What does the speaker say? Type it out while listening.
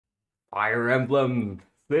Fire Emblem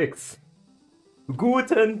 6.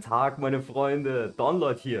 Guten Tag, meine Freunde.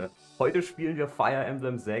 Download hier. Heute spielen wir Fire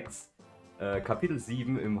Emblem 6, Kapitel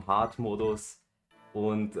 7 im Hard-Modus.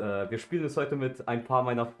 Und wir spielen es heute mit ein paar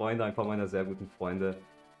meiner Freunde, ein paar meiner sehr guten Freunde.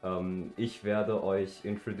 Ich werde euch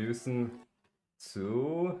introducen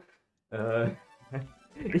zu...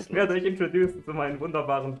 ich werde euch introducen zu meinen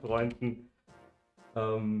wunderbaren Freunden.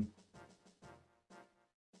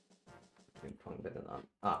 Wen fangen wir denn an?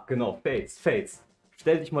 Ah, genau, Fates. Fates,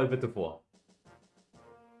 stell dich mal bitte vor.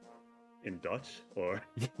 In Dutch, or?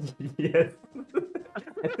 Yes.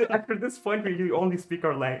 After this point, we only speak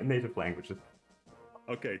our native languages.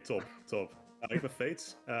 Oké, top, top. Ik ben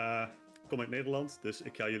Fates, kom uit Nederland, dus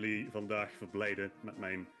ik ga jullie vandaag verblijden met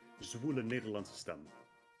mijn zwoele Nederlandse stem.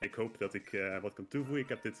 Ik hoop dat ik wat kan toevoegen. Ik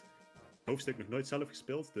heb dit hoofdstuk nog nooit zelf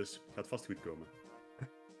gespeeld, dus het gaat vast goed komen.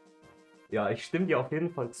 Ja, ich stimme dir auf jeden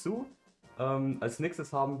Fall zu. Als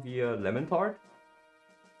nächstes haben wir Lemon Tart.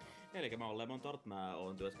 Eli mä oon Lemon Tart, mä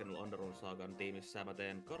oon työskennellyt Underworld Sagan tiimissä, mä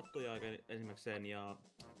teen karttoja ensimmäkseen ja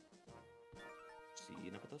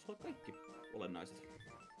siinäpä taisi olla kaikki olennaiset.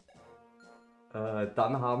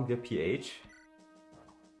 Dann haben wir PH.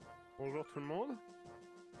 Bonjour tout le monde.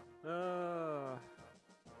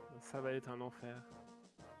 Ça va être un enfer.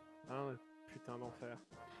 Un putain d'enfer.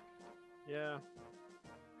 Yeah.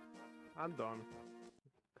 I'm done.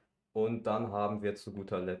 Und dann haben wir zu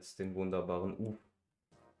guter Letzt den wunderbaren Uf.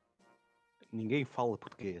 Ninguém fala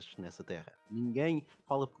português nessa terra. Ninguém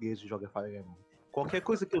fala português e joga Fire Emblem. Qualquer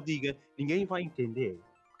coisa que eu diga, ninguém vai entender.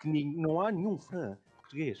 Porque não há nenhum fã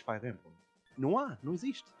português de Fire Emblem. Não há, não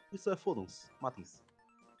existe. Isso fodam-se, matem-se.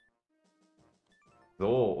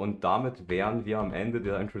 So, und damit wären wir am Ende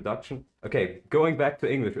der Introduction. Okay, going back to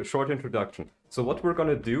English, a short introduction. So what we're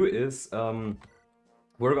gonna do is,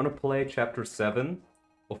 we're gonna play Chapter 7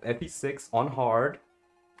 of FE6 on hard.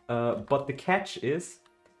 But the catch is,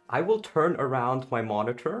 I will turn around my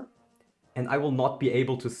monitor and I will not be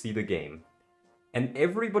able to see the game. And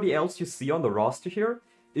everybody else you see on the roster here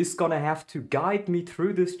is gonna have to guide me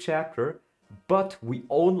through this chapter, but we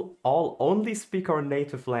all only speak our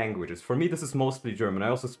native languages. For me, this is mostly German. I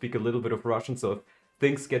also speak a little bit of Russian, so if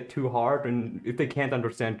things get too hard and if they can't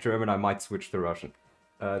understand German, I might switch to Russian.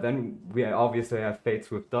 Then we obviously have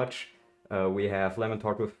Fates with Dutch, we have Lemon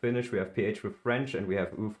Tart with Finnish, we have PH with French, and we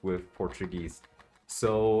have Oof with Portuguese.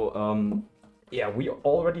 So, yeah, we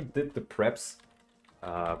already did the preps,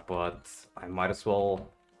 but I might as well...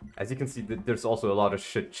 As you can see, there's also a lot of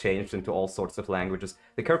shit changed into all sorts of languages.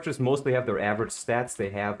 The characters mostly have their average stats. They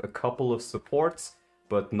have a couple of supports,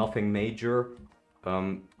 but nothing major.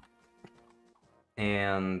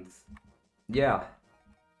 And yeah,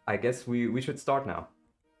 I guess we should start now.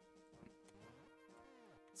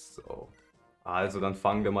 So, also dann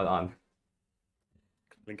fangen wir mal an.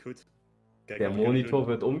 Klinkt goed. Kijk, Der Monitor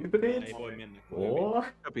wird umgedreht. Ei voi mennä. Oh.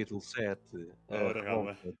 Kapitel 7. daar gaan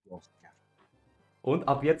we. Und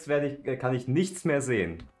ab jetzt kann ich nichts mehr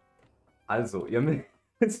sehen. Also, ihr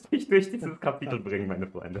müsst mich durch dieses Kapitel bringen, meine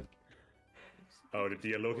Freunde. Oh, de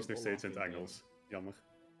dialoog is nog steeds in het Engels. Jammer.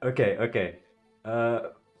 Okay.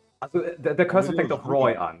 Also, der Cursor fängt auf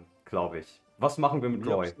Roy an, glaube ich. Was machen wir mit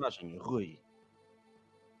Roy? Roy.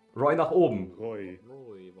 Roy nach oben. Roy.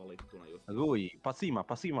 Oi, valittuna just. Roy. Passima.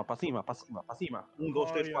 1, 2, 3, 4,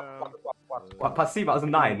 4. Passiver, also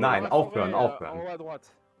nein, aufhören. En haut à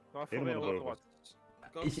droite. Dans la forêt Helemaal en haut à boven. droite.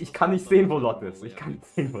 Ich kann nicht sehen, wo Lot ist. Ich kann nicht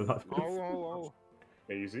sehen, wo Lot En haut, ist. en haut.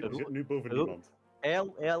 Ja, je zit nu boven Hallo? niemand.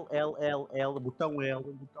 L, botão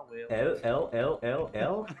L.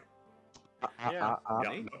 L. Ja,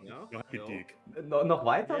 Nee, nou heb je Dirk. Noch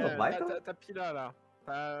weiter? T'as Pila là.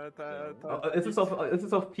 Oh, es ist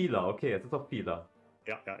auf Pila, okay, es ist auf Pila.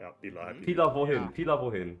 Ja, Pila heb je. Pila wohin? Ja. Pila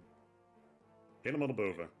wohin? Helemaal naar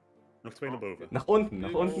boven. Nog 2 naar boven. Nach unten.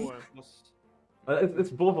 Es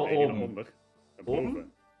ist boven Nee, naar oben. onder. Naar Oben?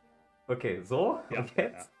 boven. Okay, so, Ja, und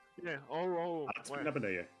jetzt? Yeah, en haut. Ah, 2 naar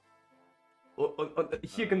beneden. Und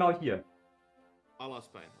hier, genau hier.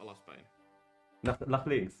 Alaspäin. Nach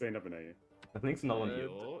links. 2 naar beneden. Nach links und nach unten.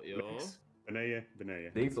 Joo. Links.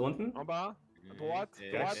 Beneden. Links, unten. En bas.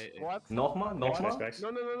 Droite. Droite. Nochmal. Rechts, rechts.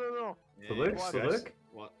 Non. Zurück.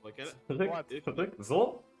 Zurück.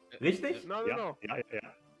 So? Richtig? Non. Ja.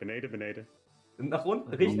 Beneden. Nach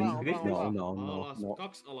unten? Richtig? Não.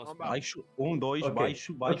 Kaksi alaspäin. Baixo, 1, 2, Okay.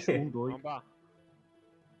 baixo, Okay. 1, 2. En bas.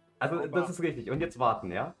 Also, das ist richtig. Und jetzt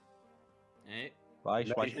warten, ja? Ei.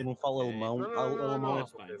 Baixo, eu não falo alemão. Alemão é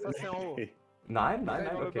Ça c'est en haut. Nein,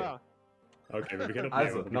 Vers le okay. bas. Oké, we beginnen opnieuw.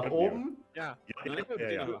 Also, nach oben. Ja. Ja.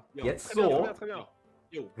 Jetzt Très bien, so. très bien.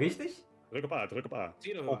 Joo. Richtig? Druk op A.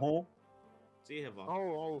 Siinä hyvä. Oh, Siihen vaan. En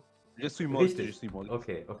haut. je suis mort, Richtig. je suis mort.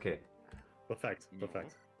 Okay. Perfect,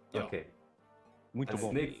 perfect. Ja. Okay. Muito Als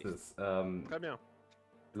bom. nächstes, Très bien.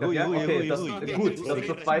 Ui, ja, ui, okay, ui, das ui. ist Okay, gut, das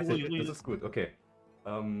das ist weiß ui, ich, ui. das ist gut, okay.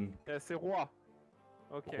 C'est roi.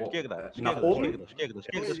 Ok. Oh. Esquerda, Nach esquerda, oben? esquerda, esquerda,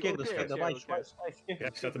 esquerda, esquerda, esquerda, Ok, baixo, ok. baixo, baixo, esquerda,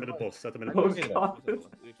 Ja, zet hem in de bos, zet hem in de Oh bos. Gott.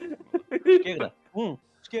 esquerda,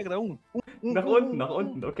 esquerda, Nach unten, nach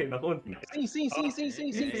unten, okay, nach unten. Sim, sim, sim, sim,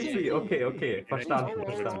 sim, sim, Sie, sim. okay, okay, verstanden, Oh, oh, oh,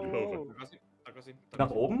 verstanden. boven. Takaisin.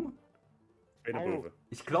 Nach oben? Twee naar boven.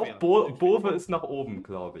 Ich glaube, Ja. Bove ist nach oben,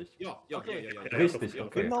 glaube ich. Ja, ja, Okay. ja, ja, ja. Richtig, Ja,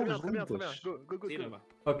 okay. Genau Très bien, so très bien, très bien. das. Go, go, go, Siinä go. mä.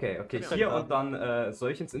 Okay, okay, Ja. hier und dann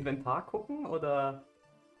soll ich ins Inventar gucken oder?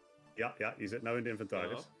 Ja, ja, je zit nou in de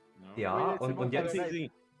inventaris. Ja, Oui, c'est und, bon, und t'as jetzt. le Sim,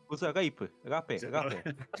 sim. Usa rape, rape, Zit rape.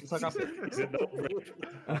 Usa rape. Je zit nou op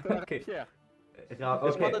rape. Okay. Pierre. Ja,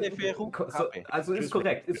 Espada de okay. ferro, So, rape. also ist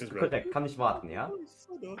korrekt, ist Ist korrekt. Kann ich warten, ja?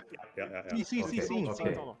 Ja, ja, ja. Sim, sim, Okay, sim, sim.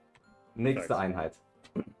 okay. Attends. Nächste Einheit.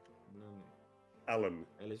 Allen.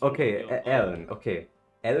 Okay, Alan, okay.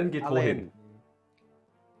 Alan geht Alan. wohin?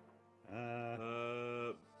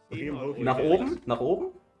 Hier omhoog. Nach oben? Nach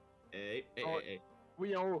oben? Ei.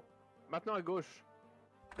 Oui, en haut. Maintenant à gauche.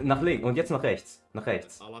 Nach links und jetzt nach rechts. Nach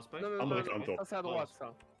rechts. Alaspäin. Non, non, Andere non, kant non, op. ça c'est à droite,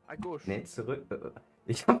 ça. À gauche. Nee, zurück.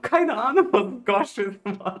 Ich habe keine Ahnung, was Gosh ist,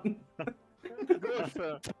 Mann.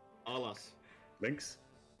 Gauche. Alas. Links.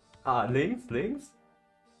 Ah, links, links.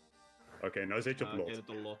 Oké, nou zit je op Ken lot. het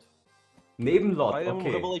een lot. Neben Lot, Fire Emblem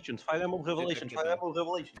okay. Revelations, Fire Emblem Revelations, Fire Emblem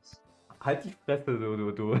Revelations. Halt die Fresse,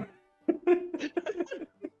 du.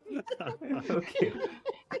 Okay.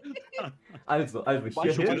 Also, Baixo,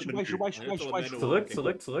 hier baixo, baixo, baixo, baixo,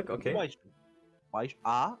 baixo. zurück, okay. Baixo. Baixo.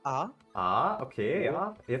 A, A, okay,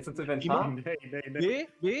 ja. Jetzt ins Inventar. Nee, nee, nee. B,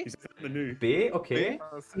 B. Je zit in het menu. B, okay.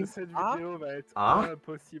 Cette Ah. vidéo va être Ah.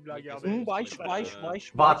 impossible à regarder. Baixo, baixo,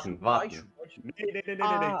 baixo. Warten, baixo, warten. baixo. Nee, nee, nee, nee,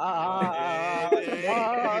 Ah, nee.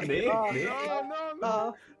 ah, ah, Nee, ah, nee. Non, non,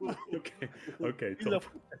 non. ah. Oké,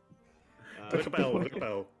 top. Terug op L, terug op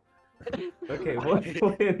L. Okay,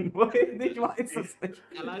 wohin? Ich weiß es nicht.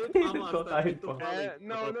 Allein Redet doch einfach.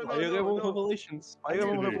 Non, non, Fire Emblem non, non. Revelations, Fire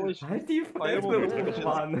Emblem Revelations. Halt die Fire Fresse, Emblem.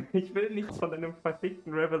 Mann. Ich will nichts von deinem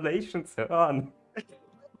verfickten Revelations hören.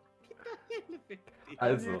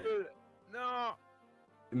 Also, Non.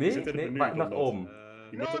 nee, zit in het nee, menu, nach Thomas. oben.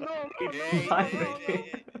 Je Non, moet non, er- non, Nein,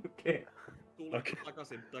 non. okay. Oké.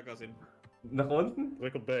 Takaisin. Nach unten?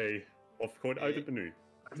 Druk op B. Of gewoon uit het menu.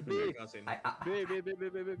 Uit het menu. Takaisin. B, B, B,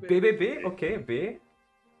 B, B, B, B. BBB, okay, B.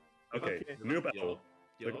 Oké, Oké. nu op L.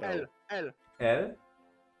 Druk op L. L. L.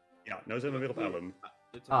 Ja, nou zijn we weer op Allen.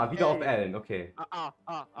 Ah, wieder auf L, okay.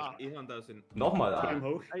 A. Ihan täysin. Nochmal Twee A.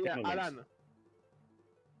 omhoog. Ah, ja, naar links.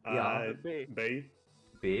 Alan. Ja. B. B.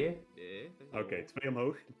 B. Oké, twee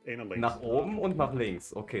omhoog, één naar links. Nach oben und nach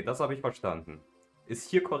links. Okay, das habe ich verstanden. Ist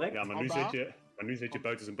hier korrekt? Ja, maar nu zit je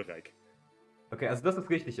buiten zijn bereik. Okay, also das ist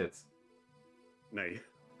richtig jetzt. Nee,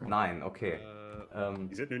 Nein, okay.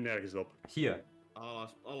 je zit nu nergens op. Hier.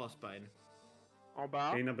 Alaspäin. En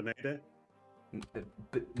bas. Eén naar beneden,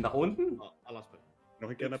 Nach unten? Alaspäin. nog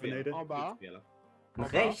een keer naar beneden, En bas. Yksi vielä.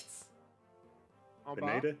 Nach rechts? En bas.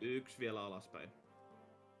 beneden. Yksi vielä alaspäin.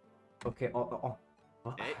 Okay, oh.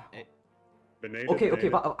 Ei. Beneden, Okay,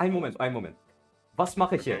 beneden. ein Moment. Was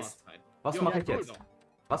mache ich jetzt? Alaspäin. Was Joo, mache ich joo, jetzt? joo.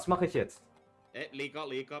 Was mache ich jetzt?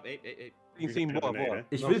 Liikaa. Ei. Sim, sim, boa, boa.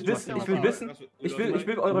 Ich will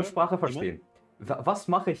wissen, eure Sprache verstehen. Was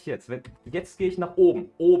mache ich jetzt? Jetzt gehe ich nach oben.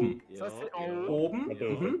 Oben. Joo, c'est en joo. haut. Oben. Naar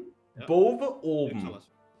boven. Mhm. Ja. Boven, Yksi oben.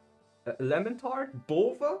 alas. Lemon tart,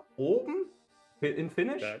 boven, oben. In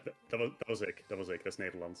Finnish? Dat was ik, dat is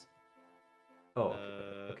Nederlands. Oh,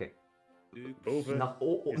 Eh, okay. Yksi Boven. Nach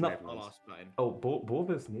Is nach Nederlands. alaspäin. Oh,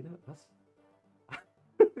 boven ist nieder. Was?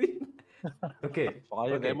 Okay.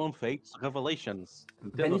 Fire Okay. Emblem Fates Revelations.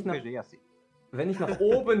 Wenn ich nach- PGS. Wenn ich nach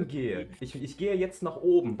oben gehe, ich gehe jetzt nach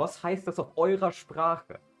oben, was heißt das auf eurer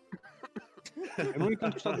Sprache? Eu não entendo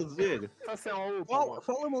o que está a dizer. Ça c'est en haut. pour moi.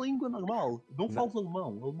 Fala uma língua normal. Não fales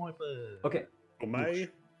alemão. Alemão é para... Okay,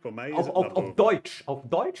 Voor mij is auf, het auf, naar auf boven. Auf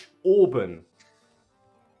Deutsch oben.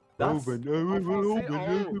 Das? En français,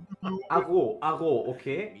 en haut. Aro,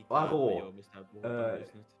 okay. Mitä? Aro. Joo, mistä puhutaan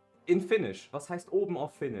just nyt? In Finnish, was heißt oben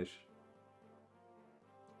auf Finnish?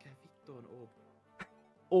 Mikä vittu on Oop?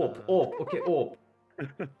 Okay, Ob.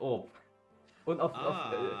 Ob. Und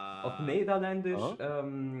auf Niederländisch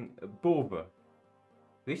Bove.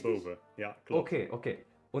 Richtig? Boven, ja, klopt. Okay.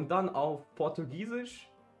 Und dann auf Portugiesisch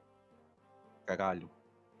Caralho.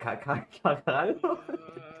 Caralho?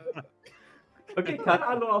 Okay,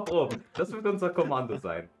 Caralho auf oben. Das wird unser Kommando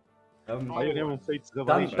sein. Fire Emblem Fates Dann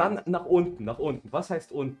Revelations. nach unten. Was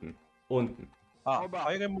heißt unten? Unten. Ah, Opa.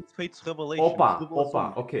 Fire Emblem Fates Revelations.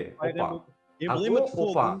 Opa, okay. Fire Opa. Emblem... Emblema de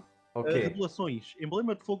Opa. fogo. Okay. Revelações.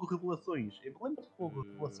 Emblema de fogo, revelações. Emblema de fogo, Oh,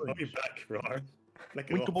 revelações. you're back, Rar.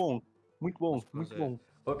 Lecker Muito op. bom. Muito bom, Was muito passiert? bom.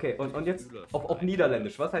 Okay, und jetzt Ylös, auf nein.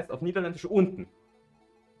 Niederländisch. Was heißt auf Niederländisch unten?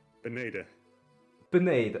 Beneden.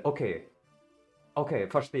 Beneden, okay. Okay,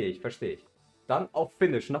 verstehe ich. Dann auf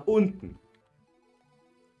Finnisch, nach unten.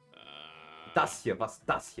 Das hier, was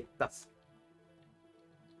das hier? Das.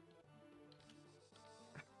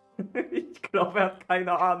 Ich glaube, er hat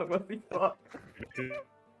keine Ahnung, was ich sage.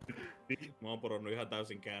 Mä oon pudonnut ihan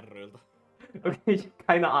täysin kärryiltä. Okay, ich habe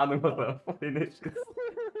keine Ahnung, was er auf Finnisch ist.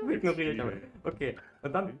 Das ignoriere ich aber. Okay,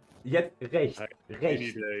 und dann jetzt rechts. Geen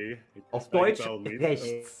Rechts. idee. Ik Auf spreek Deutsch taal niet.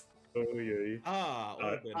 rechts. Oh jee.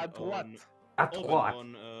 Open À droite. on... À Open droite.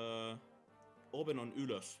 on... Open on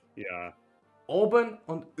ylös. Ja. Oben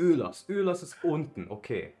und Ylös. Ylös ist unten,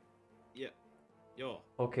 okay. Joo.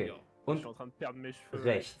 Okay. Joo. Je Und suis en train de perdre mes cheveux.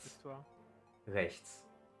 Rechts. cette histoire. rechts.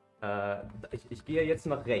 Ich gehe jetzt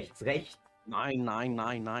nach rechts. Rechts. Nein, nein,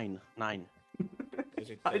 nein, nein, nein. Ja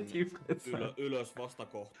sitten Halt die Fresse. ylös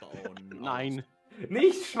vastakohta on... Nein.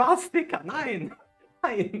 Nicht Schwarzdicker, nein.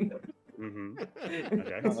 Nein. Mhm.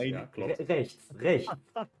 Rechts, Nein. ja, klopt. Rechts.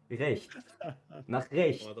 Rechts. Nach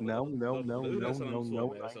rechts. No, no, no, no, no,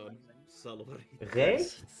 no. Se on salvari.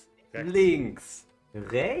 Rechts. Rechts. Links.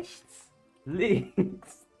 Rechts.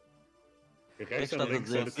 Links. Rechts en Staat links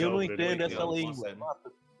het zijn heel hetzelfde. niet in in essa Nederland. língua.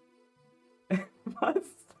 Was?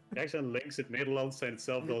 Rechts en links in het Nederlands zijn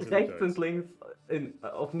hetzelfde als in het Rechts Duits. und links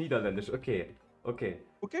auf Niederländisch. Okay. Okay.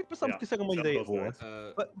 Por que é que pensamos Ja, que isso era uma dat ideia was boa?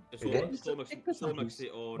 nice. Suomeksi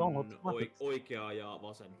on oikea ja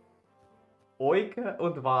vasen. Oike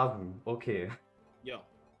und Vasen. Okay. Joo.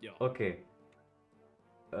 Joo. Okay.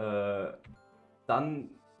 Dann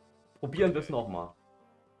probieren wir es nochmal.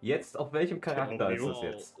 Jetzt, auf welchem Charakter ist es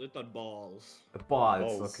jetzt? Nyt on balls.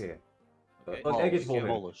 Balls, Balls. okay. Okay. Und er geht Balls, wohin?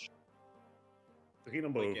 bolas. Drie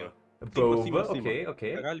naar boven. Oikea. Boven, cima. okay,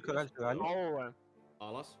 okay. Caralho, caralho, caralho. Oh, ouais.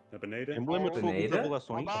 Alas. Naar beneden. Emblema de fogo, Beneden. En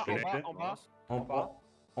revelações. bas, en Oké. bas, en bas. En bas.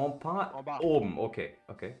 En bas. En bas. Oben, okay,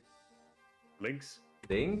 okay. Links.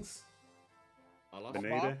 Links. Alas.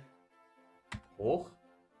 Beneden. Hoch.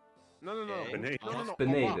 Non, non, non. Oké. Beneden. Non, non, non.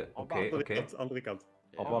 Beneden, En bas, oké. en bas. Andere kant, andere kant.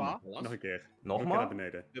 Ja. Alas. Alas. Nog een keer. Nog Nog een keer maar? naar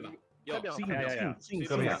beneden. Hyvä. Très Joo. bien, Sim, très bien. ja. sim, sim,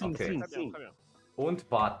 Très bien, sim, okay. sim, Très bien, sim. très bien. Und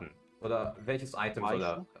warten. Oder welches Item soll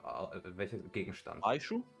er? Baixo. Welches Gegenstand?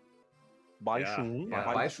 Baixo. Baixo Ja. 1.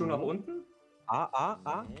 Ja, Beischuh nach unten? A, A,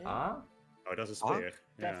 A. A. Oh, dat is Ah, speer.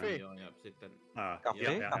 Ja. café. Joo, ja sitten... Ah, Café,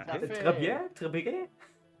 ja, ja, ja. café. Très bien, très bien.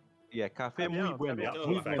 Yeah, café Très bien, muy bueno. très bien.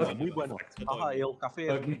 Muy bueno, Perfecto. muy bueno. Perfecto. Ajá, el café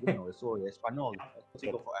es Ok. muy bueno. Eu sou espanhol.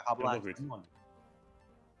 Consigo hablar Helemaal goed. espanhol.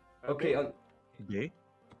 Okay, und B.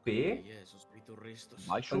 B. Jeesus, vitu Ristus.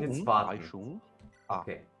 Baixo Und jetzt 1. warten. Baixo 1. A.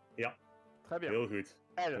 Okay. Très bien. Heel goed.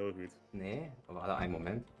 L. Heel goed. Nee, warte einen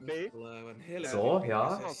Moment. B. Tulee aivan helvetin. So,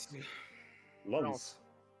 ja. Lans.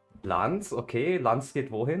 Lanz, okay. Lanz geht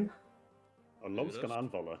wohin? Een lans kan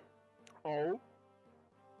aanvallen. En haut.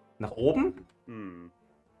 Nach oben? Hmm.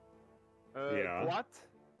 Ja. Droite.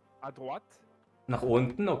 À droite. Nach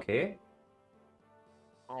unten, okay.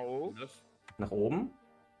 En haut. Ylös. Nach oben?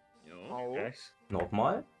 En Joo. haut. Rechts.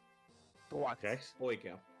 Nochmal. Droite. Rechts.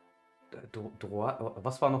 Oikea.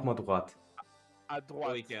 Was war nochmal droit? À droite.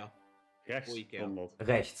 Oikea. Rechts. Oikea. 100.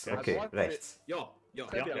 Rechts, Ja, okay, droite, rechts. Joo. Joo.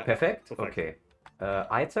 Très bien. Joo. Perfekt, Perfekt.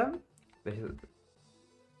 okay. Item? Welche?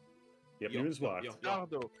 Je hebt Joo, nu een zwaard. joo, joo.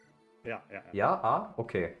 Dardo. Ja, ja, ja. Ja, A,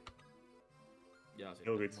 okay. Ja,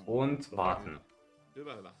 sitten. Heel goed. Und warten.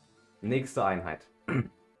 Hyvä, hyvä. Nächste Einheit.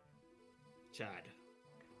 Chad.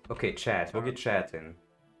 Okay, Chat. Wo geht Chat hin?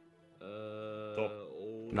 Top.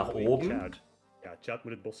 Nach Oikea. oben? Chad. Ja, Chad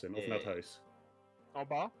moet het bos in of naar het huis. En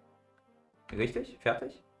bas. Richtig?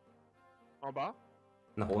 Fertig? En bas.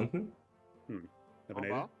 Nach unten? Naar En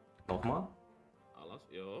beneden. bas. Nochmal? Alas.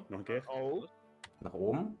 Joo. Nog een keer. En haut. Nach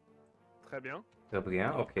oben? Très bien. Très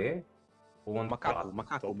bien, okay. Und Macaco, warten.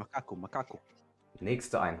 macaco, Top. macaco, macaco.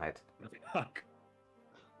 Nächste Einheit. Hak.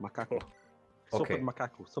 Macaco. Oh. Sopa Okay. de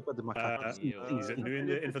macaco, sopa de macaco. Je zit nu in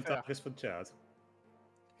de inventaris van Chad.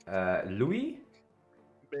 Louis?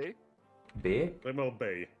 B. B? Druk maar op B.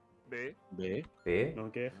 B. B. B? Nog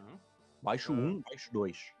een keer. Ja. Baixo 1, baixo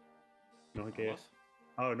 2. Nog een keer. Alas.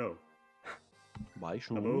 Oh no.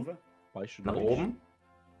 Baixo Naar 1, boven. baixo Nach 2. oben?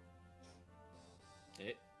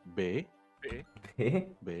 Ei. B. B. B?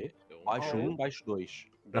 B. Joo. Baixo Oh. 1, baixo 2.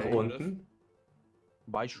 Nach B. unten?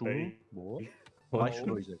 Baixo B. 1. Boa. Und Baixo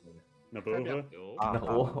 2 agora. Naar Très bien. boven. Joo. Ah, nach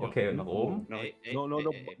ah. oben? Okay, nach oben? Nog Ei, ei, Não, não,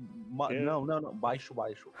 não. ei, ei. Não, não, não. Baixo,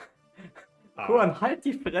 baixo. Ah. Kuan, halt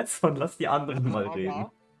die Fresse und lass die anderen mal En reden.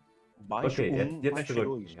 bas. Baixo Okay, 1, jetzt baixo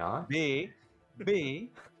drücken. 2. Ja? B. B.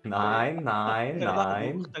 Nein, nein,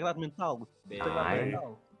 nein. Retardado mental. B. Retardado Nein.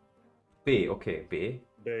 mental. B, okay, B.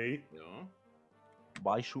 B, Ja.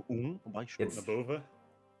 Baixo 1, baixo Jetzt- naar boven.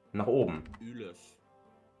 Nach oben. Ylös.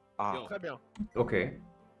 A. Ja. Très bien. Okay.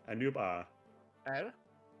 En nu op A. L.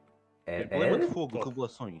 Emblema de L? fogo, Top.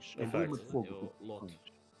 revelações. Perfeito. Emblema de fogo, Jo, lot.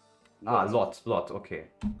 revelações. Ah, Lot, okay.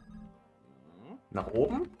 Ja. Nach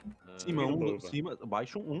oben? Cima Hier 1, boven. cima,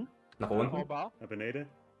 baixo 1. Nach En unten? bas. Naar beneden.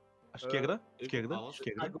 Esquerda, ik esquerda, alles.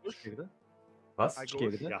 esquerda, À gauche. esquerda. Was? À gauche.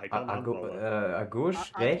 Esquerda. Ja, hij kan À aanvallen.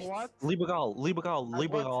 gauche, À rechts? droite. Liberal, liberal, À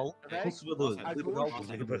liberal. droite, rechts, Conservador. à Liberal, gauche.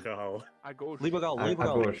 conservador. Liberaal. À gauche. Liberal, À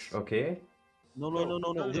liberal. gauche, okay. Não, não, não,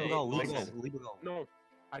 não, não. Nee, Liberal, links. liberal, liberal. Non.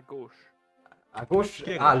 À gauche. À gauche?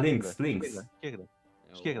 Esquerda, Ah, esquerda, links, links. Esquerda, esquerda,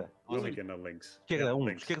 Jo. esquerda. Nog een Vasen. keer naar links. Esquerda Ja, 1,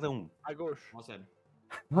 links. esquerda 1. À gauche. Vasen.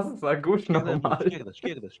 Was ist à gauche Esquerda 1, nochmal? esquerda,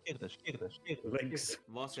 esquerda, esquerda, esquerda, esquerda. Links.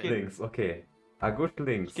 Vasen. Links, okay. À gauche,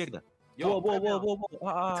 links. Esquerda. Ja. Boa, boa, boa, boa,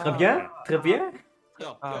 boa. Très bien? Très bien?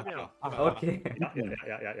 Ja. Ah, Ja. bien. Ja. Okay.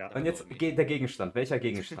 Ja. Und jetzt geht der Gegenstand. Welcher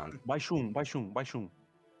Gegenstand? Baixo 1, baixo 1, baixo 1.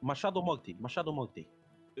 Machado Morte, Machado Morte.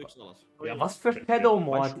 Yksi alles. Ja, was für Shadow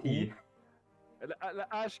Morty? La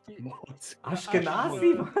hache qui.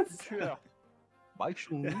 Ashkenazi, was? Tueur.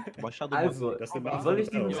 Baixo 1, Machado Also, Dat is de naam soll van ich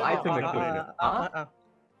de dieses vrouw. Item wegnehmen? A? Ja,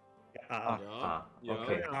 Ja. Ah, Ja.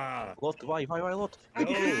 okay. Ah, Lot, vai, vai, vai, Lot. go.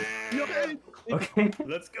 Okay.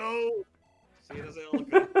 Let's go. Zie je dat ze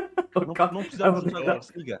elke? Oh Não, Gott. não precisamos Also, jogar,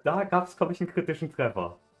 se liga. da gab's, glaube ich, einen kritischen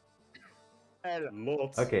Treffer. L.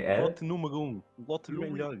 Lot. Okay, L. Lot número 1. Lot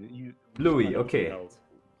melhor. E- Louis, okay. Geld.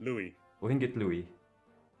 Louis. Wohin geht Louis?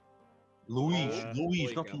 Luís, Ah, Luís,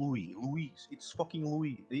 Oi, not cara. Louis. Luís, it's fucking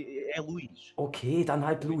Louis. É Luís. Okay, dann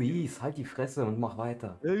halt Luis. Halt die Fresse und mach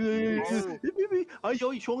weiter. Ai,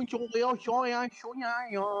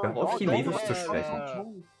 Hör auf, Chinesisch zu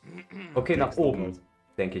sprechen. Okay, nach oben,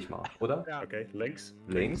 denke ich mal, oder? Ja. Oké, links.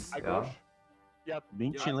 Links, À ja. gauche.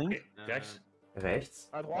 Bem chilling. Rechts. Rechts.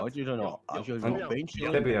 À droite. Pode ou não? Ja, ja. Bem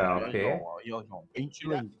chilling. Très bien, okay. Bem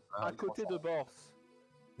chilling. À côté de Bors.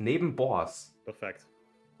 Neben Bors. Perfect.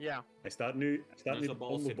 Ja. Hij staat nu No se onder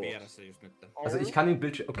bossin Bos. vieressä just nyt. Also ich kann den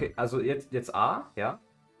Bildschirm. Okay, also jetzt A, ja.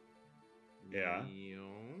 Ja.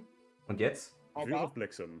 Joo. Und jetzt? En Vuur bas. of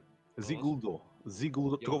bliksem? Zigudo.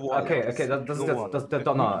 Zigudo. Ja. Trovoada. Okay, okay, das ist der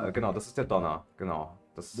Donner. Genau, das ist der Donner. Genau.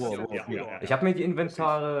 Das, Boa, Ja, boa, ja, boa. ja. ich habe mir die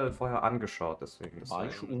Inventare vorher angeschaut, deswegen. Das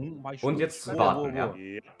Baixo 1, baixo Und 2. jetzt Boa, warten, boa, ja. boa.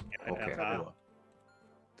 Ja. Okay. Ah,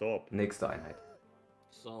 top. Nächste Einheit.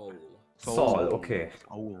 Soul. Sol, okay.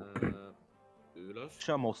 Saul. Ylös.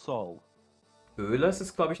 Chama o Sol. Öles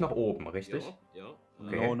ist, glaube ich, nach oben, richtig? Ja.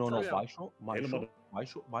 Okay. No, no, no. Ja. Baixo, baixo, Helemaal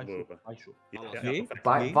baixo, baixo, boven. baixo. Ja, Alles. ja, Nee. perfect.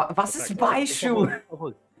 Nee. Was ist Perfekt. Baishu? Por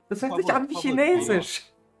favor, Das hört sich an wie Por favor.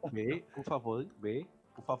 Chinesisch. B, por favor, B,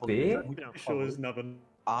 por favor. B? Muito por Zo favor. is naar beneden.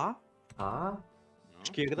 A, A.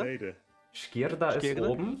 esquerda, Skirda ist Esquerda.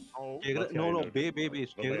 oben. esquerda, Wat no, jij no, doet. B, B, B, Wat ben je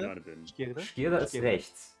esquerda, aan het doen? esquerda, Skirda ist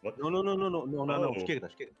rechts. Wat? no, no, no, no, no, no, no, no, Oh. esquerda,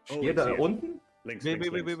 esquerda, Skirda zie je. unten? Links, B, links,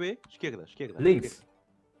 B, B, B, links. B, esquerda, esquerda. Links. esquerda.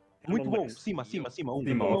 Muito Helemaal bom, links. cima, cima, cima,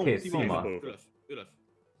 Cima, okay, cima, cima. Boven. Ylös. Ylös.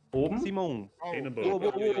 Oben? cima, Eén naar Boa, boven.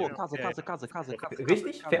 boa, boa, boa, casa, casa, casa, casa, casa.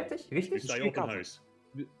 Richtig? casa, Fertig? Nu Richtig? sta je op een huis.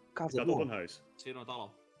 Je Casa, staat op boa. een huis. Siinä on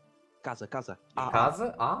talo. Casa, casa. A, A,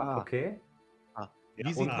 Kase? A? Ah. Okay. Ja,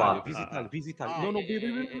 visitar, warten. visitar, visitar. Ah, No, no, eh, B, B,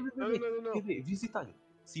 eh, B, eh, B, No, B, no, no, B, no. B, visitar.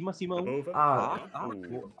 Cima, cima, Naar boven. Ah. A,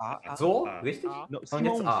 Oeh. A, So? Ah. Richtig? Ah. No, Und cima,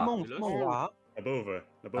 jetzt A. cima, cima, A, Naar boven.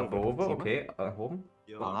 Naar Ah, boven. boven, Cima. okay. Oben?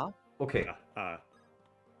 Joo. A, Okay. Ja, A.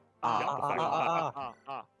 A, Ja, A, A, perfect.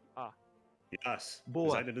 A, A. Yes. We Boa.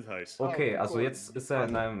 zijn in het huis. Okay, Oh, also cool. jetzt ist er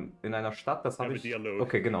in einer Stadt, das habe Hebben ich. Dialog.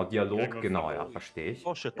 Okay, genau, Dialog, Krijgen we genau, Frage. ja, verstehe ich.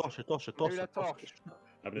 Tosche, tosche, tosche, Neem tosche, je dat tosche. We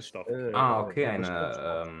hebben een staf. Ah, okay,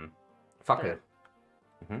 eine Fackel.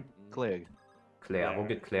 Mhm. Claire. Claire, wo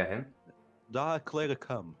geht Claire hin? Da, Claire,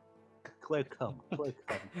 come. Claire, come. Claire,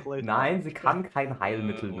 come. Claire, Nein, sie kann kein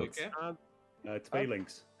Heilmittel nutzen. Oikein. Twee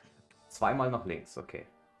links. Zweimal nach links, okay.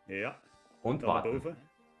 Ja. Und Dan naar warten. boven.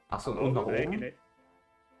 Achso, und nach Nee, oben? nee.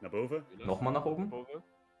 Naar boven. Ylös. Nochmal nach oben? Boven.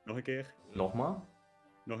 Nog een keer. Nochmal?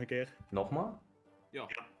 Nog een keer. Nochmal? Joo.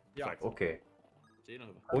 Ja. Perfect. Okay. Siinä on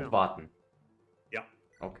hyvä. Und Ja. warten. Ja.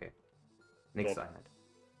 Okay. Nächste Top. Einheit.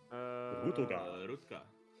 Rutelga. Rutka.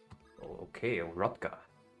 Oh, okay, Rodka.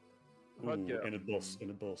 Rutger. In het bos. In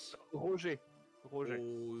het bos. Roger. Roger.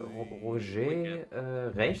 Roger,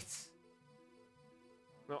 rechts?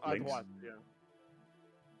 Non, à Links. droite. Ja.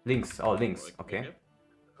 Links, oh, links, okay.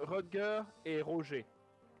 Rutger et Roger.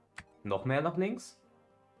 Noch mehr nach links?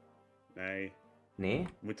 Nee. Nee. Je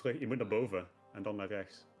moet terug. Je moet naar boven. En dan naar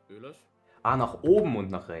rechts. Ylös. Ah, nach oben und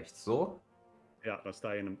nach rechts, so? Ja, dan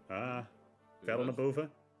sta je in een... Ah. Verder naar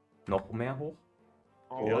boven. Noch mehr hoch?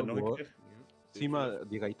 En Ja, Boa, haut. nog een boa. keer. Cima,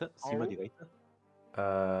 direita. Cima, Oh. direita.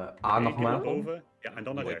 A Eén keer nochmal. naar boven. Ja, en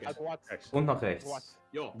dan naar Mooi. À rechts. droite. Rechts. Und nach rechts. Droite.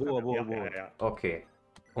 Joo. Boa, boa, Ja, boa. ja, ja. Okay.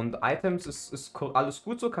 Und Items ist alles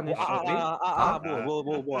gut so? Kann ich... Boa, boa,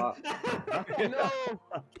 boa, boa. No!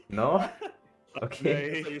 No?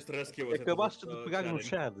 Okay. Nee. Just rescue Acabaste de pegar no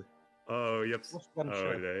Chad. Oh, je hebt... Was kan Oh,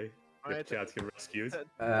 Chad? nee. Je Nee, hebt Chad gerescued.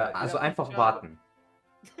 Also Ja, einfach ja. warten.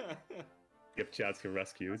 Je hebt Chad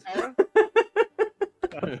gerescued. L.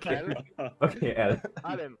 L. Okay, L.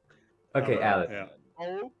 Alem. Okay, L. Ja. En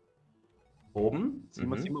haut. Oben?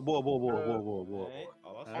 Cima, Mhm. cima. Boa, boa, boa, boa, boa, boa. Nee,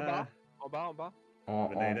 alles. En bas. En bas, en bas.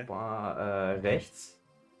 Beneden. Rechts?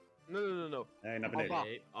 No, no, no, no. Nee, naar Bas. beneden.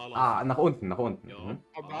 Nee, alles. Ah, nach unten, nach unten. Ja. Mhm.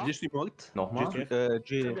 En bas. Je suis morte. Nochmal. Juste-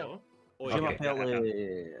 Je Très bien. Oi, je Oké. m'appelle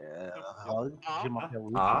Raoul. Ah. Je m'appelle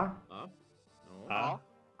Luigi. A, No. A.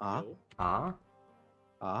 A. Jo. A,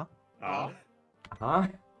 A. A. A.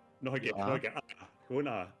 Nog een keer, Ja. nog een keer. A. Gewoon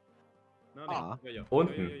A. No Ah. niin. Joo, joo.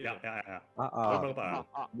 Unten. Joo, joo, Ja, joo. ja, ja. A. Druk maar A. op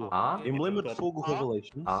A. Ah, A, Emblem met Top. Vogel A.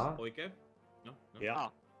 Revelations. A, Oikein. No, no.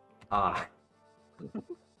 Ja. A.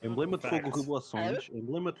 Emblem met Facts. Vogel Revelations.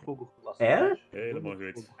 Emblem met Vogel L? Revelations. Helemaal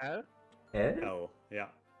goed. L. L? L.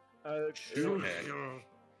 Ja. Shoe. Oké.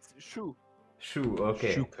 Shoe. Schuh,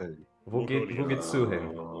 okay. Schuke. Wo geht's zu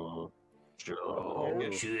hin? Oh. En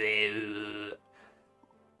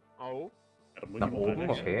haut. Ja, dat moet Nach niet op oben,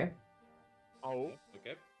 rechts. okay. En haut.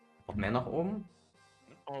 Oké. Noch mehr nach oben?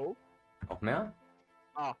 En haut. Noch mehr?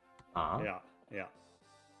 A. A. Ja, ja.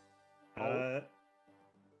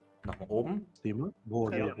 Nach oben? Stima.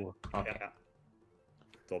 Boa, Ja. boa, boa. Ja, Okay. ja.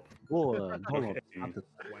 Top. Boa, Nog Donald. één.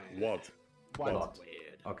 What? What? What?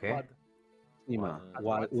 Weird. Okay. Wad. Stima.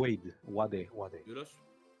 Wad. Wade. Wade. Wade. Ylös.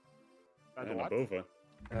 À Naar droite.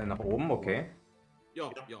 boven. Nach oben, okay.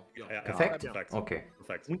 Joo, joo, joo. Ja, ja. Perfect. Perfect. Okay.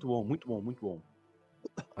 Perfect. Muito bom, muito bom, muito bom.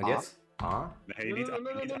 Und jetzt? A. Nee, No, niet no, aan.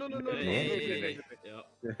 no, no, Niet no, no, aan. no, no, Nee, Nee. nee, nee, nee. Ja.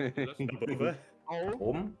 Ylös. Naar boven. En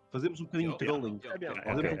haut. Fazemos Oben? um bocadinho de Ja, trolling. ja, Très bien. ja.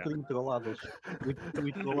 Fazemos Oké. um bocadinho de trolladas.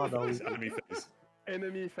 Muito trollada Dat ali. is enemy face.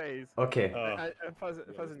 Enemy phase. Okay. Faz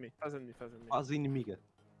me. Fase inimiga.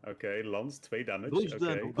 Oké, Lans, 2 damage. Dois Oké.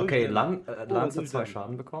 dano. Okay, Lance hat dois 2 Dano.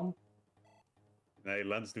 Schaden bekommen. Nee,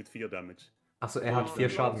 Lans doet 4 damage. Achso, er hat 4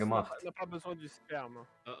 Schaden gemacht. N'a pas besoin du sperme.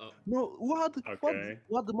 No, Wad, Oké.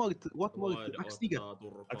 Wad morte, Wad morte. Void Axniga. ottaa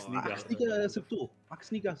turpaa. Axniga. Axniga acertou.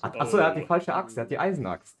 Axniga acertou. Achso, er hat die falsche Axt, er hat die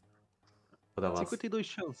Eisenaxt. Oder was?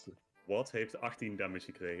 52 Chance. Watt heeft 18 damage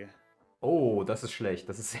gekregen. Oh, das ist schlecht,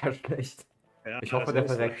 das ist sehr schlecht. Ja, Ich dat hoffe, is der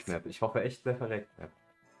heel verreckt slecht. nicht. Ich hoffe echt, der verreckt nicht.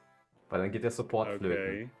 Weil dann geht der Support Oké.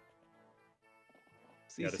 flöten.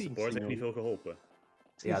 Sim, Ja, de sim, support heeft niet senhor. veel geholpen.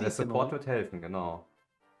 Sim, Ja, sim, der senhor. Support wird helfen, genau.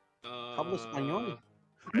 Habla espanhol? Ja,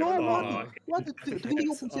 No, ah, Wad, Wad,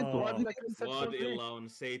 31%. Oh. Wad, Vaadilla on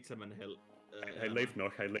 7 hel... Hij leeft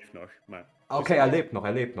nog, hij leeft nog. Maar Okay, er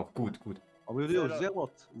lebt noch. Gut, gut. Oh meu Deus,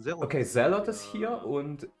 Zelot. Zelot. Okay, Zelot ist hier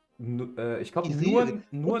und ich glaube Is nur, hier-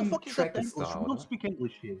 nur What the ein fuck is that Track ist English? da, We don't oder? speak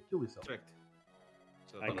English here. Kill yourself. Correct.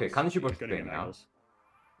 Okay, kann ich kunnen überspringen, in ja. Engels.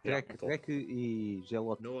 Ja, Trek, top. Trek e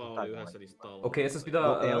Zelot. Noah oli yhdessä niistä taloista. Okay, es ist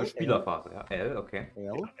wieder L, Spielerphase, ja. L, okay.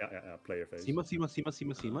 L. Ja, player face. Cima, cima, cima,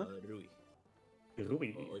 cima, cima. Rui.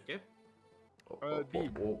 Rui. Oikein. B.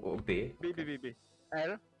 B. B.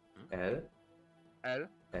 L. L. L. L.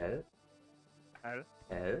 L. L.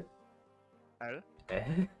 L. L. L.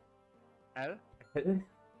 L.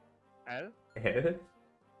 L. L.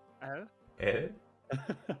 L. L.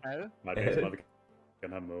 L. Maar deze laat ik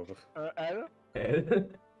aan hem over. L. L.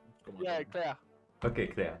 Kom maar. Ja, klaar. Okay,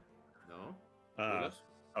 Claire. No. Ah, Ylös.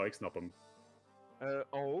 oh, ik snap hem. En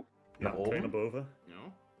haut. Ja, Naar 2 naar oben. boven.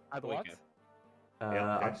 Joo. À droite.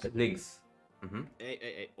 Ja, rechts. Links. Mhm.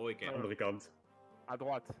 Ei. Oikein. Andere kant. À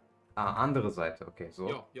droite. Ah, andere Seite, okay,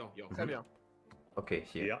 so. Joo. Très bien. Okay,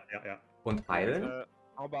 hier. Ja. Und heilen?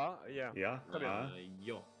 En bas, ja. Ja, Très bien. A.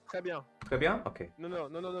 Joo. Très bien. Très bien? Okay. Non.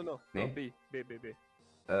 Nee. B. B.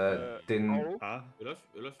 Den En haut. A. Ylös.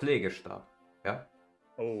 Pflegestab. Ja?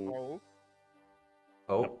 En Oh.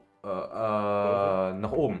 haut. Oh.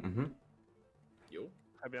 Nach oben. Mhm. Joo.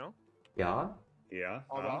 Très bien. Ja. Ja.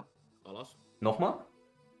 En A. bas. Alas. Nochmal?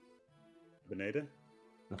 Beneden.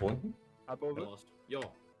 Nach unten? À boven. Alas. Joo.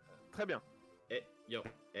 Très bien. Joo.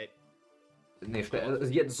 Ei. Nee,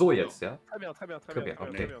 jetzt, so jetzt, ja? Très bien. Très bien,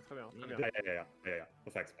 okay. Ja.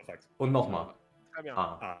 Perfect. Und nochmal. Très bien.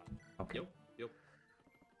 Ah, A. okay. Joo.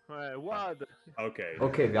 Ouais, Wad. Oké.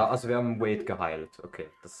 Okay, ja, also wir haben Wade geheilt. Okay,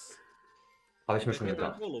 das habe ich mir schon Meitä on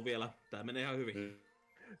gedacht. kuullut vielä. Tää menee ihan hyvin.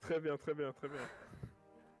 Très bien.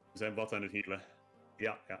 We zijn wat aan het healen.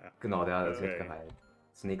 Ja. Genau, der wird Okay. geheilt.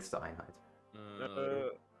 Das nächste Einheit.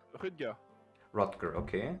 Rutger. Rutger,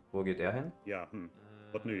 okay. Wo geht er hin? Ja,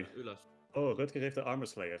 Wat nu? Ylös. Oh, Rutger heeft de Armor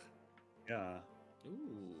Slayer. Ja.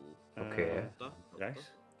 Oeh. Okay. Totta.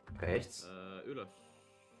 Rechts. Rechts. Ylös.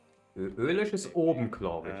 Ölisch ist oben,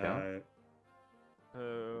 glaube ich, ja.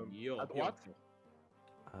 Joo, à droite.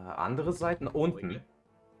 Andere Seiten unten.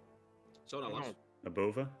 Se on alas. Naar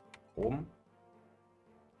boven. Oben.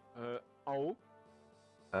 En haut.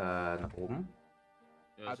 Nach oben.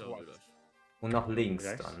 Ja, se on droite. ylös. Und nach links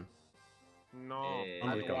Rechts. dann. Non, à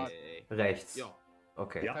andere kant. droite. Rechts. Joo.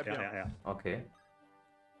 Okay. Ja, Très ja, bien. ja, ja. Okay.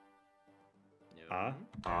 Joo. A.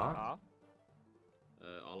 A. A.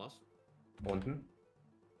 Alas. Unten.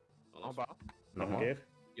 En Alas. bas. Nog een Nochmal. keer.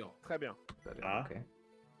 Joo. Très bien. A. Okay.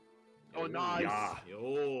 Oh, nice. Ja.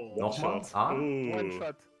 Joo. Nochmal. Shot. A. One Oeh.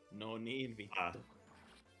 shot. No niin, vittu. Ah.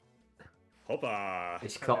 Hoppa.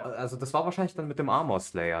 Ich glaube, also das war wahrscheinlich dann mit dem Armor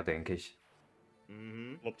Slayer, denke ich.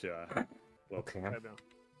 Mhm. Klopt, ja. Klopt. Okay. Très bien.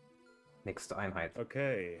 Nächste Einheit.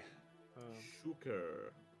 Oké.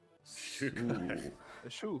 Shuker.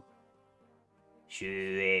 Shoe.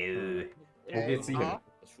 Wo geht sie hin? A.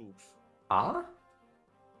 Shooks. A?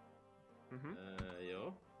 Mhm.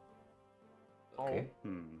 Joo. Okay.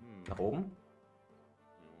 Hmm. Nach oben?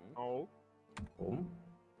 En haut. Oben?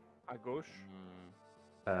 À gauche.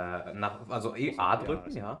 Also A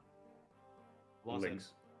drücken, ja. Vasen.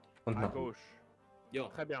 Links. Und À nach gauche. Joo.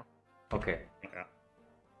 Très bien. Okay. Ja.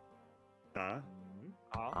 A. Mhm.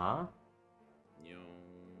 A. A.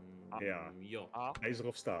 Joo. Ja. Joo. A. IJzer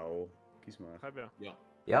of staal. Kies maar. Très bien. Joo.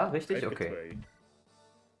 Ja, richtig? 5 keer Okay. 2.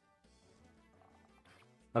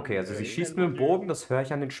 Okay, also sie Okay. schießt mit dem Bogen, das höre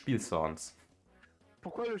ich an den Spielsounds.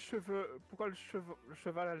 Pourquoi le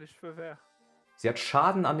cheval a les cheveux verts? Sie hat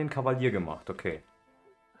Schaden an den Kavalier gemacht, okay.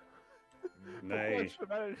 Pourquoi le Nee.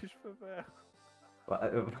 cheval a les cheveux verts?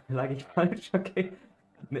 Lag ich falsch? Okay.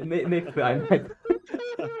 Nächste Einheit.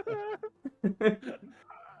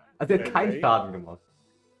 Also er hat keinen Nee. Schaden gemacht.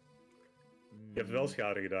 Je hebt wel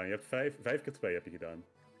schade gedaan. Je hebt 5 keer 2 heb je gedaan.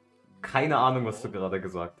 Keine Ahnung, was du gerade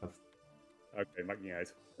gesagt hast. Oké, maakt niet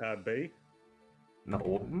uit. B. Nach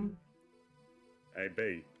oben? Hey, B.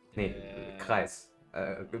 Nee, Kreis.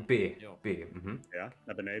 B. Ja. B. Mhm. Ja,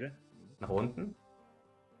 naar beneden. Nach unten?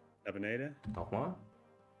 Naar beneden. Nochmal?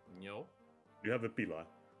 Joo. Nu hebben we Pila.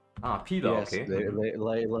 Ah, Pila, Yes, okay.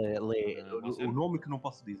 o nome que não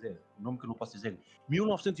posso dizer. O nome que não posso dizer.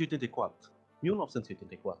 1984.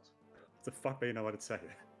 1984. What the fuck ben je nou aan het zeggen?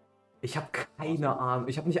 Ich habe keine Ahnung.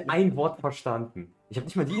 Ich habe nicht ein Wort verstanden. Ich habe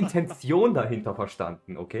nicht mal die Intention dahinter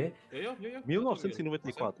verstanden, okay? Joo.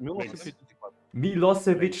 1994. 1984.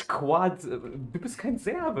 Milosevic Quad. Du bist kein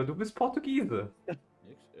Serbe, du bist Portugiese.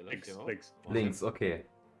 Niks. Joo. Links. Links, okay.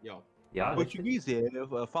 Joo. Ja, richtig.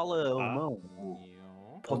 Português, fala alemão. Joo.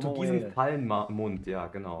 Portugiesen Alemão fallen Mund, ja,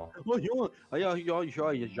 genau.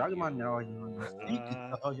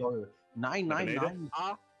 Nein, Naar nein, beneden. nein.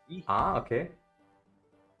 A. Ah, okay.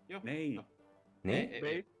 Joo. Nee. Nee,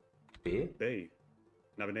 B. B. B.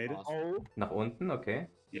 Naar beneden. Alas. En haut. Nach unten, okay.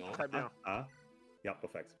 Joo. Très bien. A. Ja,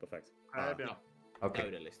 perfect. Perfect. Très A. bien. Joo. Okay.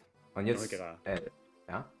 Täydellistä. Und Noch jetzt ein keer L.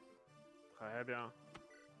 Ja? Très bien.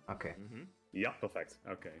 Okay. Mhm. Ja, perfect.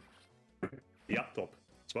 Oké. Ja, top.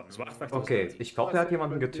 Zwaardvechter. was Okay, dood. ich glaube, er hat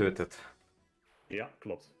jemanden getötet. Ja,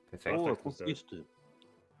 klopt. Perfekt. Oh, Perfect was dood. conseguiste.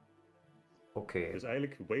 Okay. Dus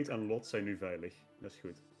eigenlijk, Wade en Lot zijn nu veilig. Dat is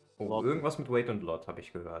goed. Oh, irgendwas mit Wait und Lot habe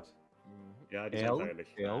ich gehört. Mhm. Ja, die zijn L, veilig.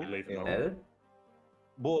 L, Die leven nog. L?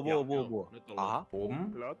 Boa, boa, Ja, boa, Joo. boa. Nyt on A.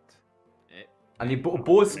 Oben? Lot. Ah, nee,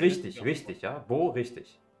 Bo ist Nee, richtig, ja. richtig, ja? Bo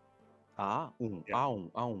richtig. A1, Ja.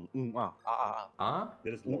 A1, A1, A, A, A?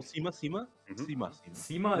 Dit is A. Lot. Cima, cima, Mhm. cima, cima.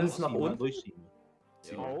 Sima ist nach Cima, unten. dois cima.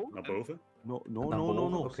 Cima. Joo. Naar boven. No, no, Nach no, no,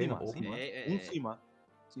 boven, no, okay, cima, nach oben. cima. Ei. Cima.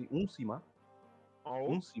 Cima, En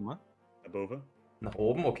haut. cima. Naar boven. Nach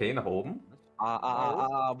oben, okay, nach oben.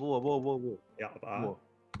 A, boa, boa, boa, boa. Ja, op A. Boa.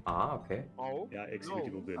 A, okay. En haut. Ja, ik zie dat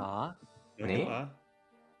je wil binnen. A, Ja, Nee. op A.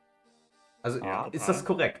 Also Ja, ist A. das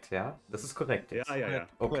korrekt, ja? Das ist korrekt jetzt. Ja, ja, ja.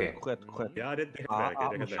 Okay. correto, correto. Ja, dit gaat A, werken. A,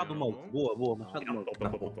 Dit gaat Machado werken. Morto. Boa, boa, Machado Ja, Morto. top,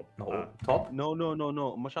 Nach top, top, oben. top. Nach A. oben. Top? No, no, no,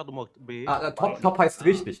 no. Machado Morto. B. Top heißt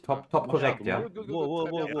richtig. Top korrekt, Machado ja? Morto. Boa, boa,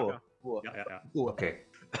 boa, Très boa. bien. Boa. Ja, ja, ja. Boa. Okay.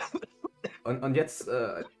 Und jetzt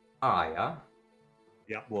A, ja?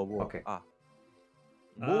 Ja. Boa, boa. Okay. A.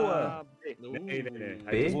 Boa. A, B. Nee, nee, nee. B?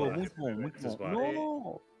 Hij is Boa, waar. muito bom, muito Het is bom. waar.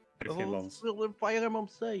 No. Hij heeft geen lans. Fire Emblem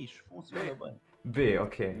 6. Funciona bem. B,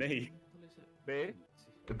 okay. Nee, B.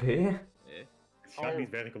 B? het gaat Oh. niet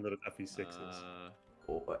werken omdat het FE6 is.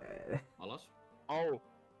 Oh, Alas. En haut.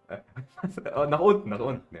 oh, nach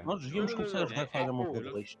unten, ja. Nós devíamos começar a jogar Fire Emblem Oh.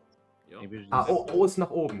 Revelation. Joo. Em vez de Ah, dizer- O ist nach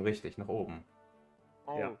oben, richtig, nach oben.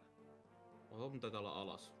 En Ja. haut. Oben taitaa olla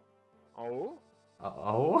alas. En haut.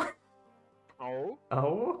 Au, En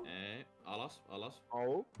haut. au, Alas. En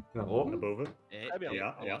haut. nach Naar oben. boven. Très bien.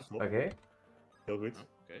 Ja, ja, Alas. klopt. Okay. Heel goed.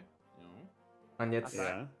 Oké. Joo. Und jetzt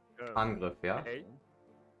Ja. Angriff, ja? Hey.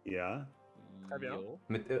 Ja. Très bien. Jo.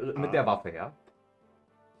 Mit der Waffe, ja?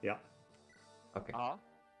 Ja. Okay. A.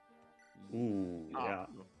 Ja.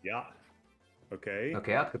 Ja. Okay.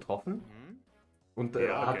 Okay, er hat getroffen Mhm. und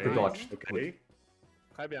Ja, hat okay. gedodged. Okay.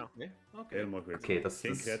 Très bien. Okay. Okay. Helemaal goed. Okay, das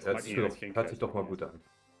Geen hört crit, sich, maakt niet uit, geen hört sich crit, doch mal maakt gut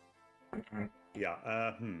niet an.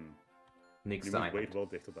 Ja, Nu Nächste moet Wade Einheit. wel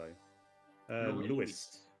dichterbij. Louis.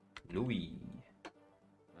 Louis. Louis.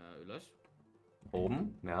 Ylös.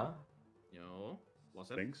 Oben, ja. Joo.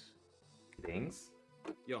 Vasen. Links. Links.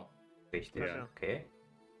 Joo. Richtig, Ja. okay.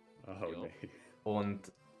 Oh Ja. nee.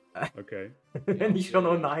 Und Oké. wenn ich schon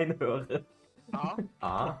oh nein höre. A.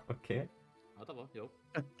 A, okay. Warte mal, jo.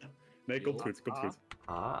 Nee, komt goed, komt Ah. goed.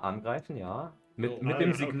 A, angreifen, ja. Mit Oh, dem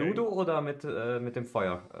ja, Sigludo oder mit dem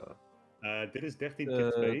Feuer? Dit is 13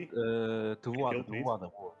 keer 2. Trovoada, Scheelt niet. trovoada,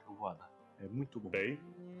 boa, trovoada. É muito bom. B.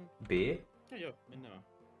 B, Ja, jo. Mennään.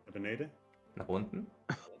 Naar beneden. nach unten.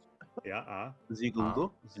 Ja, A.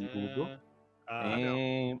 Zigudo, Zigudo. A.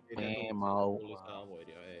 Mal. Kuulistaa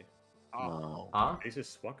avoidia, ei. Mal. A Deze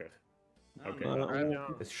is zwakker. Ah, Oké. no. Très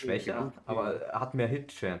bien. ist schwächer, aber hat mehr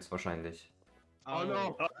Hit-Chance wahrscheinlich. Oh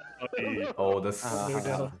no. Hey, Oh, das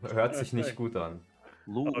Ah. hört sich nicht gut an.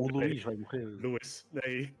 O Luís vai morrer. Louis.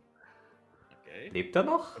 Nee. Okei. Lebt er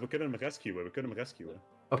noch? We kunnen hem rescuen, we kunnen hem rescuen.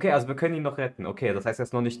 Okay, also wir können ihn noch retten. Okay, das heißt, er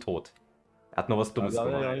ist noch nicht tot. Er hat noch was Dummes Ja,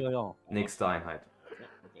 gemacht. ja. Nächste Einheit. Ja,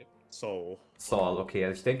 okei. Saul. Saul, okay.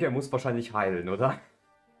 Also ich denke, er muss wahrscheinlich heilen, oder?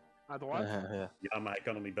 À droite. Ja, maar hij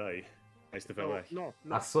kan er niet bij. Hij is te ver Non, weg. non,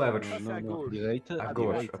 non. Ach so, er wird... Ça, c'est à Não, gauche. direita. À À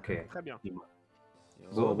gauche, droite. okay. Très bien. Joo.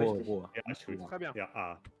 So, Boa, richtig. boa. Ja, is goed. Très bien. Ja,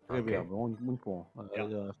 A. Très bien, Okay. muito bom. Ja.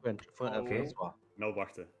 Okay. François. Nou,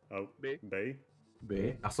 wachten. Oh, B. B.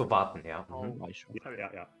 B. Ach so, warten, ja. Oh. Mhm. Baixo.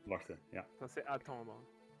 Ja, wachten. Ja, Ça, c'est attendre.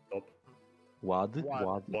 top. Wad, Wad.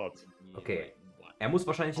 wad. Wat? Okay. Er muss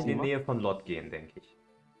wahrscheinlich in die Cima. Nähe von Lot gehen, denke ich.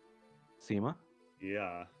 Cima.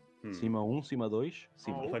 Ja. Cima 1, cima 2.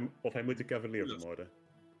 Cima. Oh. Of hij moet de cavalier vermoorden.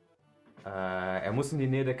 Er muss in die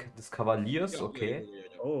Nähe des Kavaliers, okay.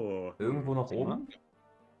 Oh, Irgendwo nach Cima. oben.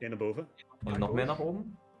 één naar boven. Und noch mehr nach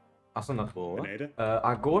oben. Achso, nach... Boa. Beneden.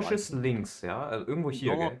 À gauche ist links, ja? Also irgendwo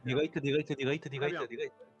hier, Donald, gell? direita, direita, direita, direita,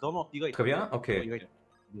 direita. Donald, direita. Très bien, okay. Direita.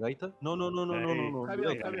 Direita? Não, não, não, não, não, não, não. Très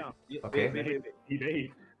bien, très bien. Okay.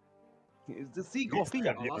 Nee. Sim,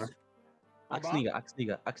 filha. Ja. Axniga,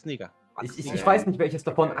 Axniga, Axniga. Ich weiß nicht, welches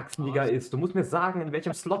davon Achsenliga ist. Du musst mir sagen, in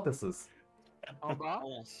welchem Slot es ist. En bas.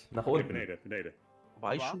 Alas. Nach Oké, unten. beneden.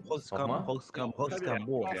 Baixo, Roscam, Nochmal? Roscam, Roscam,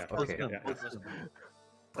 boa. Ja, okay. Roscam, Ja. Roscam.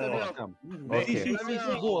 Très bien. Roscam. Okay. Sim, sim,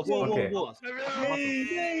 sim, boa, boa, Okay. boa, boa.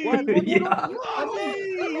 Très bien. Ja.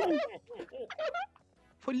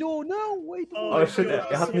 Falhou, não, wait. Oh shit,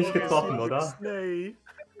 er hat nicht getroffen, oder? Nee.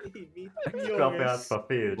 Ich glaube, er hat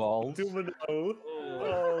verfehlt. Balls. Doe me nou. Oh.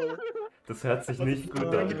 Oh. Das hört sich nicht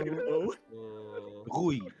gut an. Oh.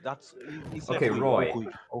 Rui, that's... Okay, Roy.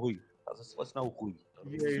 Rui. Dat is nou Rui.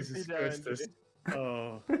 Jezus Christus.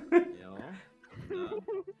 Oh. Joo. Ja.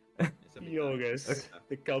 Ei se mitään. Jongens,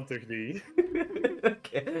 dat kan toch niet?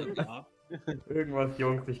 Okay. Ja. Irgendwas,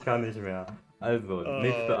 Jungs, ich kann nicht mehr. Also, Oh.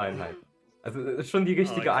 nächste Einheit. Also, das ist schon die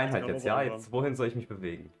richtige ich Einheit kann jetzt, aber ja? auch Jetzt, wohin soll ich mich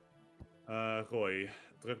bewegen? Roy,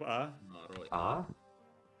 terug op A. No, Roy. A?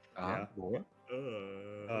 Ah, boa.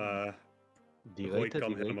 Roy Direita,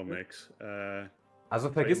 kan helemaal direita. niks. Also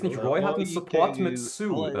vergiss nicht, Roy Roy hat einen Support can mit you-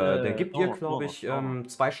 Sue. Der gibt dir, Donald, glaube ich, Donald.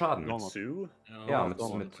 2 Schaden. Donald. Sue? Ja, mit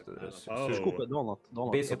Donald. Sue. Oh. Desculpa, Donald.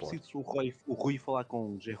 Donald. É B-support. preciso o Rui falar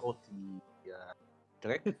com Gerot e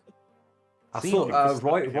Trek? Ach Sim, so, ich verstehe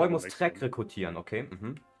Roy ja muss nichts Track von. rekrutieren, okay?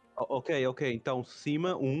 Mhm. Ok, ok. Então,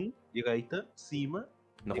 cima, direita, cima,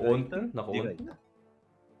 Nach direita, unten, nach unten. direita.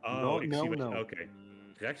 Oh, No, ik no, zie wat no. Oké,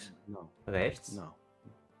 rechts? Não, Rechts. não.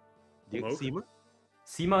 Omhoog? Cima,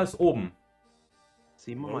 Cima ist oben.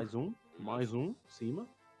 cima, Omhoog. mais cima,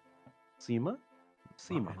 cima,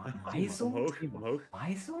 cima. Weisung? Omhoog.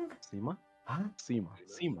 Weisung? Cima, Ah? cima,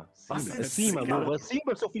 cima, Was cima, ist cima, cima? boa,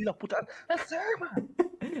 cima, seu filho da puta. É cima.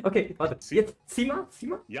 Okay, warte. Jetzt Cima?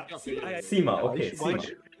 Ja, Cima, okay. Baixo, Cima.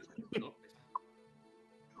 baixo.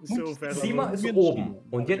 Zo ver. Cima dan- ist oben.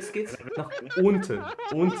 Und jetzt geht's nach unten.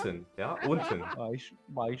 Unten. Ja, unten.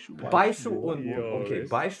 Baixo, Baixo boa. unten. Jo, Okay, ist-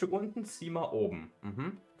 Baixo unten, Cima oben.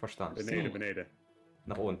 Mhm, verstanden. Beneden.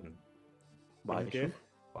 Nach unten. Nog een keer.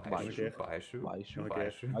 Baixo, Baixo. baixo, Baixo,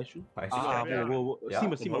 baixo, baixo. baixo. Ah, Ja. boa, boa. Ja,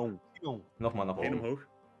 Cima, cima, omhoog. cima. Nochmal nach Eén oben. omhoog.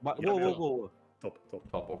 Boa, Ja, boa, ja. boa. Top, top.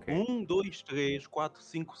 Top, okay. 1, 2, 3, 4,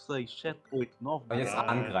 5, 6, 7, 8, 9, Und jetzt Ah.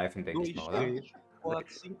 angreifen, denke ich 2, mal, oder? 3, 4,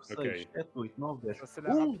 5, 6, Okay. 7, 8, 9, 10. Ça, c'est la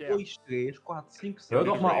 1, rapière. 2, 3, 4, 5, 6. Hör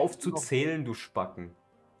doch mal Right. auf zu zählen, du Spacken.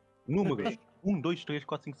 Números. 1, 2, 3,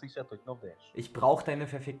 4, 5, 6, 7, 8, 9, 10. Ich brauche deine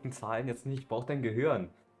verfickten Zahlen jetzt nicht, ich brauche dein Gehirn.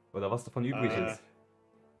 Oder was davon übrig ist.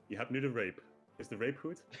 Je hebt nu de rape. Is de rape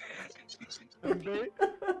goed? B.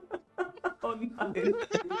 Oh nein.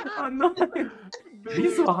 Oh nein.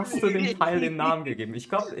 Wieso hast du dem Teil den Namen gegeben? Ich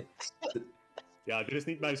glaube, Ja, dit is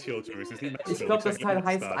niet mijn schuld, jongens. Dit is niet mijn schuld. ich glaub, Ik zeg das niet Teil wat er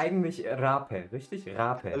heißt staat. eigentlich Rape, richtig?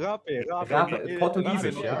 Rape. Rape.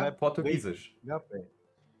 Portugiesisch, Rape, ja? Rape, Portugiesisch. Rape.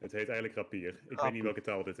 Het heet eigenlijk rapier. Ik weet niet welke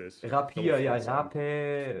taal dit is. Rapier, ja, Kan wel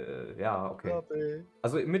Rape, ja, okay. Rape.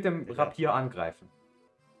 Also mit dem Rapier angreifen.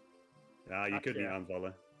 Ja, je kunt niet Rapier.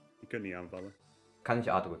 aanvallen. Je kunt niet aanvallen. Kann ich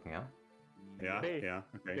A drücken, ja? Ja, B. ja,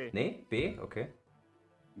 oké. B. Nee, B, okay.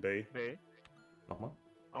 B. B. Nochmal.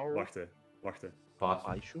 En haut. Wachten. Warte.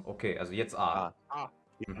 Baixo. Okay, also jetzt A. A.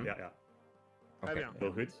 Ja, Mhm. ja. Très Okay. bien.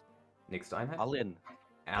 Heel goed. Nächste Einheit. Allen.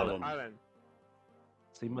 Allen. Allen.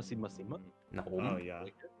 Cima, cima, cima. Nach oben. Oh ja.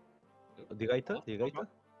 Direita, direita.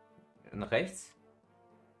 Nach rechts.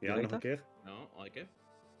 Ja, nog een keer. Ja, oké.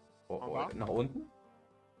 Nach unten.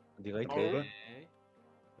 Direita. Boven.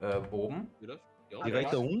 Oben. Ylös. Joo.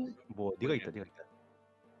 Direita 1. Boa, direita, direita.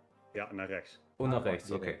 Ja, naar rechts. Und nach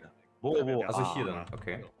rechts, okay. Direita. Boa, boa. Also A. hier dann,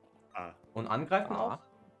 okay. A. Und angreifen A. auch?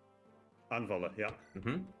 Aanvallen, ja.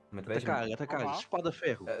 Mhm. Mit welchem? Atacar, atacar. A. Espada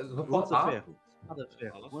ferro. Sofort Lança A. ferro. Espada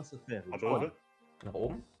ferro. Alles. Lança ferro. Naar Espada. boven. Nach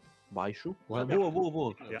oben? Baixo. Ja. Boa, boa,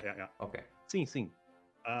 boa. Ja, ja, ja. Okay. Sim, sim.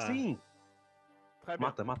 A. Sim. Très bien.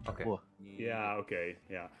 Mata, mata. Okay. Boa. Ja, oké.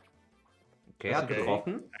 Ja. Okay, hat Okay.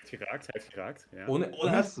 getroffen. Hij heeft geraakt, hij heeft geraakt. Ja. Ohne, er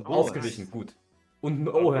hat Nice. ausgewichen, gut. Und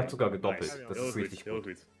oh, er hat sogar gedoppelt. Nice. Das Heel ist goed, richtig heel gut.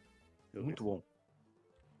 goed. Heel Muito goed. bom.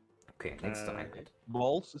 Okay, nächste Einheit.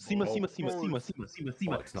 Balls. Cima, Ball. cima, cima, cima, cima, cima,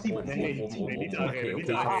 cima. Oh, jetzt nach Cima, oben, cima, Nee, oben, cima. oben, nee, niet oben. arena, Okay, niet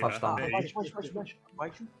okay, ich hab arena. verstanden. Nee. Baixo, baixo, baixo, baixo.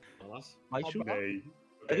 Baixo. Alas. Baixo. Nee.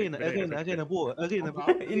 Oké, Arena, beneden, arena, oké. arena, boa. Arena, boa.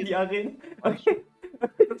 In die Arena. Baixo.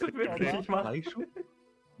 Das wird wirklich nicht machen. Baixo.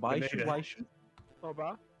 Baixo, Beneden. baixo. En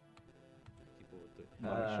bas.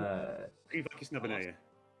 Äh, 3 vakjes naar beneden.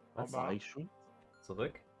 was? Baixo.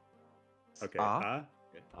 Zurück. Oké, A. A.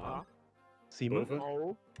 A. Cima. Boven. En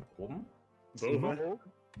haut. Oben. En Boven. haut.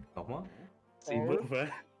 Nochmal. Cima.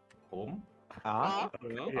 Boven. Oben. A.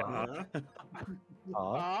 Ja.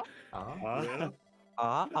 A. A.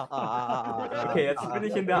 A. A. Okay, jetzt bin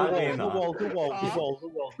ich in der Arena.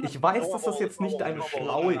 Arena. Ich weiß, dass das jetzt nicht eine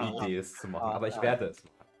schlaue Idee ist zu machen, aber ich werde es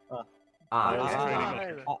machen. Ah, Ja,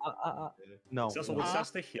 okay. training. Não.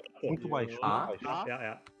 660? Ja. Muito baixo. A. Muito baixo. Ja,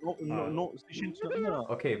 ja. No, 600 não.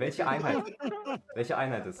 Okay, welche Einheit? Welche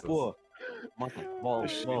Einheit ist das? Boa. Mata. Ball.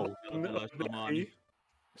 Ball. Nee.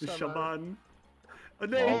 De shaman. Oh Oh.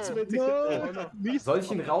 nee, 20. Soll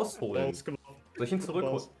ich ihn rausholen? Balls, kom op. Soll ich ihn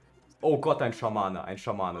zurückholen? Balls. Oh Gott, ein Schamane,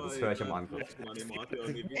 das höre ich im Angriff.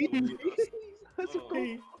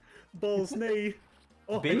 Nee. Balls, nee.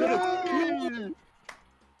 Oh, B? ik ben het.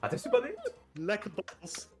 Hat er es überlebt? Lekker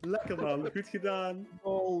balls. Lekker man. Goed gedaan.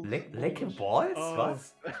 Ball. Lecker Balls? Oh.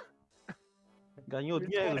 Was? Ganhou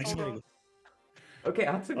dinheiro, dinheiro. Okay,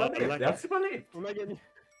 er hat es überlebt. lecker. Er hat es überlebt. On a gagné.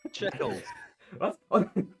 Shekels. Was? Oh.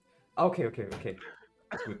 Ah, okay, okay, okay.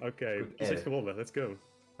 Gut. Oké, Goed, ze heeft gewonnen. Let's go.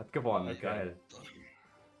 Hat gewonnen, Okay. geil.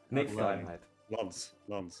 Nächste Alright. Einheit. Lans.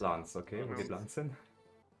 Lans. Lance, okay, wo geht Lance hin?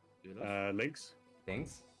 Links.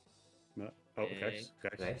 Links, Oh, rechts.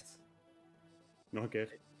 Rechts. rechts, Nog een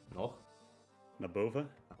keer. noch, Naar boven.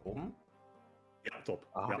 nach oben. Ja, top.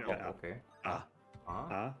 Ah, ja, Oh, ja, ja. okay. A.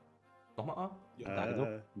 A, A. nochmal A,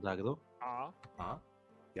 Eh, Dagdo. A. A.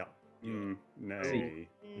 nee.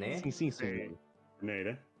 Nee, Sim, sim, sim.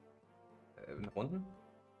 Beneden. nach unten.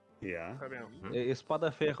 Ja. Très bien. Hm?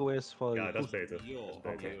 Espada ferro é se for. Ja, dat is beter. Joo, Dat is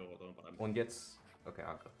beter. Okay. joo, toi on parempi. Und jetzt, okay,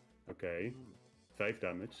 Angriff. Oké. 5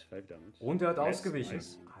 damage. 5 damage. Und er hat Nice, ausgewichen.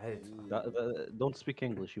 nice. Alter. Don't speak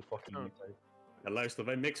English, you fucking Oh. retard. Ja, luister,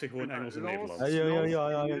 wij mixen gewoon Engels en Lans.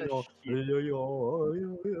 Nederlands.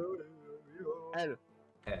 L.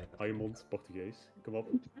 Hou je mond, Portugees. Kom op.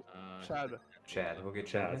 Chad. Chad, wo geht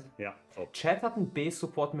Chad Chat. hin? Ja, top. Chad hat einen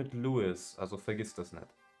B-Support mit Louis, also vergiss das nicht.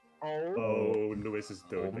 En haut. Oh, Louis is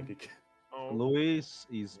dood, Oben. denk ik. En haut. Luis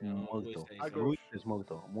is Ja, morto. Luis is dood. Luis is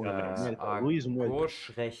morto. Äh, Luis morto.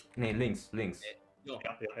 Gauche, rechts, nee, links, links. Joo.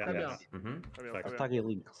 Ja, ja, ja. Très ja. bien. Mhm. Très bien. Kijk. Très bien. Ataque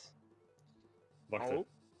links. Wacht En even. haut.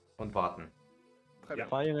 Und warten. Très Ja. bien.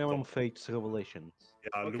 Fire Emblem Top. Fates Revelations.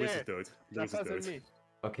 Ja, Oké. Louis is dood. La Louis is phase dood. ennemie.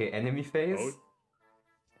 Okay, Enemy Phase. Oh.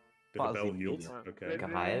 De Fase rebel ennemie, hield. ja. Oké.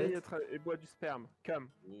 Geheilt. Et boit du sperme. Come.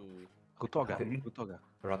 Kutoga. Okay. Kutoga.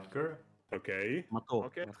 Rutger. Oké. Matou.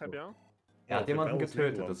 Ok, très bien. Er hat Oh, jemanden Rebel ist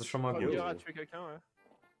getötet, Nederlands. das ist schon mal Jo. gut. Rutger a tué quelqu'un, ouais.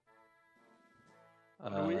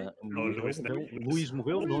 Louis? Louis, nee. Luis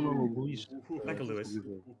morreu? Não, não, não. Luis. Lekker, Louis.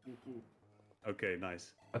 Oké,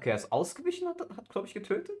 nice. Okay, er ist ausgewichen, hat glaube ich,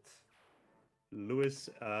 getötet. Louis,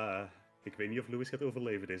 Ik weet niet of Louis gaat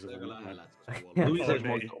overleven deze Aika ronde. lähellä, maar- että se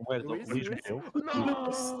kuolee. Louis Oh, is nee. Louis is heel.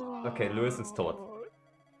 No! Okay, Louis ist tot.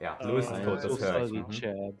 Ja, Louis ist I tot, am das so höre ich. sorry, Mhm.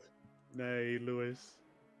 Chad. Nee, Louis.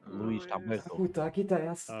 Louis está muerto. Gut, da geht der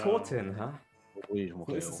erste Ah. Tod hin, ha? Louis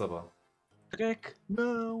So ist es morreu. aber. Trek,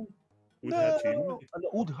 não! Would had him.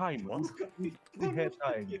 Woodheim. What?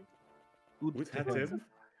 Woodheim. Would had him.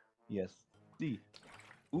 Yes. Die.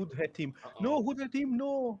 Woodheim. No, Woodheim,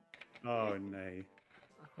 no! Oh nee.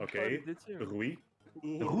 Oké, Rui.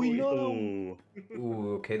 Rui, no!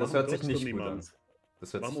 Oeh. Okay, das Waarom hört sich dodgt er nicht gut an. niemand?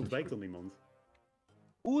 Das hört Waarom sich ontwijkt nicht er gut niemand?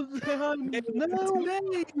 Woodheim! No!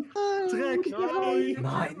 Trek! Nee! an.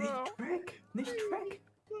 Nein, nicht Track! Nicht Track!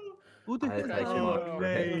 Woodheim! Alter, ich Oh, mag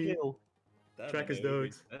nee. Track. Track is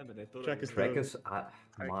dood. Track is Track dood. ist...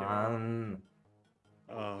 Mann.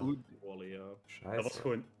 Ah, Kuoli, joo. dat was Scheiße.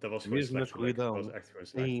 gewoon, Wees slecht met gelekt. Dat Ruidam. was echt gewoon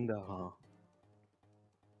slecht. Eén daar.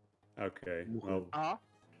 Oké, Moe. wel. Ah,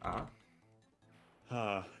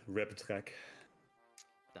 Ah, Rap track.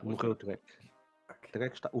 Tää Hoe voisi- groot Trek?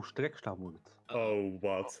 Trek staat moeilijk. Oh,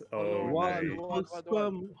 wat? Oh, Wat? nee.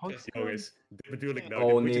 Wat? Jongens, dit bedoel ik nou. Oh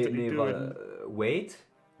dit moet je nee, toch niet nee, doen? Wade?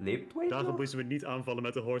 Lebt Wade Daarom noch? moesten we niet aanvallen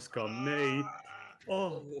met de horsecam. Nee.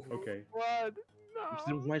 Oh, oké. What? Het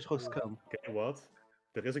is mij gewoon scam. Oké, wat?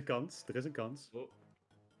 Er is een kans, er is een kans. Oh,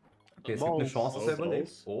 Okay, es gibt eine Chance, dass er Balls.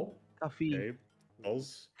 überlebt. Oh, Taffy. Oké,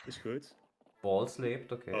 als is goed. Balls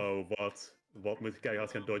lebt, okay. Oh, wat? Wat moet ik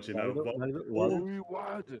keihard gaan dodgen nou? Wat? Oei,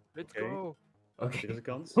 what? Let's Oké. go. Er Okay. is een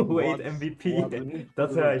kans. Wade MVP,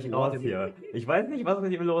 das höre ich raus Wade. hier. Ich weiß nicht, was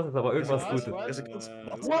mit ihm los ist, aber irgendwas Was? Gutes. Er is een kans.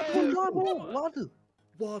 Wat? Wat?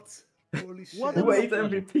 Wat? Holy shit. Wat? Wade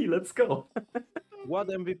MVP, let's go. Wat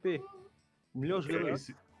MVP? Melhor Oké, jogador.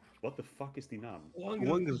 What the fuck is die naam?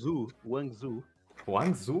 Wangzhou. Wangzhou.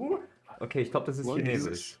 Guangzhou? Okay, ich glaube, das ist Guangzhou.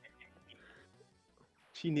 Chinesisch.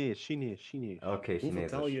 Chinees. Okay, Hoe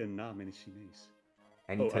vertaal Chinesisch. je een naam in het Chinees?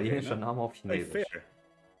 Ein Oh, italienischer okay, ne? Name auf Hey, Chinesisch. fair.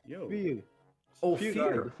 Yo. Vier. Oh, Vier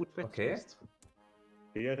Fear. guy, de Food Oké. Fest.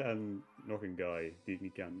 Heer en nog een guy die ik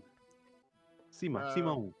niet ken.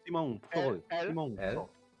 Simão, por favor. L. Simão. L,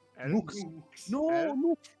 Nux. No, L.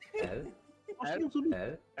 Nux. L, Nós temos o Nux.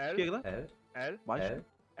 L, Esquerda, L, L, baixo. L,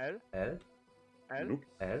 L, L, L, Noek.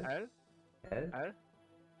 L, L, L, L,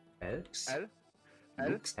 L, L, L,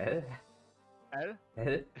 Noeks. L, L,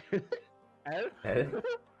 L, L,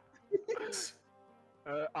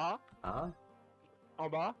 L, A, A, en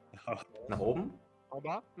bas, nach oben. en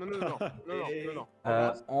bas. Non, non, non, non, non, non, non.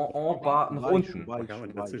 En bas, nach unten. Waar gaan we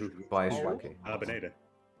naartoe? Baixo, Oh. okay. Ah, beneden.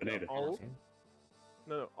 Beneden. En haut, Okay.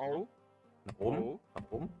 non, non, en haut, Nach oben, Oh.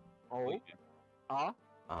 nach oben. en haut, A,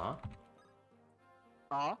 A,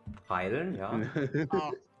 A, heilen, ja.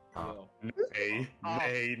 A, A, Nee, Ah.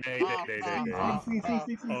 nee, nee, nee, nee, nee, nee. Ah.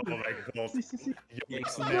 Oh mijn god.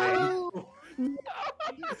 Jongens,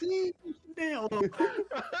 nee. Nee, hallo.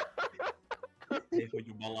 Ei voi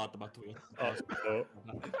jumalaa tämä tuijot. Oh,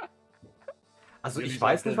 Also Jullie ich zijn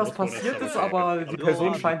weiß nicht, was volgens mij passiert net ist, zo aber die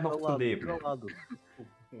Person scheint noch zu Trollado, leben. trollado.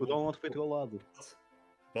 O Donald foi trollado.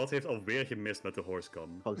 Wat heeft alweer gemist met de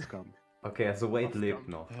horsecam? False scam. Okay, also Wade lebt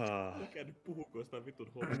noch. Ah, Älkää nyt puhuko jostain vitun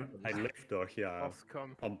hommasta. hij leeft toch, ja. als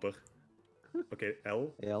kan. Amper. Oké,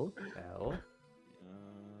 L. L. L,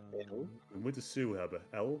 L. We moeten Sue hebben.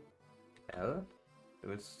 L. L. Du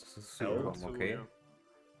willst zu L. kommen, okay. L.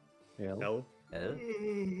 L. L, L.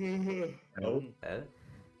 L, L.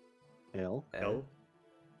 L. L. L.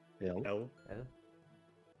 L.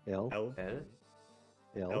 L. L, L.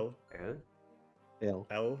 L, L.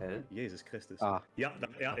 L. L, Jezus Christus. A. Ja,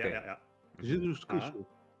 ja, Oké. ja, ja. Jesus Cristo.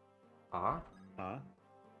 A, A.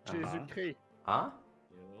 Jésus Christ. A,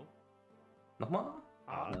 Joo. nochmal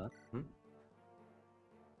A.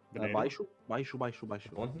 Baixo. Baixo.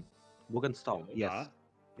 unten. Morgenstau. Yes. A.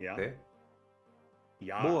 Ja. Okay.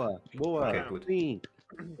 Ja. Boa. Okay, gut. Sim.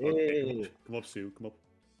 Hey. Kom op, Sue. Kom op.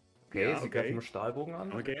 Okay, Ja, sie okay. greifen mit Stahlbogen an.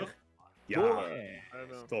 Nog een keer. Ja.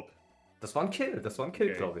 Alter. Top. Das war ein Kill,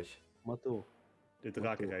 Okay. glaube ich. Matou. De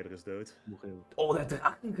drakenrijder is dood. Morreu. Oh, der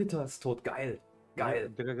Drachenritter ist tot, geil. Geil.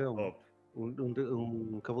 Dragão.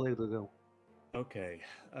 Top. Cavaleiro dragão. Oké.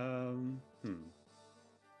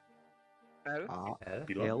 L, A. L,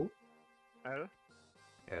 Pilar. L. L,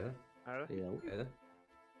 L, L, L.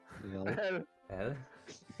 L, L. L,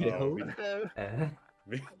 L, Oh, L. L,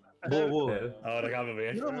 wie- Boa, boa. L, Oh, daar gaan we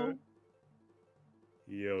weer. Não.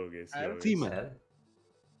 Jongens, L. jongens. Cima. L,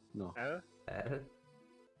 Não. L, L,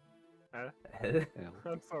 L. L, L.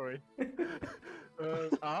 I'm sorry.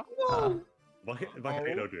 A, A, Wat ga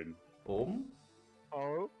je nou doen? oben, en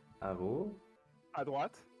haut, à wo, à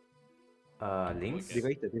droite. links,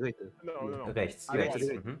 Direita. Non, non, non. rechts, À rechts.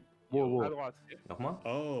 droite. Mhm. Boa, À boa. droite. Nochmal.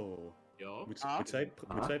 Oh. Ja. Moet Ah.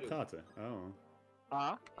 zij praten? Oh.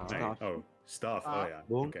 A. Ah, Nee. Staaf. Oh, staaf. Ah. Oh ja.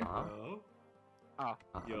 Bong. Oké. ah, A.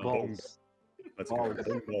 ah. Ja. Balls. Let's go. Balls.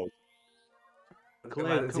 Bong.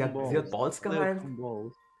 Maar ze had balls geheim?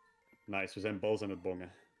 Balls. Nice, we zijn balls aan het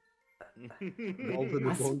bongen. Balls in de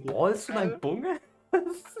Was? bongen. Balls von einem Bunge?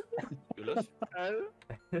 Julius? L.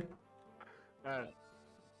 L.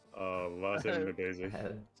 Oh, waar zijn we mee bezig?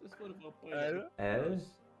 L. Das wurde vor ein paar L. Jahren. L.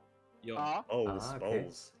 Ja. A. Balls, Ah, oké.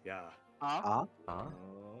 balls. Ja. A. A. Ah,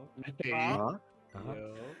 Nee. A. A. ah.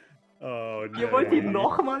 Ja. Oh, nee. Ihr wollt ihn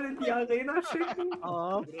nochmal in die Arena schicken?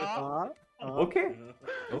 A. A. A. Okay,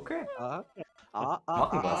 okay. A. A.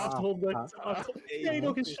 Machen wir's. 800. Nee,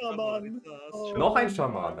 nog een shaman. Oh. Noch ein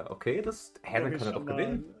Schamane, okay, das. Hä, dann Noch ein kann er doch Schaman.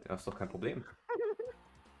 gewinnen. Das ist doch kein Problem.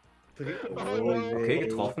 Oh, Okay,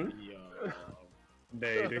 getroffen. Ja.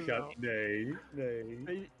 Nee, dit gaat... Nee,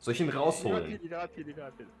 nee. Soll ich ihn rausholen? Die gaat hier.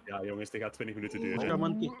 Ja, jongens, dit gaat 20 minuten O duren. xamã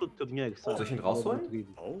tem todo o teu dinheiro, sabe? Soll ich ihn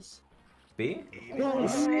rausholen? Balls? B?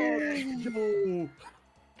 Balls! Yo!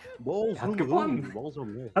 Balls Hij had nummer gewonnen. 1. Balls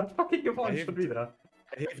nummer 1. Hat fucking gewonnen, Hij schon heeft- wieder.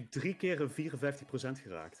 Hij heeft 3 keer een 54%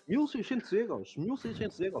 geraakt. 1600 euros.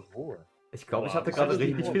 1600 euros. Boa. Ich glaube, ich Boah, hatte das gerade ist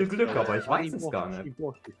richtig die viel Glück, aber ich Ah, weiß es gar nicht.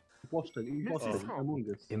 Imposter. Oh. Among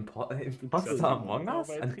Us. Imposter Among Us?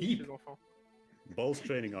 Ein Dieb. Balls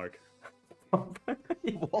Training Arc.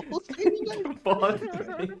 Balls? Balls.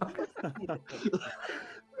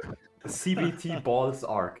 CBT Balls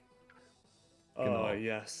Arc. Genau. Oh,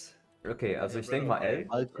 yes. Okay, also ich denke mal L.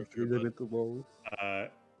 Alter, Trainer mit der Ball.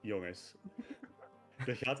 Jongens.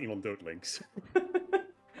 Er gaat iemand dood links.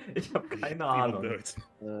 Ich habe keine Iemand Ahnung.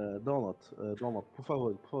 dood. Donald, por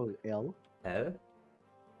favor, L. L?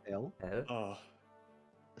 L. L? Oh,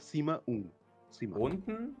 Cima 1. Cima.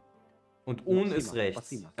 Unten? Und No, un cima, ist rechts.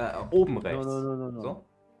 acima. Oben No, rechts. no. So?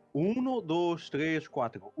 1, 2, 3,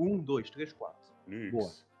 4. 1, 2, 3, 4. niks. Boa.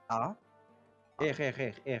 A.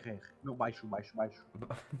 R. Não, baixo. Baixo.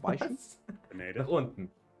 Was? Beneden. Nach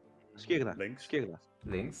unten. Esquerda. Links. Esquerda.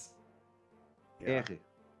 Links. Ja. R.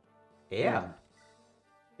 R.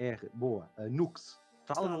 R. Boa. Nux.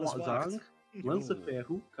 Stalen zwaard. Zang. Lança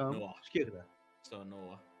ferro. Cam. Noah. Esquerda. So,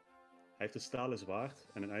 Noah. Hij heeft een stalen zwaard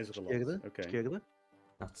en een ijzeren Esquerda. lans. Oké. Esquerda.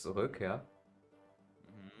 Nach zurück, ja.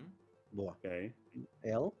 Mhm. Boa. Oké.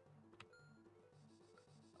 L.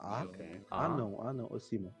 A. Oké. A não.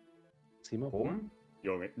 Acima. Acima. boa. Oben?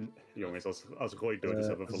 Jongens, als Roy dood is,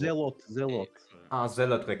 hebben we verloren. Zelot. Ah,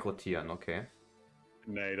 Zealot rekrutieren, okay.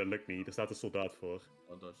 Nee, dat lukt niet. Er staat een soldaat voor.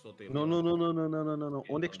 Oh, dat is zo Não.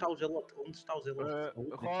 Onde é que está o Zelot? Onde está o Zelot?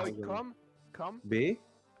 Onde é que está o Roy, Zelot? come. B.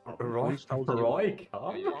 Roy, Onde está o Zelot? Roy,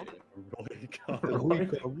 kam? Roy kan. Rui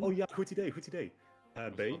Cam. Oh ja, goed idee.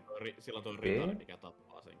 B. Silloin tuo B. ritari, mikä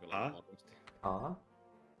tappaa sen kyllä. A. varmasti. A,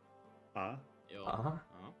 A. Joo. A,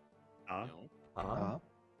 A. Joo. A, A.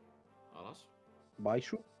 Alas.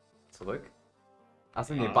 Baixo. zurück.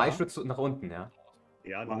 Achso, nee, A. Beischutz nach unten, ja.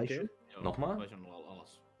 Ja, nog een keer. Joo. Nochmal? Vai sen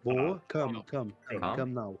alas. Boa. A. Cam. Cam.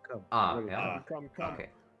 Cam now. Cam. A, Very ja. A. Come. Okay.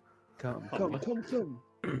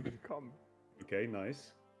 Cam. Oké,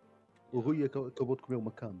 nice. O Rui acabou de comer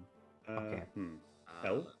uma cam. Oké.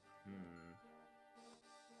 L. Hmm.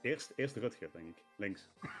 Eerst Rutger, denk ik. Links.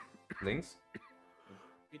 Links.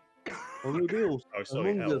 Oh meu Deus. Oh,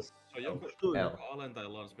 sorry, Among L. Us. Se on joku, Story. L. joku alentaja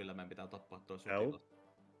millä meidän pitää tappaa toi L. sotilas.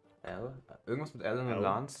 L. Irgendwas mit L in der L.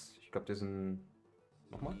 Lance. Ich glaube, die sind.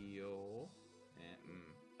 Nochmal? Joo.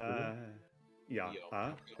 Ja, Joo.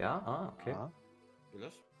 A. Ja, ah, okay. A.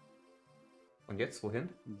 Ylös. Und jetzt wohin?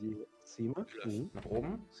 De cima. Nach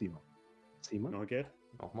oben? Cima. Nog een keer.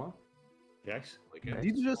 Nochmal? Rechts. Oikein.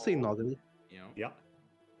 Die já sem nada. Joo. Ja.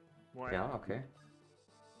 Ja, okay.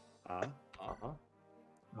 A. A,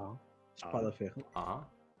 A. Espada ferro. A.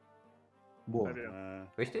 Boa.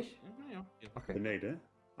 Richtig? Mhm, joo. Joo. Okay. Beneden.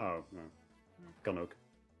 Oh, nou. Kan ook.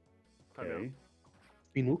 Oké.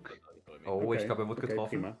 Pinuk. Toimii. Oh, Oké, ich glaube, er wurde oké,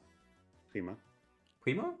 getroffen. Prima.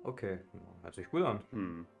 Prima? Okay. Hört sich gut an.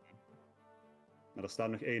 Maar er staat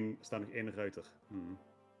nog één ruiter.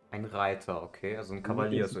 Ein Reiter, okay. Also ein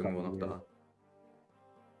Kavalier ist irgendwo noch da.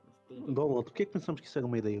 Donald, por que é que pensamos que isso era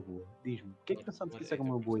uma ideia boa? Diz-me, por que é que pensamos que isso era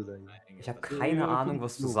uma boa ideia? Ich habe keine Ahnung,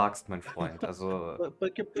 was du sagst, mein Freund. Also.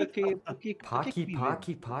 Paki.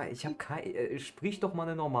 Ich habe keine. Sprich doch mal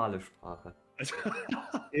eine normale Sprache.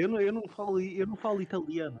 Eu não falo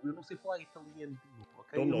italiano, eu não sei falar italiano,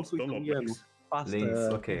 ok? Eu não sou Donald, italiano. links. Pasta, Links,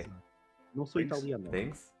 okay. Não sou Links. italiano.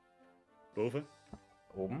 Links, Boven.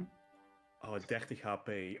 oben. Oh, 30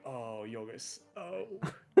 HP. Oh, jongens. Oh.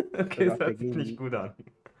 Okay, das hört sich nicht gut an.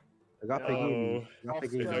 Já peguei. Já De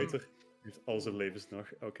peguei. ruiter heeft al zijn levens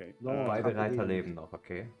nog. Oké. No, Beide hab Reiter gesehen. leben noch,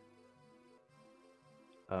 okay.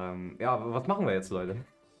 Ja, was machen wir jetzt, Leute?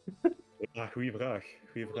 Ja, goeie vraag.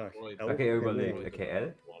 Goeie vraag. Roy. L, Oké, überlegt. Roy. Oké,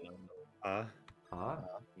 L. A.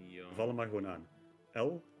 A. Ja. We vallen maar gewoon aan.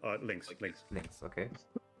 L, links, links. Links, oké.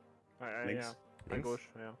 Links. Ja, Links.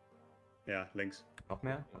 gauche, ja. Ja, links. Nog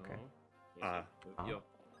meer? Oké. A. A. Ja.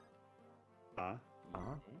 A.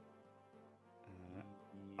 A.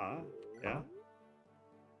 A. Ja.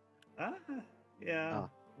 A. Ja. Ah.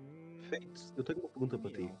 Feito, eu tenho uma pergunta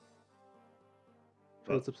para ti.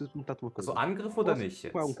 Feito, eu preciso perguntar-te uma coisa. Also Angriff oder Posso nicht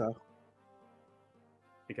comprar um jetzt? carro?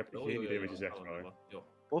 Ik heb geen idee wat je zegt, maar... Ja.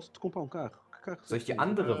 Posso te comprar um carro? Que carro Soll ich die você tem?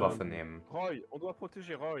 andere Waffe nehmen? Roy, on doit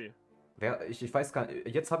protéger Roy. Ich weiß gar nicht.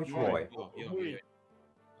 Jetzt habe ich Roy. Roy. Roy.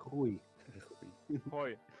 Rui.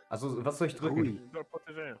 Roy. Also, was soll ich drücken? Roy. Je dois le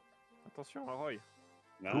protéger. Attention à Roy.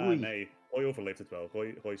 Nou, Roy. nee. Roy overleeft het wel.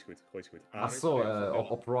 Roy is goed. Roy is goed. A. Ach so,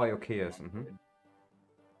 ob Roy okay ist. Mhm.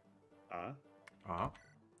 A. A.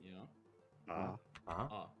 Ja. A.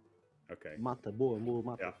 Ah, A. Oké. mata, boa, boa,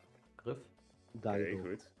 mata. Ja. Griff. Oké, Daido.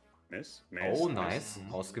 goed. Mis. Mis. Oh, mis. nice.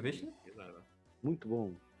 Ausgewichen. Muito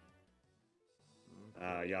bom.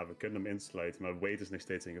 Ja, we kunnen hem insluiten, maar Wade is nog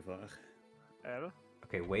steeds in gevaar. L.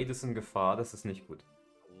 Okay, Wade ist in Gefahr, das ist nicht gut.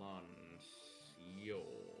 Lance. Jo.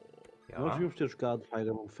 Nós Ja. devíamos ter jogado Fire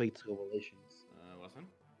Emblem Fates Revelations. Was denn?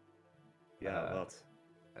 Ja, wat?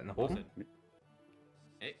 Nach Was oben? denn?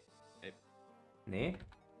 Ey. Nee.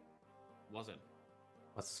 Was denn?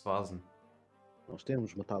 Was ist Vasen? Nós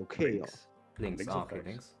temos de matar o Chaos. Links. Links. Links Ah, of okay, rechts?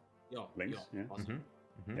 links. Ja. Links, ja. Was denn?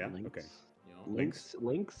 Mhm. Mhm. Ja, Links. oké. Ja. Links,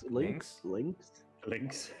 links, links, links,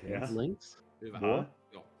 Links. Ja. links. Über. Boah.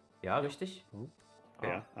 Ja. Ja, richtig.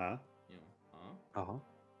 Ja, A. Ja. Ah. Aha.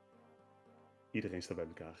 Iedereen staat bij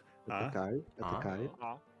elkaar. A. Atacar, atacar.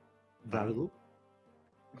 A. Dardo,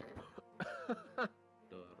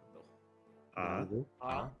 Door. Nog. A. dardo.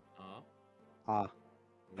 A. A. A.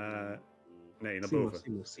 Nee, naar Cima, boven.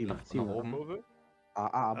 cima, cima, Nach cima. oben. Boven.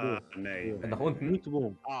 A, boa. Nee. Boa. En nach unten. Muito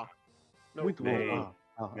bom, A. No. muito bom. Nee.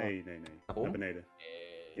 A. Nee. Naar Naar oben? beneden.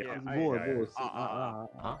 Ja. Ja, Boa, ja, ja. boa. Sim. A.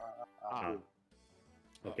 A.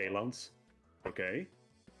 Oké, Lans. Oké.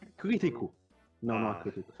 Crítico. Não, não há Ah.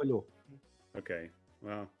 crítico. Falhou. Oké.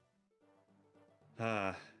 Well.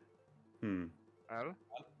 L.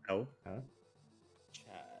 L.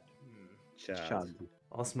 Chad. Chad. Chad.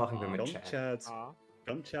 Was machen wir mit Kan Chad? Chad, A.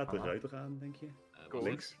 kan Chad de Ah. ruiter aan, denk je? Go.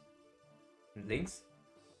 Links. Links?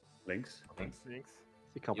 Links. Links. Links.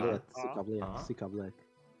 Cicablete, Ah. cicablete, Ah. cicablete.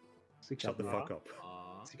 Shut the Cicablete. fuck up.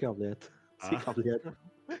 A. Cicablete. Ah. Cicablete.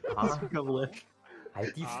 A. Cicablete.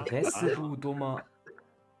 Halt die Ah. Fresse, du dummer.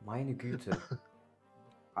 Meine Güte.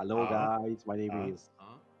 Hello Ah. guys, my name Ah. is.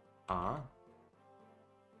 A. A.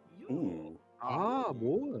 Oeh. Ah,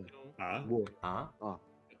 boa. A. Boa. A.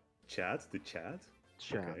 Chad, de Chad.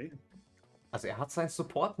 Chad. Oké. Also er hat seinen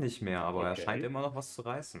Support nicht mehr, aber er Okay. scheint immer noch was zu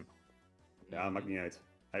reißen. Ja, maakt niet uit.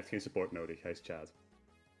 Hij heeft geen support nodig, hij is Chad.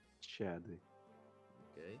 Chad.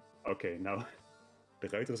 Oké. Oké, nou. De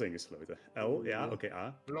ruiter is ingesloten. L, ja, oké,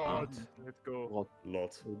 A. Lord. Let's go.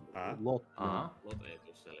 Lot. A. Lot. A. Lot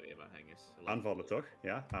even zelf even hengis. Aanvallen toch?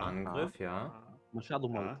 Ja, A. Angriff, ja. A. Machado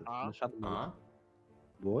morto. Ah. Machado morto. A.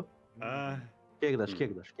 Boa. A. Esquerda,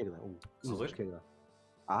 esquerda, esquerda. Zurück. Esquerda.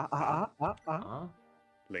 A. A.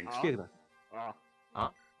 Links. Esquerda. A.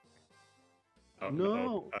 Oh, No.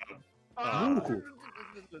 oh, oh. Burro.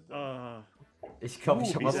 Ah. Ich glaube,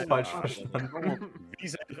 ich habe was Wie falsch sein- verstanden. Wie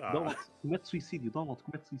zijn er A? Donald, comete suicídio. Donald,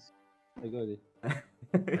 comete suicídio. Agora.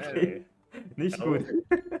 Okay. Nicht gut.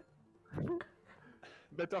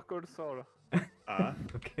 Better Call Saul. A.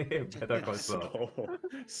 Okay, Better Call Saul.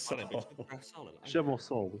 Saul. Chama o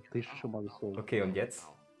sol. Tens de chamar o sol. Okay, und jetzt?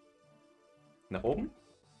 Nach oben?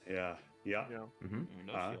 Ja, ja. Ja. Mhm.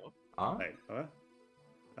 A. A? Nee, hoor.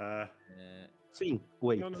 Sim,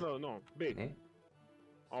 wait. No. B. Nee.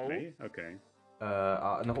 O. Nee, oké.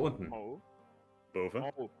 A, nach unten. O. Boven.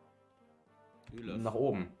 O. Nach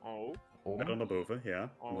oben. O. En dan Oben. naar boven, ja.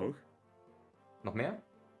 Oh. Omhoog. Noch mehr?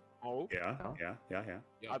 O. Ja, ja, ja,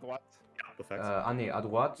 ja. À droite. Ja, perfect. Nee, à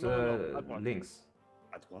droite, Non, non, à droite. links.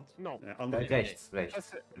 À droite. Non. Andere. Rechts, Ça, rechts.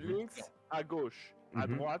 c'est links à gauche. À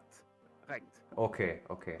Mhm. droite, recte. Okay,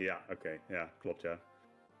 okay. Ja, oké. Ja, klopt, ja.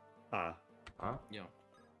 A. A? Ja.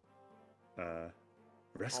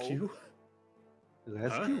 Rescue?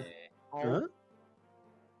 Rescue? O. Hã?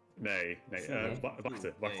 Nee, Nee.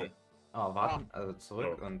 wachten, wachten. Ah, warten, also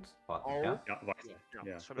zurück Oh. und warten, Oh. ja? Ja, wachten. Ja.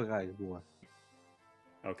 Ja. Caralho, boa.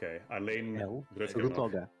 Oké, alleen L. Rutger nog.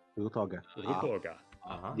 Rutoga. Rutoga. Rutoga.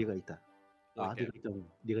 Aha. Direita. A, Oké. direita 1.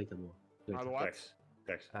 Direita boa. À Direita. droite. Rechts.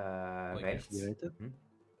 Rechts. Rechts. Direita. Mhm.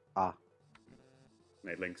 A.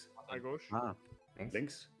 Nee, links. À gauche. A. Links.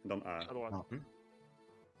 Links. En dan A. À droite.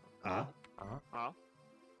 A. A. A.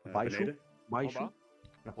 Baixo. Beneden. En Baixo. bas.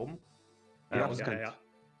 Nach oben. Grafskant. ja.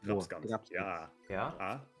 Boa, Grapskant. grapskant. Ja. Ja?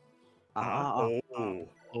 A. Ah. Oh. Oh.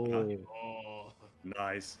 Oh.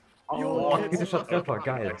 Nice. Oh, Crit. kritischer Treffer, Okay,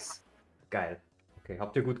 geil. nice. Geil. Okay,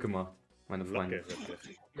 habt ihr gut gemacht, meine Freunde. Lekker, Rutger.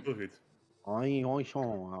 Heel goed. Oi,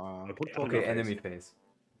 schon. Okay, Okay, Face. Enemy Face.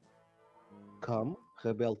 Come,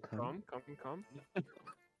 rebel come. Come.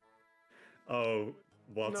 Oh,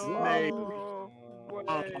 wat? No. Nee.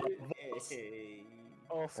 Hey.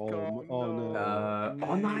 Oscar, Oh, no.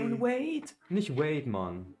 Oh nein, wait! Nicht wait,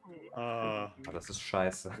 Mann. Ah, Ah, das ist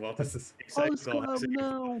scheiße. wat? Das ist. Ik zei het al. Oscar,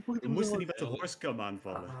 no. We moesten niet met de horsecam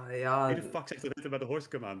aanvallen. Ah, ja. Wie de fuck zegt dat we met de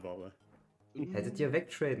horsecam aanvallen? Hättet ihr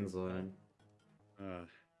wegtraden sollen. Ah.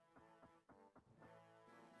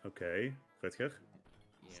 Oké, Rutger.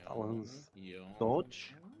 Balance. Ja.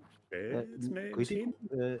 Dodge. Iets mee Critical. misschien?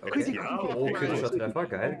 Okay. Ja, Oh, kritischer Treffer,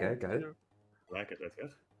 geil, geil. Lekker,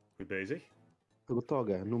 Rutger. Goed bezig.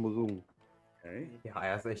 Rotoga, Nummer 1. Oké. Ja,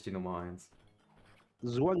 er ist echt die Nummer 1.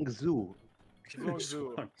 Zhuangzi.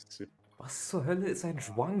 Zhuangzi. Was zur Hölle ist ein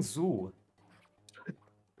Zhuangzi?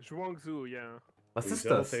 Zhuangzi, ja. Was ist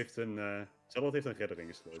Zelda das? heeft Zelda heeft een redder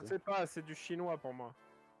ingesloten. Je sais pas, c'est du chinois pour moi.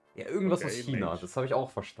 Ja, irgendwas Okay, aus China, Mensch. das habe ich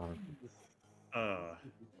auch verstanden. Ah,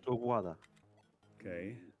 Torwada.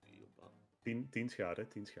 oké. 10 schade,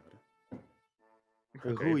 10 schade.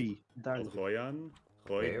 Rui. Valt Dank. Roy aan.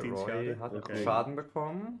 Roy, Okay, 10 Roy schade. hat Oké. Schaden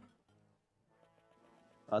bekommen.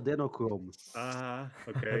 Adenochrome. Ah,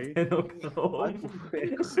 oké. Genochrom.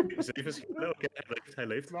 7 schade, oké. Hij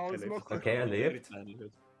leeft. Nou, Hij is leeft. nog- Oké, er lebt. Erittäin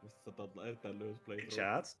lyhyt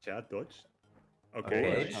playthrough. Chat, dodge. Oké.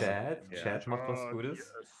 Okay, nice. Chad. Ja. Chad macht was Oh, Gutes.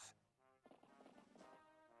 yes.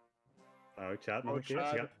 Nou, chat nog Oh, een keer. Ze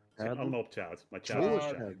Chad. gaan, ze gaan allemaal op chat. Maar chat Oh, is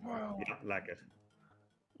chat. Chad. Ja, lekker.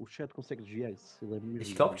 O chat consegue desviar isso. Ele é mesmo.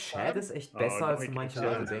 Ich glaube, Chad ist echt besser, als nein, manche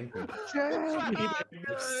Chad. Leute denken.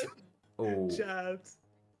 Chad! Oh. Chat.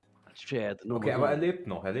 Chad, Nummer Okay, aber er 1. lebt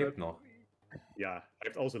noch, er lebt noch. Ja, hij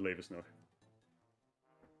heeft al zijn levens nog.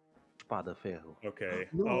 Espada ferro. Oké.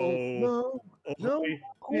 No, Oh. no, Oh, no. nee.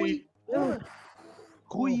 Rui. Ah.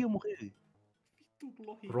 Rui ia morrer.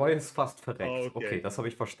 Roy ist fast verreckt. Oh, okay. Okay, das habe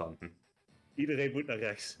ich verstanden. Iedereen moet naar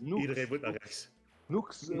rechts. Nux. Iedereen moet naar rechts.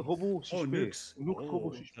 Nux roubou XP. Oh, Nux. Nux Oh,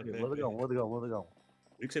 roubou XP. Legal, legal, legal.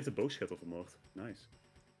 Nux heeft de boogschutter vermoord. Nice.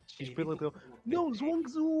 XP legal. Não,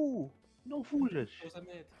 Zhuangzi! Não fujas!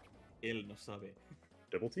 Ele não sabe.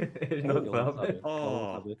 Double team? Ich Ele noch não sabe. sabe.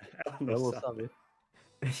 Oh. Ele não sabe.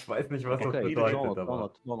 Ich weiß nicht, was das Ok, bedeutet, Donald, aber.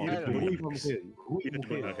 Donald, Donald. Iedereen Rui moet vai naar rechts. morrer. Rui Iedereen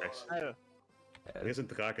moet naar morrer. rechts. Elle, Er is een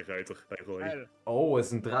drakenruiter bij Roy. elle, Oh, es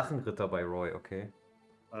ist ein Drachenritter bei Roy, okay.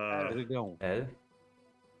 Dragão. L.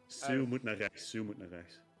 Sue moet naar rechts. Sue moet naar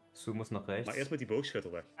rechts. Su muss nach rechts. Maar eerst moet die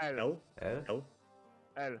boogschutter weg. elle, L, L. L,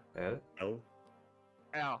 elle, L. L.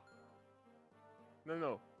 R.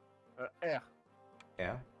 Non. R.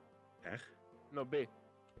 R. R. Non, B.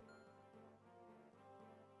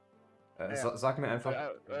 Sag mir einfach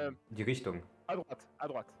Euh, die Richtung. à droite, à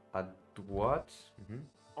droite. Dort. Mhm.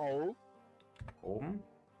 En haut, Oben.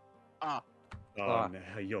 A. Oh Ah.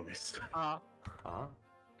 nee, jongens. A. A.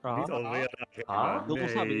 Ah, Niet alweer naar Ah. ele não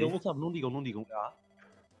sabe, Nee. ele não sabe. Não digam. Ah.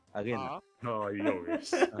 Arena. A. Oh,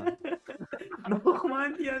 jongens. Nochmal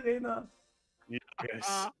in die Arena. Jongens.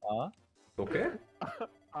 A. Ah. Okay.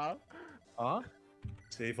 A. Ah.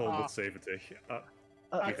 770. Ah,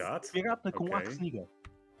 Ah. Piraat. Pirata com Ok. Axniga.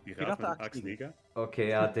 Piraat Pirata met Axniga. Axniga. Okay,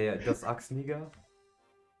 ja, das Axniger.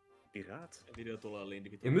 Piraat? Video tulee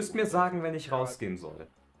linkin. Ihr müsst mir sagen, wenn ich rausgehen soll.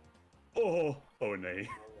 Oh, oh nee.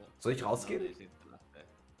 Soll ich rausgehen?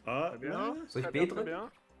 Ah, Très bien. ja. Soll ich Très B bien, très drücken?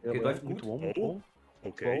 bien. Ja, läuft muito gut. bom, muito bom.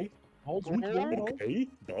 Oké. Balls, muito bom. Balls. Oké,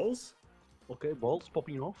 Bals. Ok, balls,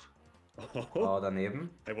 popping off. Oh, Oh,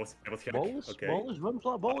 daneben. hij wordt gek. Balls, Oké. balls, vamos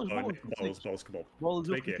lá, balls, Oh, balls. nee, Bals, Bals, kom op. Balls,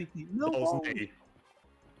 Twee eu keer. critiquei. Não, Bals, balls. nee.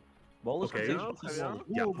 Bolas, Oké. okay. Très bien.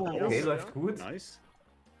 Ja, Boa, bolas. Balls. Okay, läuft gut. Nice.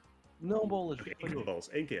 Não, bolas. Oké, één keer Bals,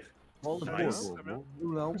 één keer. Bolas, Nice. boa, boa.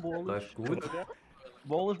 Não, bolas. Läuft gut. Très bien.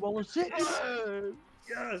 Bolas, bolas. Six.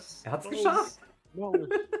 Yes! Er hat's Bals. geschafft. Bolas.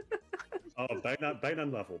 Oh, bijna een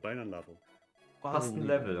level, bijna een level. Fast ein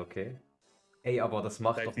Level, okay. Ey, aber das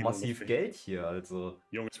macht doch 1300 massiv Pfund. Geld hier, also.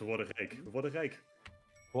 Jongens, we worden rijk. We worden rijk.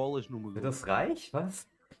 Bolas número Wird 1. das reich? Was?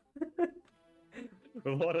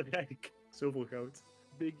 We worden rijk. Zoveel goud.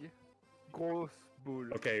 Big. Grosse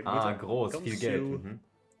boule. Oké, Ah, groß, kan viel Sue- Geld. Mhm.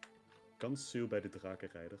 Kan Sue bij de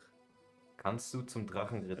drakenrijder? Kannst du zum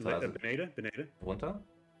Drachenritter? Also, Beneden, beneden, runter?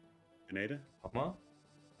 beneden. Nochmal?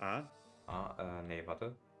 A, A, nee,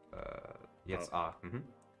 warte. Jetzt A. Mhm.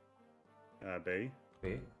 B. B.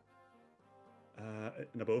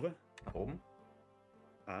 Naar boven. Nach oben.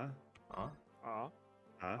 A, A. A.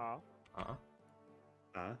 A, A. A.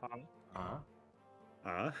 A, A. A.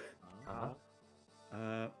 A, A.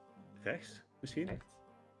 rechts misschien? Rechts.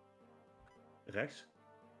 Rechts?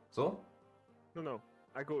 So? Non.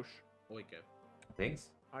 À gauche. Oikein.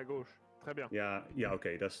 Links. À gauche. Très bien. Ja,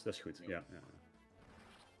 oké, dat is goed. Ja.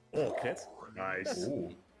 Oh, crit. Nice.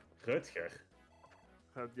 Oh. Rutger.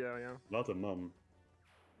 Ça dit rien. Wat een man.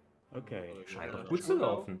 Oké. Scheint doch gut zu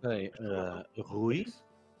laufen. Oké, Rui.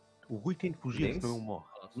 O Rui tem que fugir, Links. senão eu morro.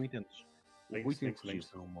 Não entendes? O Rui Links, tem links, que fugir, links.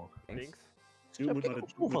 senão eu morro. Links. Links. Zo moet naar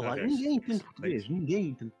de Vou falar, ninguém entende português, ninguém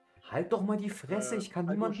entende. Halt doch mal die Fresse, ich kann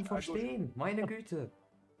à niemanden gauche, à gauche. verstehen. Meine Güte.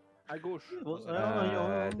 À gauche.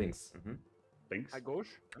 Links. Mhm. Links. À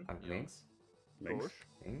gauche. Links. Links. Gauche.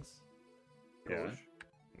 Links. Ja.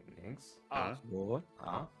 Links. A. Boa.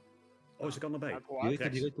 A. Oh, ze kan erbij. À droite.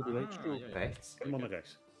 Direita, Rechts. direita. Rechts. Helemaal naar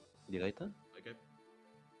rechts. Direita. Oikein.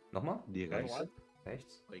 Nochmal. À Direita. droite.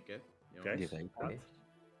 Rechts. Oikein. Joo. Rechts. Direita. Rechts.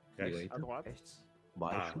 Rechts. À Direita. droite. Rechts.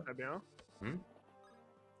 Baixo. Très bien. Hm?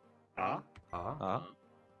 A. A. A.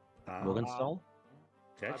 A. Morgenstal.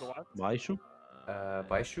 À Rechts. droite. Baixo.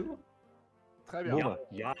 Baishu. Très bien. Boa.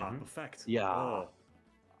 Ja, Mhm. perfect. Ja. Oh,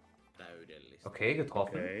 Täydellistä. Okay,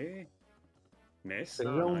 getroffen. oké. Mis.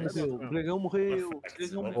 Dragão Nice. morreu. Dragão morreu. Perfect.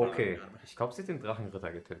 Dragão Hoppa. morreu. Okay, ich glaube, sie hat den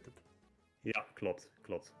Drachenritter getötet. Ja, klopt.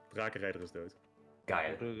 Drakenrijder is dood.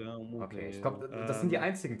 Geil. Dragão morreu. Okay, ich glaube, das sind die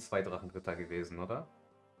einzigen 2 Drachenritter gewesen, oder?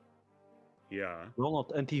 Ja.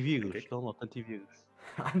 Ronald, antivirus. Kijk. Ronald, antivirus.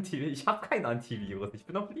 Ich habe kein Antivirus, ich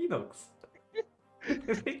bin auf Linux.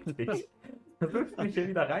 Wirklich. Versucht mich hier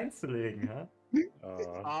wieder reinzulegen, ja?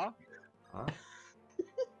 Ah, À. A.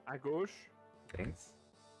 À gauche. Links.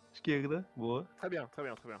 Esquerda. Boa. Très bien. Très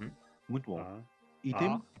bien. Très bien. Hm? Muito bom. A.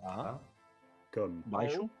 Item. A. A. Kom.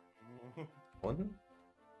 Baixo. Unten.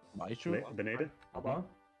 Baixo. Beneden. Nochmal.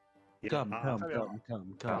 Ja, Cam, A. cam, Très bien.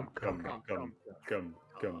 cam, cam, cam.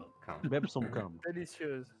 Kom. Kam. Bebe som cam.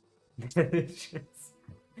 Délicieuse. Delicious.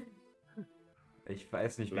 Ich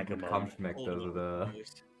weiß nicht, wie Lecker, gut Mann. Kram schmeckt, also da.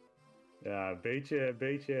 Ja, een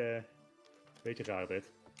beetje raar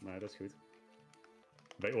dit. Maar dat is goed.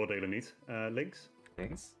 Wij oordelen niet. Links.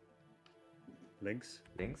 Links. Links.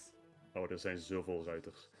 Links. Oh, er zijn zoveel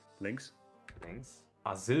ruiters. Links. Links.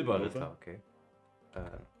 Ah, Silberritter, Boven.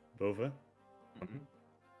 okay. Boven. Unten.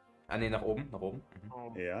 Ah, nee, nach oben, nach oben.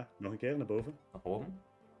 Mhm. En Ja, nog een keer naar boven. Nach oben.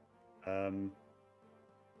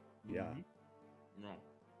 Ja. No.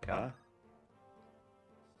 Ja. A.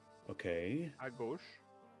 Oké. à gauche.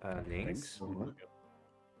 Links. Links.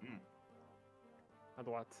 À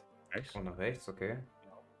droite. Rechts. Und nach rechts, okay.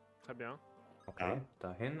 Très bien. Okay, A.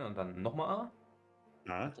 dahin und dann nochmal A.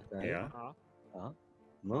 A. Ja. À. A.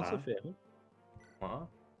 Lança A. ferro. Nochmal A.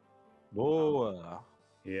 Boa.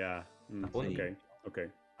 Ja. Nach Oké. unten.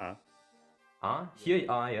 Oké. A. A. Hier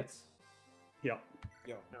A jetzt. Ja.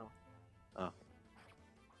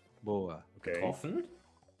 Boa. Oké. Getroffen.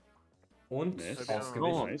 Und Nice.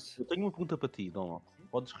 ausgewichen. Nice. Eu tenho uma pergunta para ti, Donald.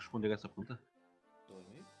 Podes responder essa pergunta?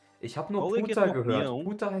 Toimii. Ich habe nur Olha que Puta top, gehört. Leão.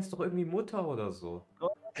 Puta heißt doch irgendwie Mutter oder so.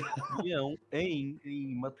 Leão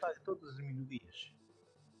em matar todas as minorias.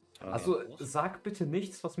 Also sag bitte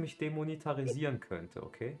nichts, was mich demonetarisieren könnte,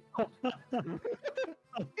 okay?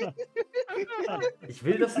 Ich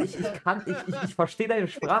will das nicht, ich verstehe deine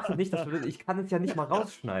Sprache nicht, ich kann es ja nicht mal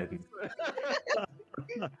rausschneiden.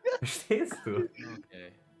 Verstehst du?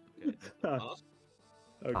 Okei. Okei. Alas.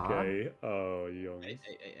 Oké. Oh, Ei, jongens.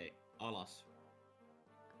 ei. Alas.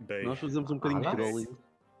 B. Nós fazemos um bocadinho de Alas? trolling.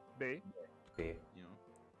 B. Okay, Joo.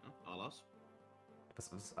 No, alas.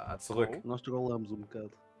 was ist, zurück. Nós trollamos um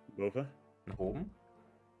bocado. Boven. Nach oben.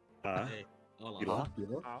 A. Ei, alas. Ja.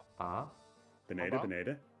 Ja. A. Beneden, Opa.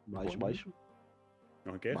 beneden. Baixo, baixo.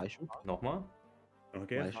 Nog een keer. Baixo. Nochmal. Nog een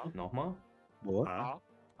keer. Baixo. Nochmal. Boa. A.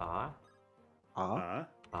 A. A.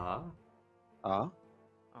 A. A. A.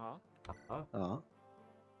 A. A. A.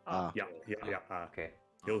 A. Ja, ja. A. Okay.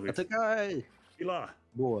 Heel goed. Atacar! Pila.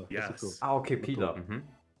 Boa. Yes. acertou. Ah, okay, Pila. Mhm.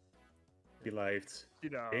 Pila heeft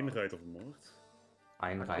Pila. 1 ruiter vermoord.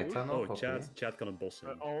 Ein Reiter noch, Oh, okay. Chad kan het bos in.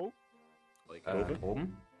 En haut. Oikein. Boven. Oben.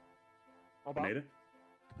 En bas. Beneden.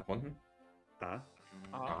 Nach unten. A.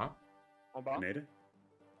 Mm, A. A. En bas. Beneden.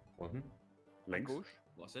 Unten. À Links. gauche.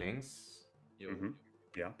 Vasen. Links. Joo. Mhm.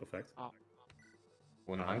 Ja, perfect.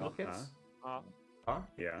 Ohne A. Angriff A. jetzt. A. A.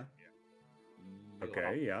 Ja. Joo. Oké,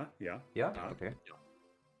 ja. Ja, A. okay. Ja.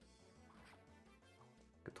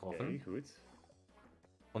 Getroffen. Oké, goed.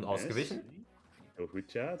 Und Yes. ausgewichen. Heel goed,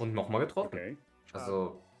 Chad. Und nochmal getroffen. Oké.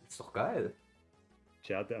 Also, ist doch geil.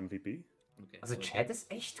 Chad de MVP. Okei. Also Oikein. Chad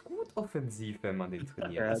ist echt gut offensiv, wenn man den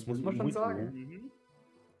trainiert. Ja, Das muss man schon muito sagen. Mhm.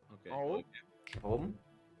 Okei. En haut. Oikein. Nach oben.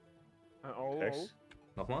 En haut. Rechts.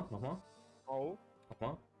 Nochmal. En haut.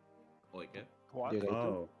 Nochmal. Oikein. Droite.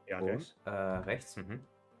 Direito. Oh, ja, Boven. rechts. Rechts. Mhm.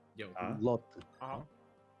 Joo. A. Lotte. A.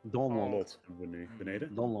 Download. Lot hebben we nu.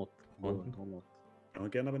 Beneden. Download. Unten. Download. Nog een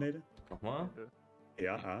keer naar beneden. Nochmal.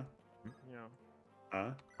 Ja, A. Ja.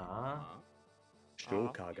 A. A.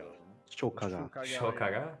 Shokaga. Chokaga.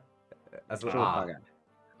 Shokaga. Also A. Chokaga.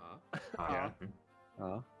 A, ja. Hm.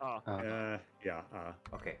 Ah. Ah. Ja, A.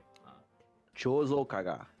 Okay.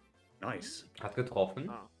 Chozokaga. Nice. Hat getroffen.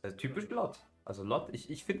 Ah. Typisch Lot. Also Lot,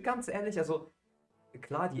 ich finde ganz ehrlich, also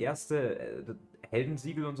klar, die erste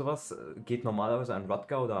Heldensiegel und sowas geht normalerweise an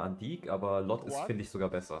Rutger oder an Deke, aber Lot ist, What? finde ich, sogar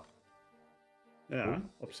besser. Ja,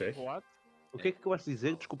 op zich. Droite. O que é que eu acho de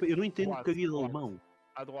dizer? Desculpa, eu não entendo What? porcaria de What? alemão.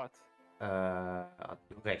 À droite.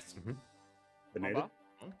 Rechts. Mhm. En Beneden.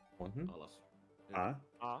 bas. Unten. Alas. A.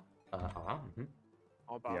 A. A. Mhm.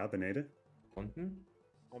 En bas. Ja, beneden. Unten.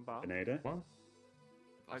 En bas. Beneden. Nochmal.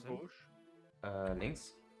 À gauche.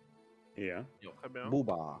 Links. Ja. Très bien.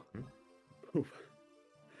 Boba.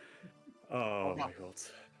 Oh mijn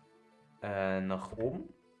god. Nach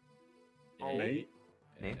oben. Nee.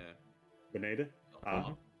 Nee. Beneden.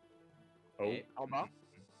 A. Oh, En bas.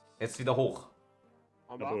 Jetzt wieder hoch.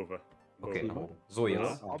 En naar bas. boven. Okay, nach Boven. oben. So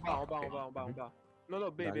jetzt. En bas, en bas, okay. en bas, en bas, en Mhm. bas. Non,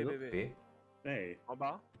 non, B, B, Daniel? B, B. B. Nee, En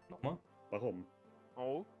bas. Nochmal. waarom? En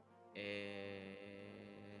haut. En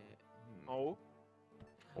haut.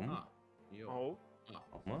 Um. En haut.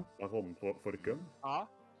 Nochmal. Waarom? Voor de cum? A.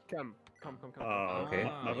 Cam. Cam, cam, cam. Ah, oké.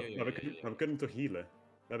 Maar we kunnen hem toch healen?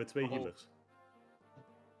 We hebben 2 Waarom? healers.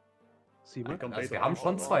 Sim, Hij kan Also beter wir haben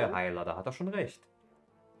schon aanvallen. zwei Heiler, da hat er schon recht.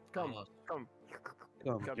 Cam. Cam.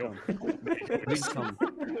 Come, Cam. Jo. Big come.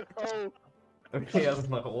 Oh. Okay, also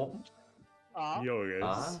nach oben. A.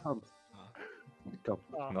 Jongens. Come. Come.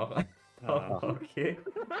 A. Noch. Ah, Okay.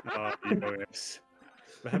 jongens.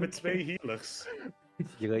 We hebben 2 healers.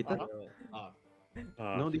 Direita. Ah.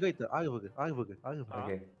 Ah, Não, direita. Árvore, árvore, árvore. Ah.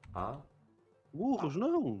 Okay. A. Burros,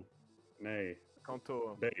 não. nee.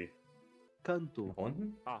 Kantoor. B. Canto. Nach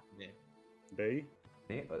unten. Nee. B.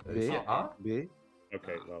 Nee, B. ist hier A? B.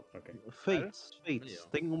 Oké, wel, oké. Fates, Fates.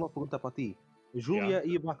 Tenho uma pergunta para ti. Júlia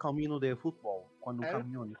ia para caminho de futebol quando o É?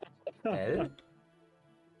 caminhão. L.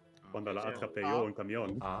 Quando la Ja. attrapeo een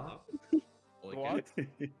camion. A. Droite.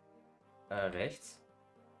 Rechts.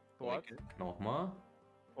 Droite. Nochmal.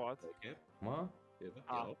 Droite. Nochmal.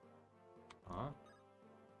 A. A.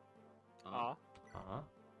 A. A.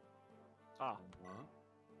 A.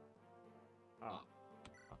 A.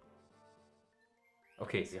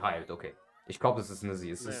 Okay, sie heilt, okay. Ich glaube, es ist eine Sie.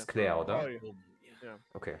 Es ist Claire, oder? Hoi.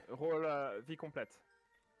 Okay. Rôle vie complète.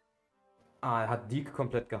 Ah, er hat Deke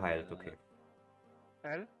komplett geheilt, okay.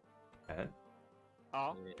 L. L.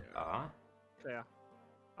 A. A. Claire.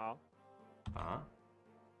 A. A.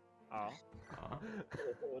 A. A.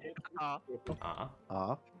 A. A.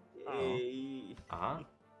 Ah. A.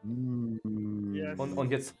 Yes.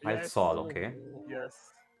 Und jetzt heilt Yes. Saul, okay.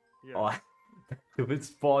 Yes. Yes. Oh, du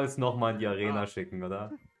willst Balls nochmal in die Arena schicken,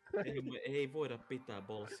 oder? Ei voida pitää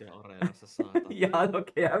bolssia areenassa, saatana. Ja,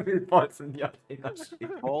 okay, er will Balls in die Arena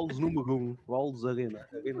schicken. Balls número 1. Balls Arena.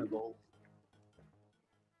 Arena Balls.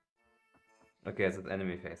 Okay, es ist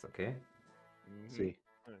Enemy Face, okay. Sim.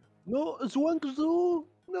 No, Zhuangzi!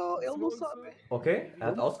 Não, ele não Zhuangzi. sabe. Okay, er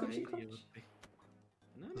hat ausgewichen.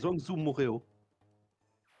 Zhuangzi morreu.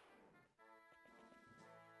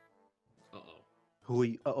 Uh-oh.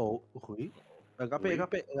 Rui. Oh, Rui.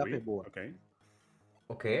 HP boa. Oké.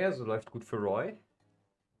 Okay, also läuft gut für Roy.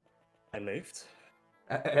 Hij leeft.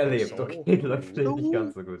 Er lebt, Saul. okay, läuft nicht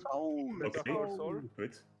ganz so gut. Saul. Oké, Saul.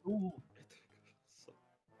 goed. Saul.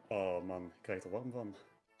 Oh man, ik krijg er warm van.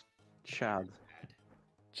 Chad.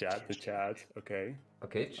 Chad, de Chad. Oké.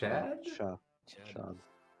 Okay, Chad. Chad.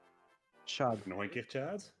 Chad. Nog een keer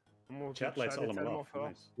Chad. Mon Chad Dieu, leidt ze Chad est allemaal tellement af. fort.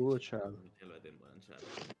 Nice. Boa Chad. Helvetin vaan chat.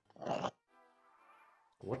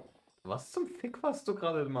 What? Was zum Fick warst du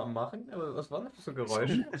gerade mal am machen? Was waren das für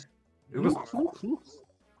Geräusche? Fluch.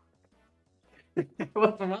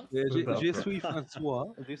 Was machst du Je da? suis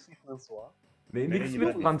François. Je suis François. Nee, Nee, nichts je mit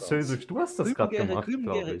bent niet Französisch. Du hast das gerade gemacht,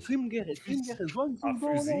 glaube ich. Krimgerre. Zhuangzi. Ah,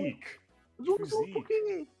 fysiek. Zhuangzi, Physik. por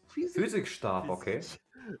quê? Física. Physikstab, okay.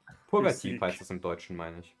 Purgativ Physik. heißt es im Deutschen,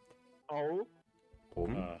 meine ich. En haut.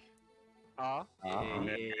 Oben. Ah, A.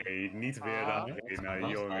 nee, niet weer Ah. de arena,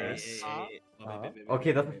 jongens.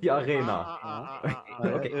 Okay, das ist die Arena. Ah,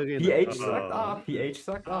 Okay, Arena. PH sagt A, PH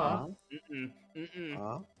sagt A.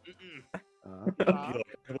 Ah.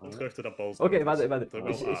 Ik wil terug naar dat bal. Okay, warte. Drück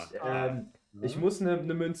auf A. Ich muss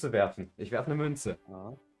eine Münze werfen. Ich werfe eine Münze.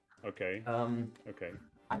 Oké, Einen oké.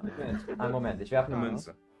 Moment, ich werfe eine Ah.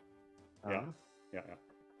 Münze. Ja, ja,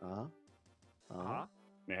 ja. A.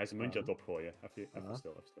 Nee, hij is een muntje aan het opgooien. Even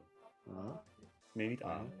stil, even stil. Nee, niet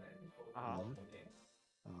A. A.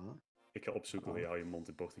 Ik ga opzoeken hoe je hou je mond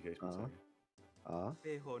in Portugees moet Ah. zeggen. A,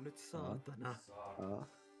 PH nyt saatana. A,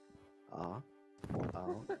 A,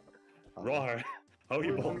 A. Rar. Hou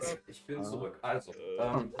je mond. Ich bin zurück. Also,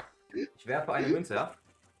 ich werfe eine Münze, ja?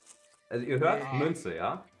 Also ihr hört Münze,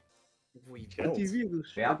 ja? Voi Geld.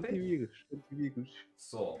 Antivírus, Werfe? antivírus, antivírus.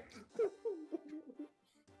 So.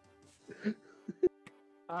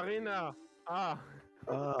 Arena. Ah.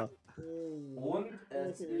 Ah, Und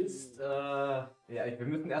es ist, ja, wir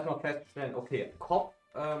müssen erstmal feststellen, okay, Kopf,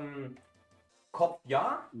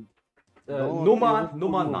 ja, No, Nummer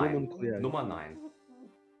no, nein. nuclear. Nummer nein.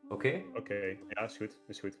 Okay? Oké, ja, is goed.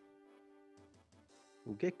 Is goed.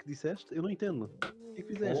 O que é que disseste? Eu não entendo. O que é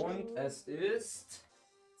que fizeste? Und es ist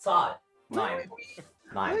Zahl. Nein.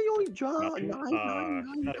 Nein. Ai, oi, já, Nein.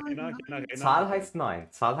 nein. Arena. Zahl heißt nein.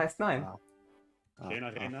 Zahl heißt nein. Geen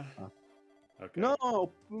arena. Oké.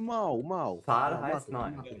 Não, mal. Zahl Não, heißt mata-te,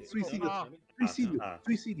 nein. mata-te. Suicídio, Ah. suicídio, Ah.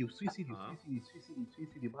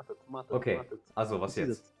 suicídio, mata-te, Okay, mata-te. also was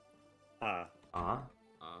jetzt? Suicida-te. A. A,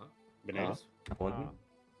 A. Beneden. nach unten,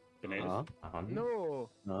 Beneden. A, nach unten, No.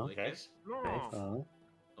 A, Rechts. No. rechts, A,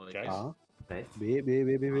 Rechts. A, rechts. B.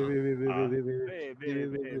 B.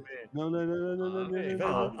 Não.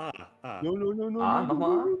 Wel. A. A. Não. A,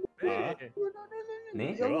 nochmal. A.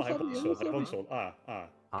 Nee. Jawel, hij won zo. A. A.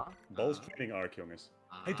 A. Balls training arc, jongens.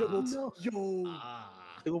 A. Hij dubbelt. Não. Yo. A.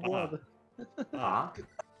 Pegou bolada. A.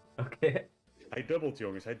 Okay. Hij dubbelt,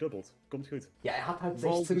 jongens. Hij dubbelt. Komt goed. Ja, er hat halt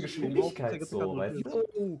Balls 16 is- Geschwindigkeit Balls so, is- weißt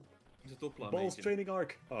du? Is het oplaan? Balls training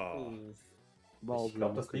arc. Oh. Ich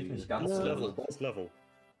glaube, das lief nicht ganz Balls so. level. Balls level.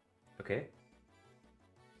 Okay.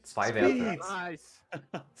 Zwei Speed. Werte. Nice.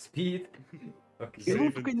 Speed. Okay. Eu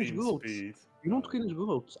não toquei nos 17 goats. speed. Eu não toquei nos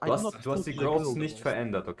growths. Du hast die Growths nicht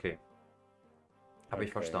verändert, okay. Habe ich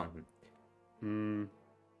Okay. verstanden.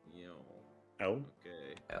 Joo. L.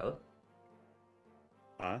 Okei. L.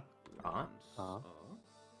 A. A. A.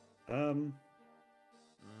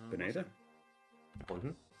 Beneden.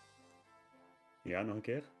 Unten. Ja, nog een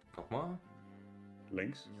keer. Nochmal.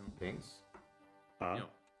 Links. Links. A. Ja.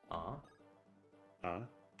 A. A.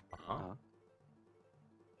 A.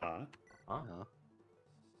 A.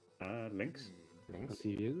 A. Links. Links.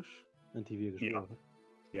 Antivírus, Ja. boa.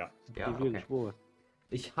 Ja. Ja, Antivírus, okay. boa.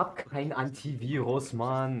 Ich hab kein Antivirus,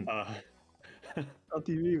 Mann. A.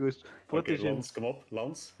 Antivírus, Oké, protegendo. Lans, kom op.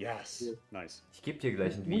 Lans. Yes. Ja. Nice. Ich geb dir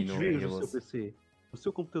gleich ein Muitos vírus no seu Virus. PC. O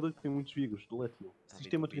seu computador que tem muitos vírus, delete-o.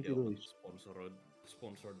 Sistema 32.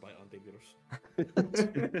 Sponsored by Antivirus.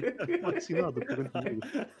 Vacinado por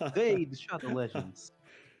antivírus. Raid Shadow Legends.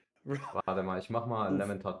 Warte mal, ich mach mal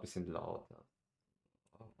Lemon Tart ein bisschen lauter.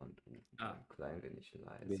 Und Ah. ein klein wenig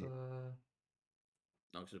leiser.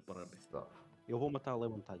 Onko se nyt parempi? So. Eu vou matar o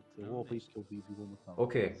Lemon Tide. Eu vou ao país que eu vivo e vou matar.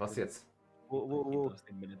 Okay, was jetzt? Vou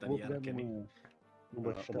Hitaasti menen tän vou pegar järkeni.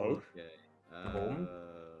 numa Omhoog. Okei. Boom.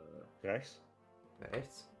 Rechts.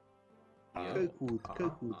 Rechts. A. Kirkwood, Ah,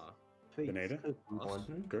 Kirkwood. A. Face, Beneden. Kirkwood.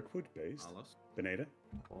 Unten. Kirkwood based. Alas. Beneden.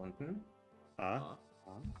 Unten. A.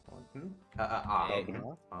 A. Unten. A. Nee.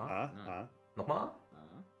 A. A. A. Nochmal.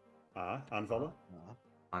 A. Aanvallen.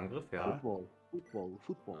 Angriff, ja. Voetbal.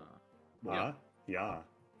 A. Ja.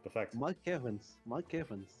 Perfect. Mike Evans.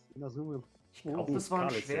 E nós vamos. Ich glaube, das war ein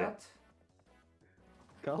Kalitze. Schwert.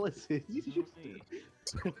 Cala-se.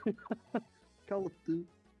 Cala-te.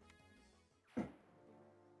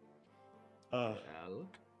 L.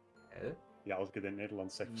 L. Ja, als ik het in het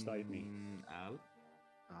Nederlands zeg, versta je het niet. L.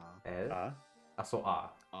 L. A. Achso,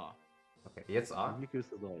 A. A. Okay, jetzt A. Wie kun je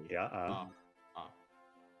dat doen? Ja, A. A. A.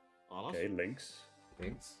 Alas. Oké, links.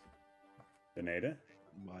 Links. Beneden.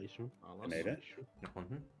 Baixo. Alas. Beneden. Nach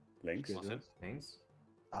unten. Links. Esquerda. Links.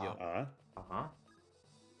 A. Ja. A. Aha.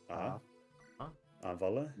 A. A.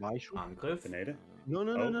 Aanvallen. Baixo. Angriff. Beneden. Não.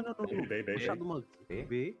 B. Baixado morto. B.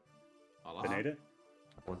 B. Alas. Beneden.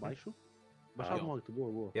 Nach unten. Baixo. Baixado Ja. morto.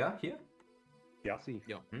 Boa. Ja, hier. Ja. Sim.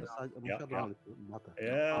 Ja. Baixado Ja. morto. Mata.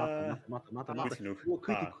 Ja. Mata. Goed genoeg. Boa,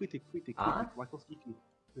 A. critic. A. Vai conseguir aqui.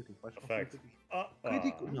 Critic. Vai Perfect. conseguir. A.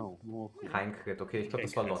 Critic. Não. Kein Crit. Okay, ich glaube,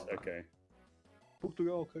 das war Geen Lost. crit, Oké.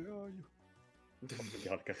 Portugal, caralho.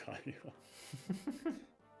 Ja, caralho.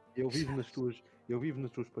 Eu vivo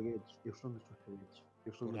nas tuas paredes. Eu estou nas tuas paredes.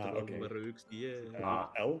 Eu estou nas Ah, tuas oké. paredes. Nummer 1, yeah.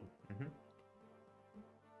 A. L. Mhm.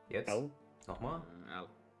 Jetzt. L. Nochmal. L.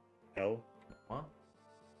 L. Nochmal.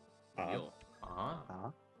 A. Joo. A.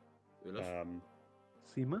 A. Ylös.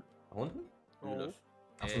 Cima. Nach unten. Ylös.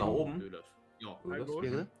 Achso, Ei, nach oben. Ylös. Joo. Ylös.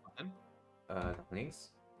 Esquerda. Vasen. Nach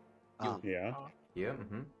links. A. Ja. Hier.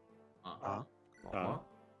 Mhm. A. A. Nochmal.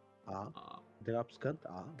 A. A. Drapskant.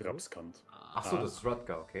 A. Drapskant. A. Achso, das ist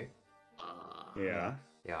Rutger, okay. A. Ja.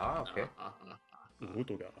 Ja, okay. A.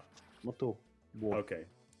 Roetoga. Matou. Boa. Oké.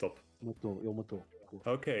 top. Ele matou.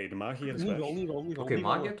 Oké, de magier is weg. Nível. Okay,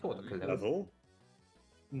 Magier tot. Okay, Level. Level?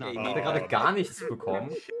 Nein, Hat er Oh. gerade gar nichts bekommen?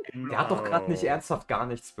 Der hat doch gerade nicht ernsthaft gar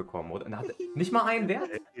nichts bekommen, oder? Er hat nicht mal einen Wert?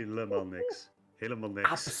 Helemaal niks. Helemaal niks.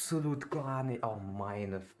 Absolut gar nicht. Oh,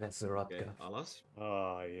 meine Fresse, Oké, Rodger. alles.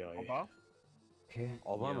 Ai, ai. En bas, Okay.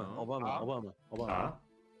 Obama. A,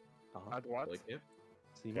 à droite. 2 keer.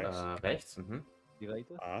 Sim. Rechts. Rechts. Mhm.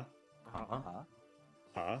 Direita. A, A.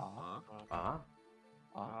 A, A.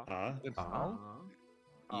 A. A. Centraal.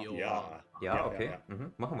 Jo. Ja. Ja, okay.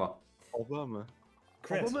 Mhm. Machen wir. Obama.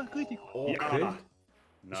 Crit. Obama, richtig. Okay. Ja.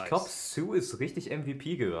 Ich glaube, Nice. Sue ist richtig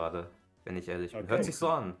MVP gerade, wenn ich ehrlich bin. Okay. Hört sich so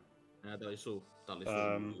an. Ja, dat is zo. Dat is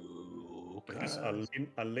Ehm, zo. Er is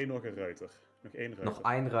alleen nog een ruiter. Nog één ruiter. Noch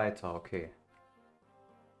ein Reiter, okay.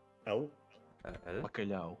 L, L.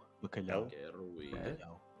 Bacalhau. Bacalhau. Oké, Rui.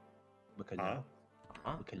 Bacalhau. A. Bacalhau.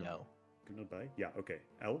 A. Bacalhau. Kunnen we erbij? Ja, oké.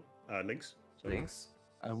 L, links. Sorry. Links.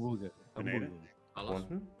 Hambúrguer. Beneden. Hambúrguer. Alles.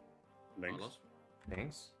 Unten. Links. Alles.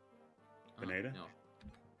 Links. Beneden. Ja.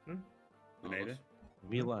 Hm? Beneden. Alles.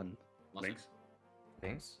 Milan. Was Links.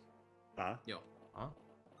 Links. A, Ja. A.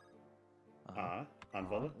 A.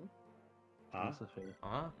 Aanvallen. A. Nossa, feio.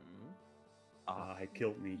 A. Mhm. Ah, hij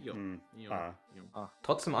killt me. Ja. Hmm. Ja. A. Ja.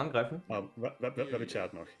 Trotzdem angreifen? Oh, we hebben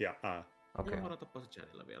chat nog. Ja, A. Okay. Ja, maar dat past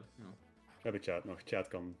chatilla vielä. Ja. We hebben chat nog. Chat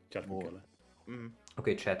kan Wow. killen. Mhm.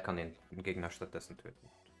 Okay, Chat kann den Gegner stattdessen töten.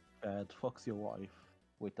 Fucks your wife.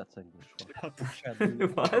 Wait, that's English.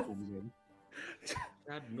 Wat?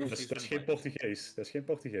 Ja, Dat is geen Portugees. Dat is geen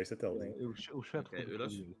Portugees, dat telt niet. O chat Oké,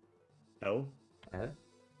 Ulas. L. L.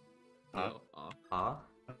 Ja. A. A.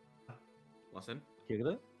 Wassen.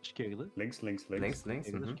 Esquerda. Esquerda. Links, links, links. Links, links.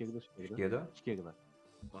 Esquerda, Mhm. esquerda, esquerda. Esquerda. Esquerda.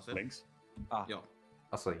 Wassen. Links. Ah, Ja.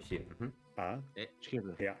 Achso, hier. Mhm. A.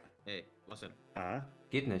 esquerda. Ja. Hey, wassen. A.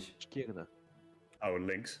 Geht nicht. Esquerda. Oh,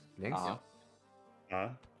 links. Links. Ah.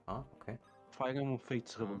 A. A, okay. Fire Emblem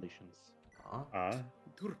Fates Revelations. A. A.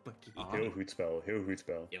 Turpakkie. Ah. Heel goed spel, heel goed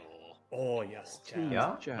spel. Ja. Oh, yes, chat.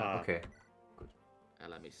 Ja? Ah. Okay.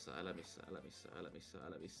 Älä missä, älä missä, älä missä, älä missä,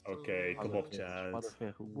 älä missä. Oké, kom op, chat. Wat een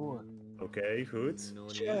verre boer. Oké, goed. No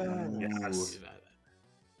Chat. niin. Yes. Hyvä.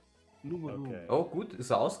 Nummer Oké. Oh, gut. Ist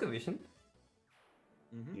er ausgewichen?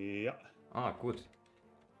 Mhm. Ja. Ah, gut.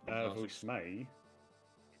 Volgens mij.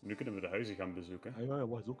 Nu kunnen we de huizen gaan bezoeken. Ja,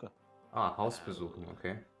 was zoeken. Ah, Haus besuchen,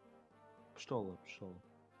 okay. Pistolen, pistolen.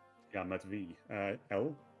 Ja, met wie? L?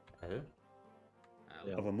 L?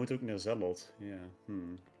 Ja. Of we moeten ook naar Zellot. Ja.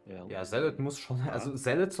 Ja, Zealot muss schon. Also,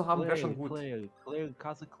 Zealot zu haben wäre schon gut. Claire,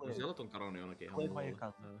 casa Claire. Siellä on karoni jonnekin ihan Claire vai muualle.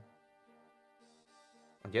 casa.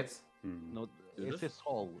 Und jetzt? No, Judas? esse é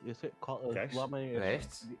sol. Esse é Rechts? lá mais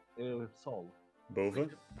Rechts? sol.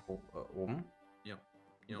 Boven? Oben? Ja.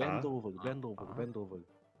 Bend Ah. over, bend over, Ah. bend over.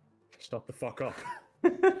 Stop the fuck up.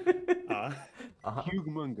 A. Aha.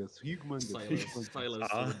 Humongous, humongous. Silence, silence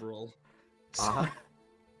Ah. for the brawl. Aha.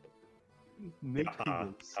 Make Ah.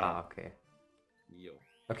 humongous. Ah, okay. Jo.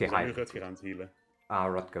 Okay, We zijn nu heilen. Rutger aan het healen.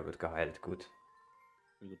 Ah, Rodger wird geheilt, gut.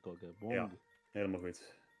 Bong. Ja. Helemaal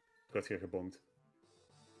goed. Rutger gebonkt.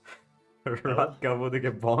 Rodger wurde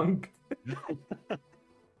gebonkt.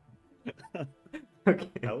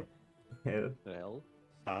 Okay. L. L. L.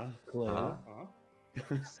 A. Claire. Ah.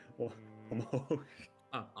 Oh, omhoog.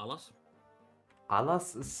 Ah, alas?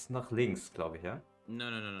 Alas ist nach links, glaube ich, ja? Nee,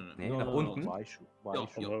 nee, nee, nee. Nee, No, nach no, no, unten. Baixo. Ja,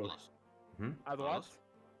 Baixo. ja, omhoog. alas. Mhm. À droite. Alas.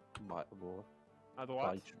 Boa. À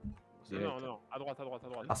droite. Baixo. Non, non, à droite, à droite, à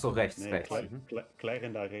droite. Ach so, rechts, Nee, rechts. Claire, Mhm. Claire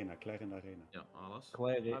in de arena. Claire in de arena. Ja, alas.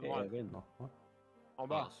 Claire À droite. é Ren. Nochmal. En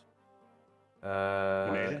bas. Alas.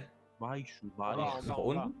 Beneden. Baixo, Ah, baixo. Nach en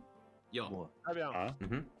bas. unten? Ja. Boa. Très bien. A.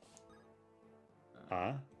 Mhm.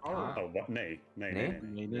 A. Oh, Oh, wat? Nee. Nee, Nee?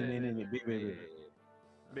 nee, nee. Nee. B, B, B.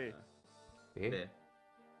 B. B. B.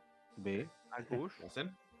 B. À gauche.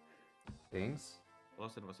 Vasen. Links.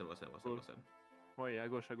 Vasen, vasen, vasen, vasen, vasen. Oui, à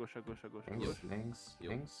gauche, à gauche, à gauche, à gauche, à Links, gauche. links, Jo.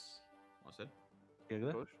 links. Vasen,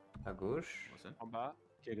 Esquerda. Gauche. À gauche. vasen. En bas.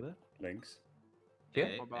 Esquerda. Links.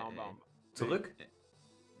 Hier? En bas, en bas, en bas. Zurück.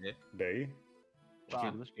 B.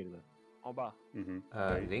 Esquerda, esquerda. En bas. Mhm.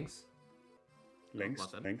 Äh, B. links. Links.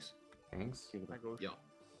 Wassen. Links. Links. Esquerda. À gauche. Ja.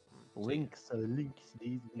 Links, links,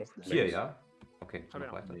 links. Hier, ja? Okay, Très noch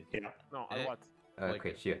bien. weiter. Ja. Non, à Eh. droite.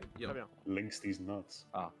 Okay, hier. Ja. Très bien. Links these nuts.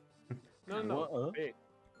 Non, non. B.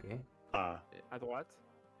 Okay. A. À droite.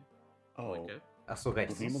 Oh. Oké. Ach so, Moet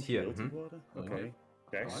rechts. niemand Hier. geheeld Mhm. worden? Oké. Oké.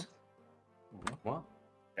 Rechts. Nochmal.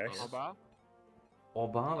 Rechts. En bas.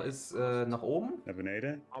 Orban ist nach oben? Naar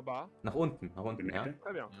beneden. En bas. Nach unten, nach unten, ja? Beneden.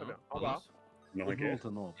 Très bien, très bien. Ja, En bas. alas. Nog een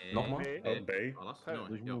keer. Multa, Nochmal? B. Oh, B. Alas. Très Ja,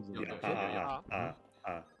 bien. ja, Dus ja, moet- Ja, ja, ja, ja. A.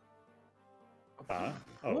 A. A. A.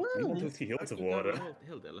 Oh, niemand hoeft geheeld te worden.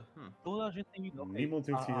 Heel delen. Toda a gente tem que... ok. Niemand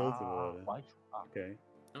hoeft geheeld te A, worden. baixo. A, Oké.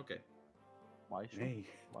 Oké. baixo. Nee.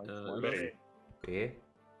 Baixo, B. baixo. B,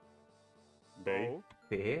 B. Oh.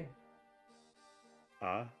 B,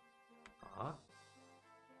 A. A,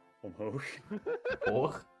 Omhoog.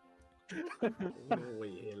 hoch. Oi,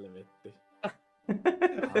 helvetti.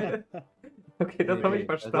 Okay, das habe ich Nee,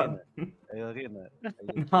 verstanden. Arena.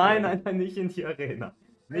 Nein, nicht in die Arena.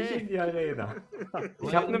 Nicht in die Arena.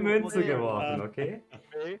 Ich habe eine Münze geworfen, okay?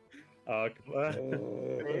 B. A.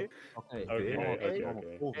 B. Oké, Oké,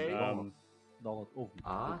 Donald, oké. Donald, Donald, over.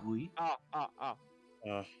 A. Groei, A. A. A.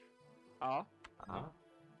 A. A. A,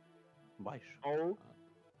 baixo. O.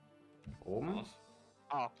 oben, Alas.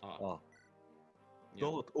 A. A. Ja.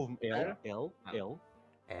 Donald, over L, L, L,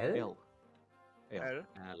 L. L. L.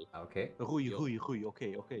 L. Okay. Groei,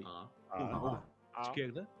 oké. A. A. A.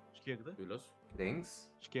 Esquerda, Ylös. Links,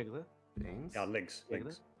 esquerda, links, Ja, links.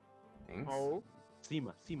 Links. links. O.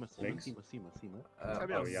 cima. Links. Cima. Oh,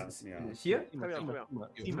 ja, ja. Hier? Cima,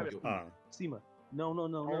 Très bien. A. cima.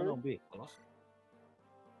 Não, B. Alas.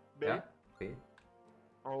 B. Ja. B.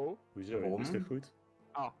 O. Hoezo? Waarom? Is dit goed?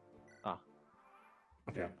 A.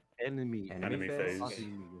 Ja. Enemy. Enemy face.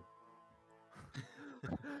 Inimigo.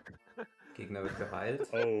 Gegner wird geheilt.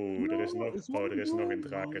 Oh, er is nog een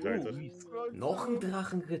drakenruiter. Noch ein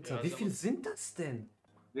Drachenritter. Wie viel sind das denn?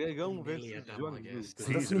 Dragão Melee versus Gamma Zhuangzi. Guest.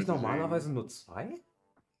 Sind das Diese nicht zu normalerweise nur 2?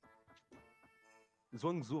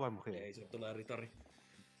 Zhuangzi vai morrer. Ei, se tulee ritari.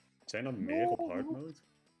 Zijn er meer op hard mode?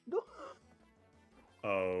 No.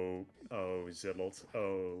 Oh, Zillot.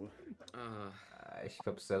 Oh. Ich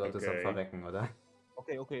glaube, Zelot ist am Okay. Verrecken, oder?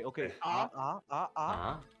 Oké. A. A. A.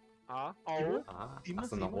 A. O. A. Cima,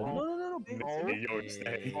 Achso, nach cima. oben. Não, B. O. Nee, jongens, nee.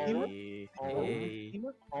 Ei. Ei.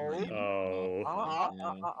 Cima. O. Oh. A.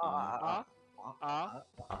 A. A.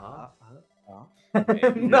 A. A.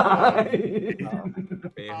 Nein!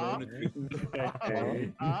 PH nyt vittu.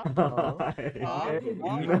 Oké. A.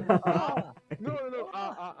 Nein! No.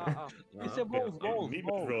 A. Isso é balls. Niet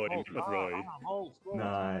met Roy, niet met Roy. Balls.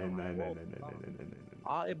 Nein.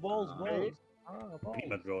 A é balls. Niet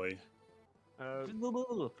met Roy.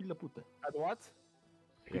 Filho da puta. À droite.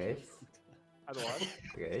 Rechts, À droite.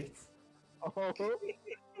 rechts. O.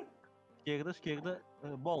 Esquerda.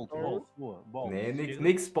 Balls. Boa. Balls. Nee,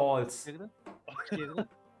 nix Balls. Esquerda.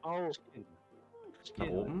 O. Nach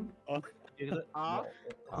oben. Esquerda. A.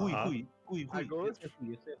 Rui. À gauche.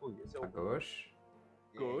 Esse é Rui. Nach gauche.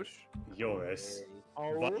 Gauche. Jongens, O.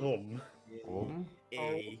 waarom? Oben.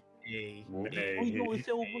 Ei. Oben. Nee.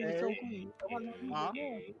 Esse é o Rui. A.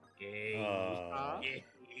 Ah.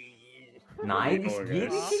 Nein, ich Oh, gehe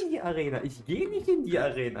yes. nicht in die Arena. Ich gehe nicht in die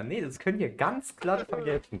Arena. Nee, das könnt ihr ganz glatt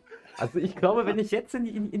vergessen. Also ich glaube, wenn ich jetzt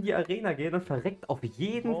in die Arena gehe, dann verreckt auf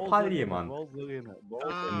jeden Fall jemand.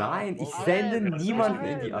 Nein, ich sende niemanden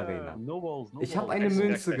in die Arena. Ich habe eine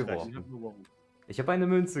Münze geworfen. Ich habe eine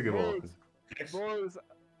Münze geworfen. Rechts? Balls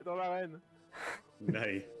dans l'arène.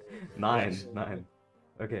 Nee. Nein.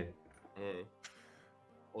 Okay.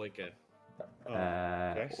 Oikein. Oh,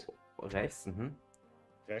 rechts? Rechts, mhm.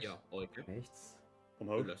 Rechts? Ja, oikein. Rechts.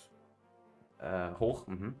 Omhoog? Ylös. Hoch,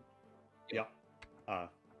 mhm. Ja. A.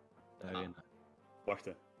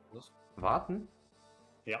 Wachten. Alas. Warten.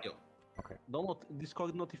 Ja. Ja. Donald,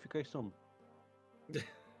 Discord Notification.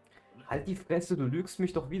 Halt die Fresse, du lügst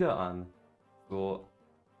mich doch wieder an. So,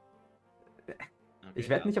 Okay, ich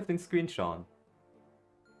werde ja. nicht auf den Screen schauen.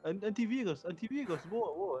 Antivirus,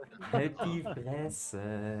 boa. Halt die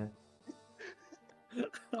Fresse.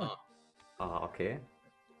 Ah, okay.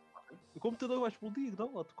 O computador vai explodir,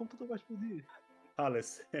 Donald, o computador vai explodir.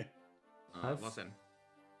 Alles. Was? Vasen.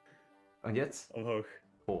 Und jetzt? Omhoog.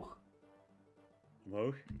 Hoch.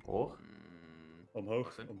 Omhoog. Hoch. Omhoog.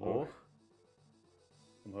 Vasen. Omhoog. Hoch.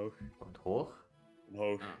 Omhoog. Und hoch.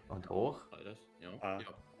 Omhoog. Und hoch. Ylös. Joo. A.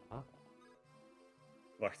 Joo.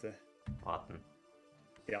 Wachten. Warten.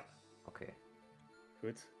 Ja. Okay.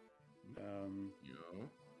 Goed. Joo.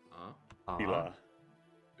 A. A. Pila.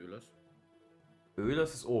 Ylös.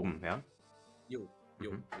 Ölers ist oben, ja? Joo.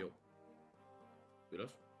 Joo. Mhm. Joo.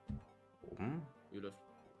 Ylös. Oben. Ylös.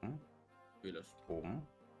 Oben. Ylös. Oben.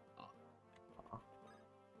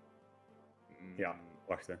 Ja.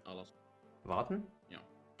 Wachten. Alas. Warten.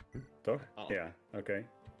 Toch? A. Ja. Oké.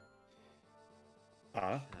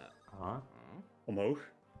 A. A. Omhoog.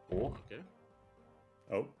 Hoch. Okei.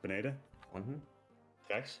 Oh, beneden. Unten.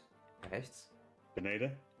 Rechts. Rechts.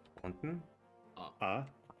 Beneden. Unten. A.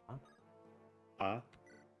 A.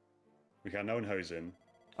 We gaan nou een huis in.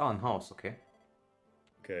 Ah, ein Haus, okay.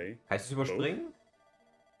 Oké. Heißt es überspringen?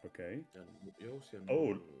 Oké. Ja, joo, se on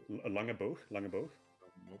Oh, een lange boog. Lange boog.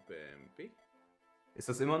 nopeampi. Ist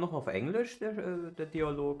das immer noch auf Englisch, der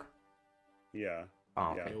Dialog? Ja,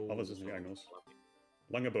 Ah, ja, okay. alles is nu Engels.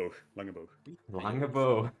 Lange boog, lange boog. Lange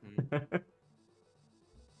Bow. Hm.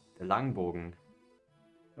 Der Langbogen.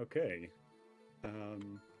 Oké.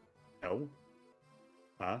 L.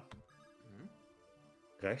 A. Mhm.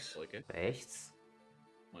 Rechts. Oikein, Rechts.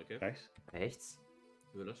 oikein. Rechts. Rechts.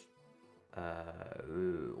 Ylös.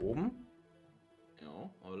 Oben. Joo,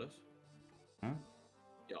 ylös. Hm?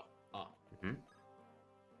 Ja, A. Mhm.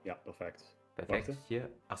 Ja, perfect. Perfekt. Wachten. Hier.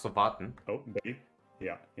 Ach so, warten. Oh, B.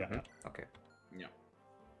 Ja, ja, Mhm. ja. Okay. Ja.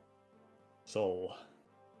 Sol.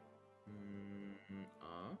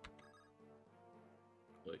 A.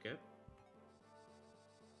 Oikein.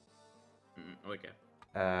 Oikein.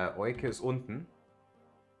 Euke ist unten.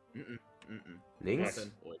 Links.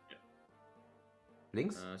 Vasen, oikein.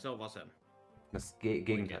 Links. Se on vasen. Das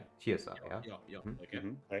Gegenteil. Hier ist er, ja. Joo, Mhm. oikein.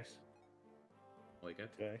 Mhm. Rechts. Oikein.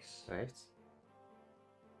 Rechts. Rechts.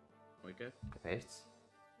 Oikein. Rechts.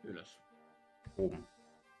 Ylös. Oben.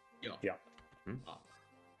 Joo. Ja. A.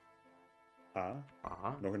 A.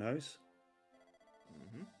 Aha. Nog een huis.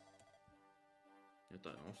 Mhm.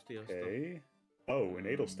 Jotain ostiasta. Oké. Oh, een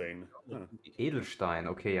edelsteen. Huh. Edelstein,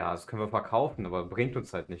 okay, ja, das können wir verkaufen, aber bringt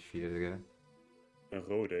uns halt nicht viel, gell? Een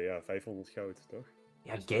rode, ja, 500 goud, toch?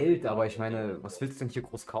 Ja, Geld, aber ich meine, was willst du denn hier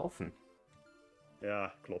groß kaufen?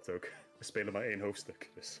 Ja, klopt ook. We spelen maar één hoofdstuk,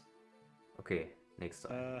 dus. Okay,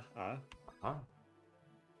 nächster. A. Aha.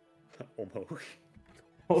 Omhoog.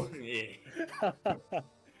 Oh. Nee.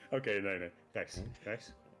 Oké, nee, nee. Rechts. Nee.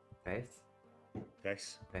 Rechts. Rechts.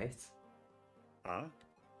 Rechts. Rechts. A.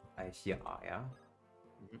 Hier A, ja.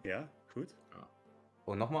 Ja, goed.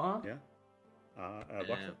 Und nochmal A? Ja. A.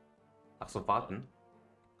 Wachten. Ach so, warten.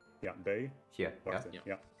 Ja, B. Hier, ja. Wachten. Ja.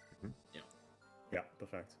 Ja. Mhm. Ja. Ja,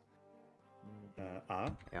 perfect.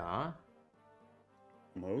 A. Ja.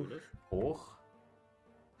 Omhoog. Ylös. Hoch.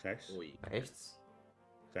 Rechts. Oi. Rechts.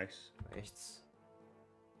 Rechts. Rechts.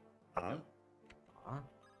 A. A.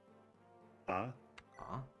 A.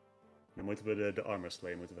 A. Dan moeten we de armor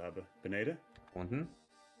slay moeten we hebben. Beneden. Unten.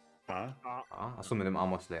 A. A. Achso, mit dem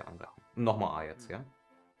Armor Slayer angreifen. Nochmal A jetzt, ja.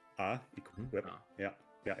 A. Equip. A. Ja.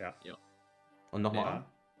 Ja, ja. Und nochmal A. A.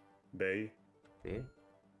 B. B.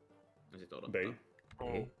 Ja sit B. odottaa.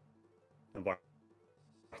 B. En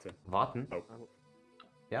wachten. Warten. Oh.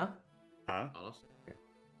 Ja? A. Alas.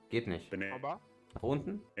 Geht nicht. Beneden. En bas. Nach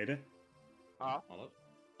unten. A. Alas.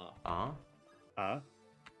 A. A. A.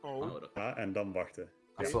 O. Odottaa. A. En dan wachten.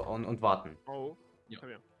 Achso, und warten. O. Ja. Très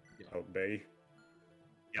bien. Oh, B.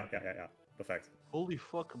 Ja. Perfect. Holy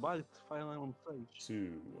fuck, buigt Fire Island 6. Zo.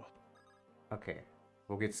 Okay.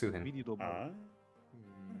 Wo geht's zu hin? Video door. A.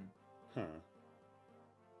 Huh.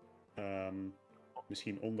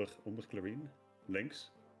 Misschien onder Clarine.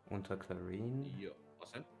 Links. Unter Clarine. Joo.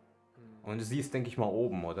 Vasen. Und sie ist, denke ich mal,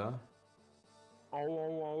 oben, oder?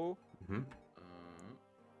 O. Mhm.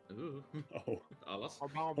 Oh, Alas.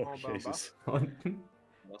 En bas, en bas, oh en bas, en bas. jezus. Unten.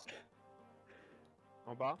 Alas.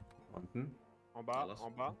 En bas, Unten. en bas, Alles.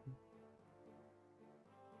 en bas.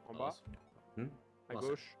 En bas, Alas. Unten. à Bas.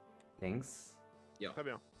 gauche. Links. Très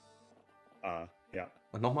bien. A. Ja.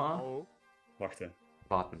 Und nochmal En A? haut. Wachten.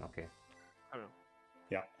 Warten, okay. Très bien.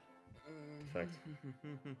 Ja. Perfect.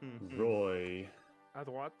 Roy. À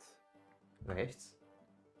droite. Rechts.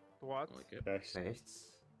 Droite. Oikein. Rechts.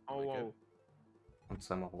 Rechts. En haut, en Ok. haut. Und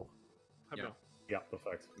zweimal hoch. Très Ja. bien. Ja,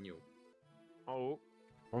 perfect. Joo. En haut.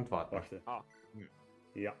 Und warten. Wachten. A.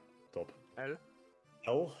 Ja, top. L.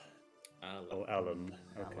 L. Älä. Oh, Allen.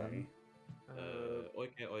 Oké. Allen.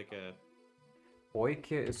 Oikein.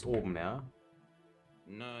 Euke ist oben, ja?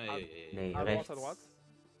 No Ah, ei. Nee, À rechts. droite, à droite.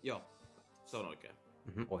 Joo. Se on oikein.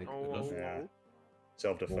 Mhm, En Euke. haut, en Ylös. haut, en Ja. haut.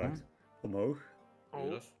 Hetzelfde effect. Omhoog. En haut.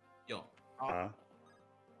 Ylös. Joo. A.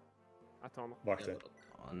 Attendre. Wachten.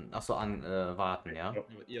 Achso, warten, ja? Jo.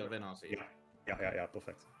 Ja, venaan siinä. Ja,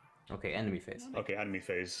 perfect. Okay, Enemy Phase. Oké, enemy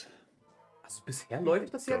phase. Also bisher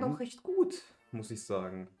läuft das ja Dann- noch recht gut, muss ich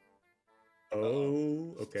sagen.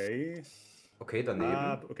 Oh, oké. Okay,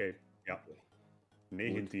 daneben. Oké. Ja.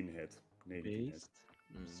 19 hit. 19 hit. Beest.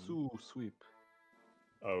 Mm. Sue Sweep.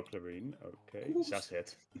 Oh, Clarine. Oké. Oeps. 6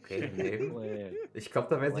 hit. Okay, daneben. Claire. Ich glaube,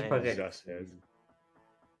 da wäre sie verreckt. 6 hit.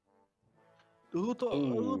 Ruto,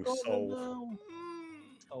 Oeh, Sol. no.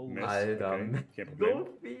 Sol. Miss. Alter, Oké, Geen so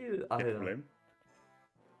probleem. viel, Geen Alter. probleem.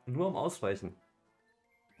 Nur am Ausweichen.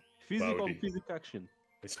 Physical Wauw, die- physic action.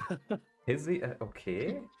 Hizzy,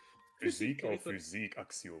 okay. Fysiek of fysiek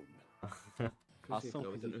action. Fysiikka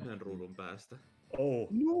on yhden ruudun päästä. Oh,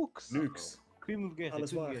 Nukes. nukes. Crime of guerre. Alles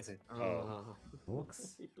crime of waard. guerre. Oh.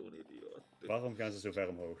 Lux. Vitun idiootti. Waarom gaan ze zo ver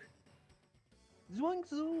omhoog?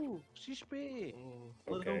 Zhuangzi. XP. Oh.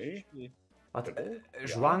 Ladrão Oké. XP. Warte, Ja.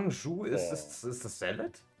 Zhuangzhou, ist Oh. das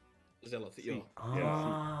Salad? Zelf, Sim. ja.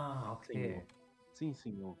 Ah, okay. Sim,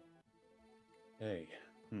 senhor. Hey.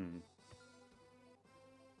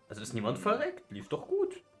 Also ist niemand verreckt, lief doch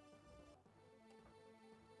gut.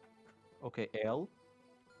 Ok, L.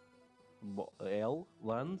 L.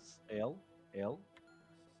 Lance. L. L.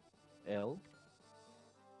 L.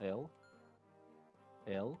 L.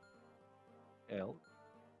 L. L.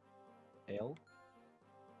 L.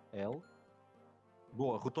 L.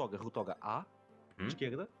 Boa, Rutoga. A. Hm?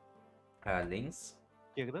 Esquerda. Links,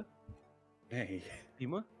 Esquerda. Nee.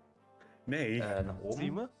 Cima. Nee. nach oben.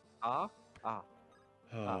 Cima. A. A.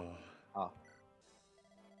 Oh. A.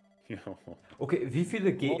 Ja. Okay, wie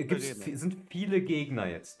viele Lotterine. sind viele Gegner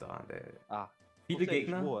jetzt da? A. Viele Consegues,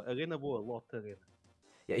 Gegner? Boa. Arena boa. Lotte Arena.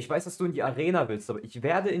 Ja, ich weiß, dass du in die Arena willst, aber ich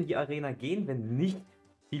werde in die Arena gehen, wenn nicht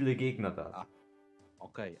viele Gegner da sind. Ah.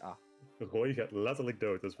 Okay, A. Roy gaat letterlijk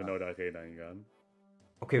dood als we nou de arena ingaan.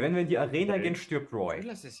 Okay, wenn wir in die Arena Okay. gehen, stirbt Roy.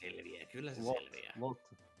 Kyllä se selviää, kyllä se Lot. selviää.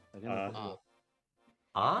 Lotte. Arena A. boa.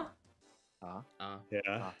 A? A. Ja.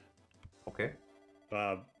 Ah. Okay.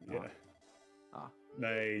 Ja. A.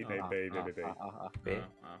 Nee, Ah. B. A. B.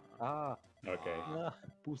 A. Oké. Ah,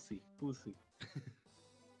 pussy.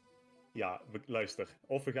 Ja, luister.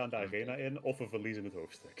 Of we gaan de arena in, of we verliezen het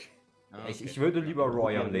hoofdstuk. Ich würde lieber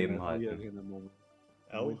Roy am Goeie Leben arena, goeie halten. arena, man.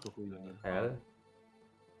 L. Muito goeie arena. L.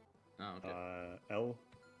 Ah, okei. L.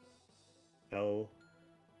 L.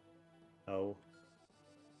 L.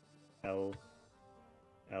 L.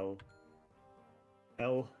 L.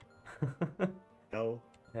 L. L.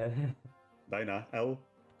 Bijna. L.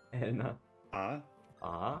 Elna. A.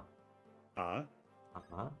 A. A.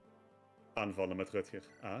 Aha. Aanvallen met Rutger.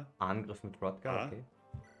 A. Angriff mit Rodger, A. okay.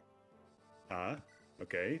 A.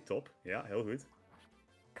 Oké, top. Ja, heel goed.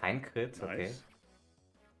 Kein Crit, okay. Nice.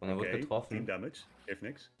 Und er wird Oké, 10 getroffen. damage. Geeft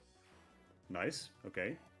niks. Nice,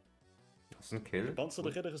 oké. Das ist ein Kill. Panzer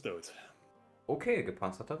de Ridder is dood. Okay,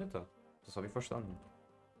 gepanzerter Ritter. Das habe ich verstanden.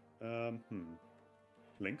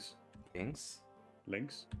 Links. Links,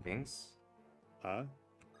 Links. links, A.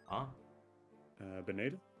 A,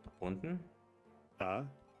 Beneden. nach unten, A.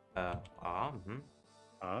 A, A.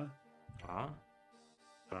 A, A.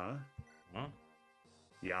 A,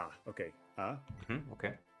 Ja, oké. A.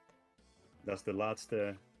 okay. Dat is de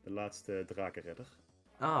laatste drakenridder.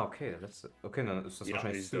 Ah, okay, der letzte. Okay, dann ist das Ja, die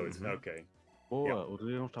wahrscheinlich is dood. Sue. Oké. Boa, Ja. o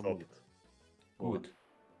Leon está Top. bonito. Gut.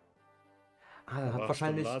 Ah, Dat dann hat was de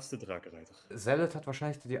wahrscheinlich. laatste drakenritter. Zealot hat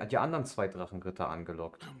wahrscheinlich die anderen zwei Drachenritter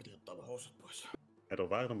angelockt. Ah, miten ottaa housut pois? Ja, er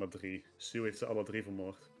waren er maar 3. Sue heeft ze alle 3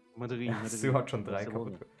 vermoord. Madrid. Sue hat schon 3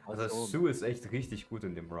 Barcelona. kaputt. Also Barcelona. Sue ist echt richtig gut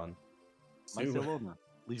in dem Run. Barcelona.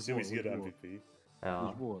 Sue Lisboa. is hier de Lisboa. MVP.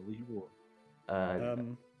 Ja. Lisboa.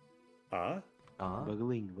 A. A,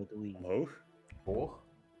 Bagalinho. Omhoog. hoch,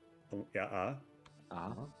 Ja, A.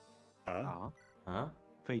 A. A. A. A,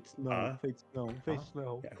 Fate snow. A. Fate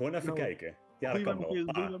snow. Ja, gewoon even Nou, kijken. Ja, dat goeie kan man,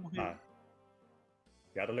 wel. goeie man, A.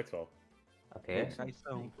 Ja, dat lukt wel. okay.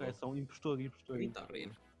 Traição, impostor.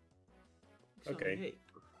 Ritariin. Se on Okei.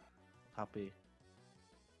 heikko. HP.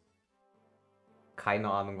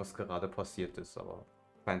 Keine Ahnung, was gerade passiert ist, aber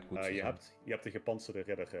scheint gut zu Je sein. hebt de gepantserde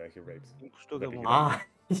ridder geraped. Impostor Dat heb je alone. Ah,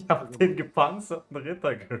 ich habe den gepanzerten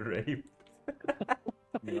Ritter geraped.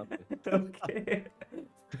 Ja, Okay.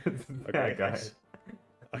 Oké, Sehr geil.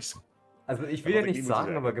 nice. Also ich Ja, will ja had ik nicht niet moeten sagen,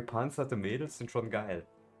 zeggen. aber gepanzerte Mädels sind schon geil.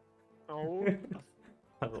 Oh.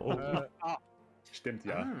 Nach oben, A. Stimmt,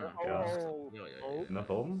 ja. Ah, Ja. Oh. Joo. nach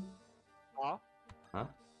oben, A. Ah,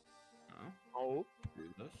 O.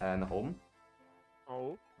 ylös. nach oben,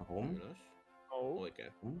 O. nach oben, Ylös. O.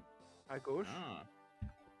 Oikein. Hij goes. Ah,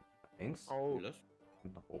 links O. ylös.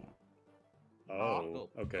 und nach oben. Oh,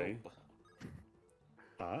 oké. Kauppa.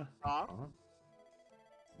 A. A. Ah.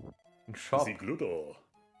 Ein Shop. Zigludo.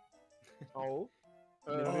 O.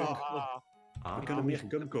 Ja. A. Ah. We kunnen meer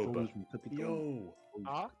cum kopen. Kapitalisme. Yo.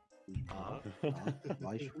 A. Ah,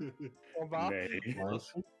 Baixo. Omba. Nee.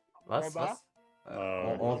 Baixo. Was? Was?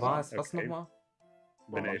 En waar ist was okay. nochmal?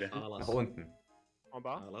 Beneden. Nach alas. unten.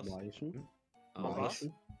 Omba. Alas. Baixo. Alas.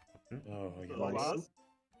 Baixo. Oh, ja. Baixo.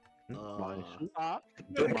 Ah. Baixo. A.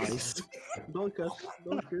 Baixo.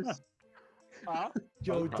 Dorcas. A.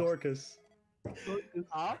 Yo, Dorcas.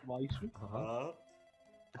 A. Baixo. Aha.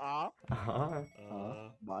 A. Aha.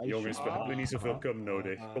 Ah. Baixo. Jongens, we hebben niet zoveel cum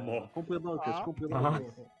nodig. Kom op. Compra Dorcas. Ah. Compra Ah.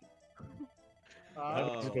 Dorcas. We A.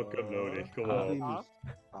 hebben niet zoveel cum nodig. Kom Ah. op.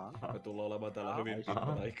 Ah. Me tullaan olemaan täällä Ah. hyvin Ah.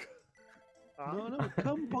 pitkän aikaa. A. No,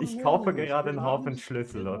 come Ich on, kaufe man. gerade einen Haufen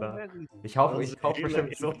Schlüssel, oder? Ich kaufe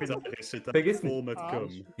bestimmt so viele. Inventar zit daar Vergiss vol nicht. met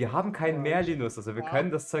cum. Wir haben keinen Merlinus, also wir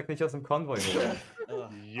können das Zeug nicht aus dem Konvoi holen. Ah.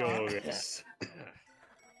 Jongens.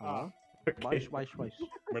 Ah. Mais, mais, mais.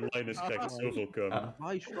 Mijn Linus krijgt zoveel cum. Ah.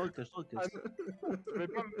 Mais, Lucas, Lucas. Je vais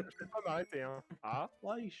pas m'arrêter, hein. Ah,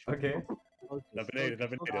 Mais. Okay. Lucas, Naar beneden, naar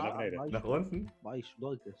Lucas, beneden, naar beneden. mais, Nach unten? Mais,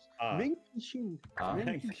 Lucas. Ah. Menkishin. Ah.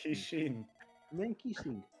 Menkishin.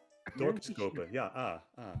 Menkishin. Doorgeskopen. Ja,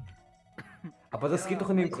 Aber das geht doch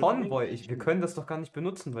in den Konvoi. Wir können das doch gar nicht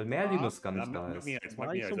benutzen, weil Merlinus gar Ja, nicht da maakt ist. niet uit,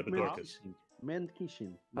 maakt niet uit. We hebben Dorcas.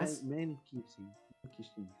 Menkishin. Was? Menkishin.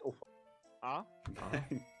 Menkishin. Of ah,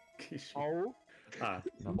 Menkishin. en haut, Ah,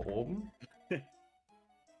 Nach oben? en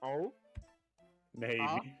haut. nee,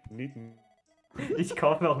 Ah. niet. Ich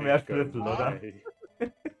kaufe noch mehr cum. Schlüssel, oder? Nee.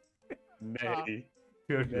 Nee,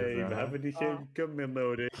 Für nee, Schlüssel, we ne? hebben niet geen cum meer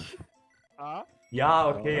nodig. Ah, Ja,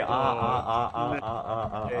 okay.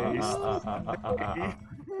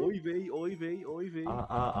 Oi wee, oi wee, oi wee.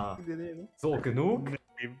 So, genug? Nee,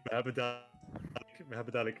 we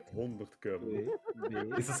hebben dadelijk 100 cum. Wee.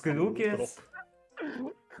 Ist es genug jetzt?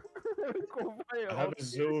 We hebben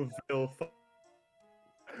zoveel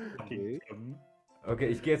fucking Nee. cum. Okay,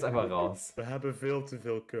 ich gehe jetzt einfach raus. We hebben veel te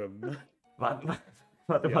veel cum. Warte,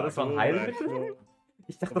 Ja, war das ein go Heilmittel? back,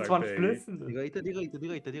 Ich dachte, go das war ein back, Schlüssel. Direita, direita,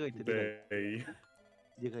 direita, direita, direita. Nee,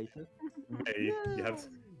 Direita. nee.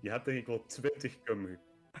 Je hebt denk ik wel 20 cum.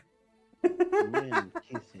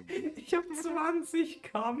 Menkishin. Ich habe 20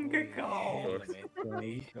 Kamm gekauft.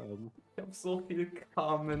 Ich habe so viel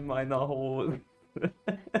Kamm in meiner Hose.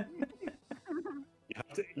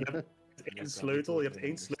 Je hebt één sleutel, je hebt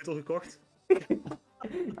één sleutel gekocht.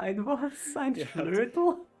 Ein was? Ein Ja.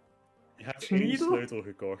 Schlödel? Je hebt Schniedel? één sleutel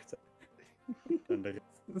gekocht. En de rest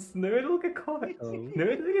Ein Snödel gekocht? Oh.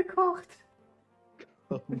 Knödel gekocht?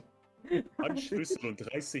 ein Schlüssel und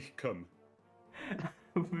 30 cum.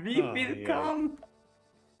 Wie Ah, viel ja. Kamm?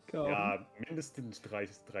 Ja, mindestens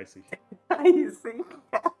 30. 30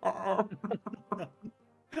 Kamm.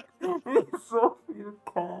 So viel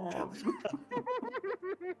Kamm.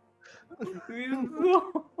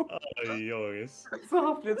 Wieso? Oh, jongens. So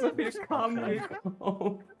habt ihr so viel Kamm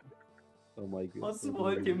gekauft? Oh my god. Was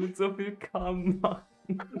wollt ihr mit so viel Kamm machen?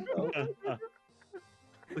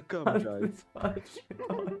 Come, Was guys. ist falsch mit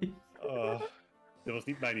euch? Oh, dat was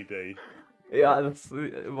niet mijn idee. Ja, das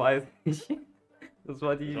weiß ich. Das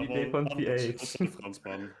war die Dat is Idee von allemaal de schuld PH. van de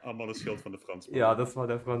Fransman. Allemaal de schuld van de Fransman. Ja, das war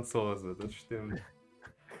der Franzose, das stimmt.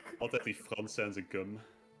 Altijd die Fransen en zijn cum.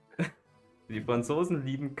 Die Franzosen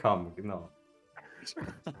lieben Kamm, genau.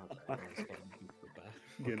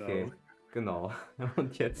 Genau. Okay, genau.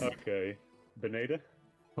 Und jetzt Oké. Beneden.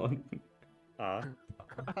 unten. A.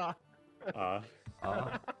 A. A.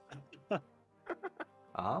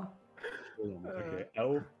 A. Oké.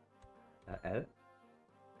 L. L.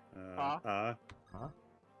 A. A.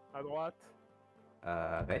 à droite.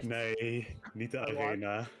 Rechts. Nee, niet de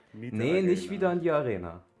arena. Niet de Nee, arena. nicht wieder in die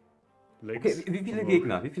Arena. Links. Okay, wie viele omhoog.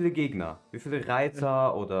 Gegner? Wie viele Gegner? Wie viele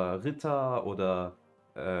Reiter oder Ritter oder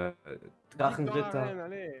Drachenritter?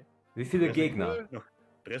 Allez. Wie viele Gegner?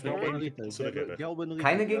 Er is nog Gelben één Ritter. gepantserde ridder. Gelben Ritter.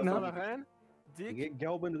 Keine Dans Gegner? l'arène. Dick.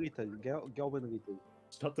 Gelben Ritter. Gelben Ritter.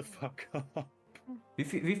 Shut the fuck up.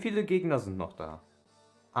 Wie viele Gegner sind noch da?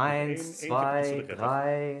 één 1, 2, gepantserde Ritter.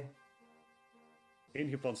 3. Eén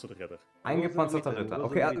gepantserde ridder. Ein gepanzerter Ritter, Ritter. große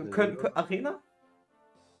Okay, Ritter. können Arena?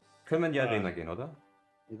 Können wir in die Ja. Arena gehen, oder?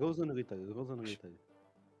 Rozen Ritter. Rozen Ritter.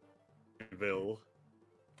 Ik wil.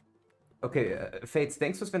 Okay, Fates,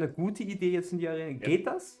 denkst du, es wäre eine gute Idee jetzt in die Arena? Geht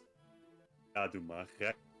das? Ja, doe maar.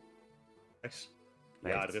 Rechts. Ja,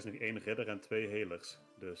 Rechts. er is nog één ridder en 2 helers.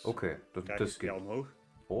 Dus. Okay, das Kijk, geht. ja, omhoog.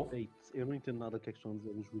 Hoch, Feito. Eu não entendo nada que é questão de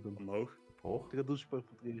ajuda. Omhoog. hoch. Traduz para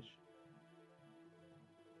português.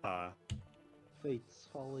 A. Feito.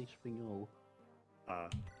 Fala em espanhol. A.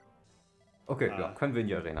 Okay, Ah. ja, können wir in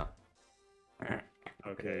die Arena.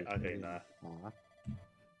 Oké, arena.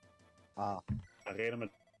 Arena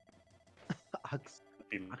met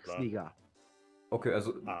pila. Axniga. Okay,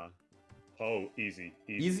 also A. Oh, easy.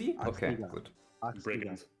 easy? Axe Okay, Liga. gut. Axniga.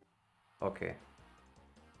 Brigand. Okay.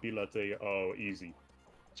 Pila tegen. Oh, easy.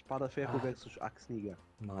 Espada ferro versus Axniga.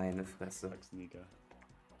 Meine Fresse. Axniga.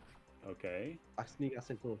 Oké. Axniga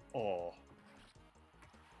acertou. Oh.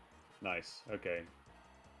 Nice, oké.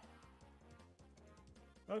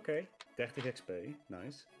 Oké, 30 XP,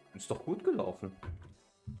 nice. Ist doch gut gelaufen.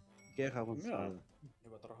 Guerra avançada.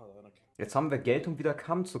 Hyvät rahat ainakin. Jetzt haben wir Geld, um wieder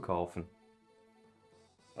Kamm zu kaufen.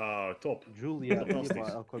 Oh, top. Julia Fantastisch.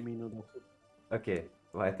 arriva ao caminho do Okay,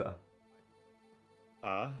 weiter.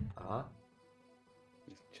 A. A,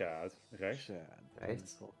 Chad. Rechts.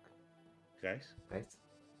 rechts, Rechts. rechts,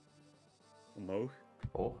 Omhoog.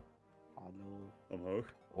 hoch, Hallo. Omhoog.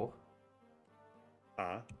 hoch.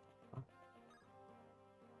 A.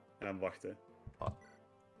 En dan wachten. A.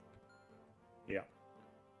 Ja.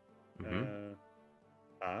 Mhm.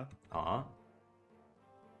 A. A.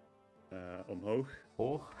 Omhoog.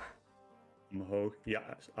 Hoch. Omhoog.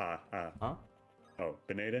 Ja, A. A. A. Oh,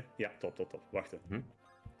 beneden. Ja, top. Wachten. Mhm.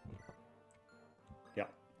 Ja.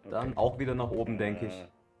 Dann oké. auch wieder nach oben, denke ich.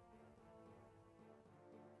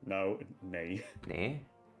 Nou, nee. Nee.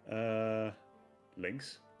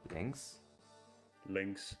 Links. Längs.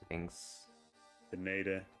 Links. Links.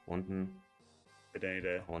 Beneden. Unten.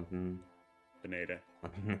 Beneden. Unten. Beneden.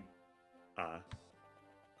 Unten. A.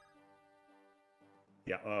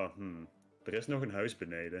 Ja, er is nog een huis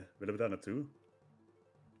beneden. Willen we daar naartoe?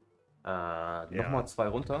 Nochmal 2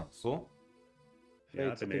 runter. So. Ja, Feito,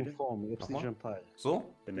 eu tenho beneden. fome, eu preciso Nochmal? jantar. So. O que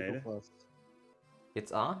eu Beneden. faço?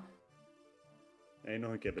 Jetzt A. Nee,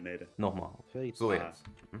 nog een keer beneden. Nochmal. Feito. So Ah. jetzt.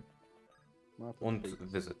 Mhm. Mata Und feito.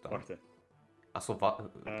 Visit dann. Wachten. Achso,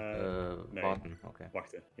 nee. warten. Okay.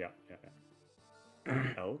 Wachten. Ja.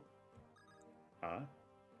 L. A.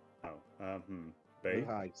 Oh. B.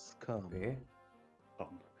 Rise, come. B.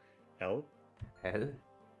 L. L.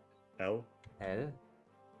 L. L.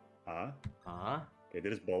 A. A. Oké,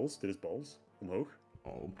 dit is balls. Omhoog.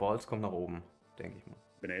 Oh, Balls kommt nach oben, denke ich mal.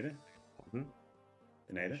 Beneden. Unten.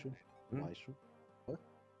 Beneden. Baixo. Hm? Baixo.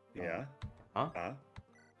 Ja. A. A.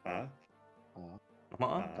 A. Ah, Nochmal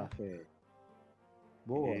A. A. café.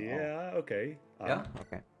 Boa. Ja, oké. A. Ja?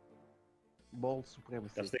 Okay. Ball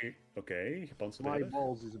supremacy. Dat is denk ik... Oké, gepantserde My ridder.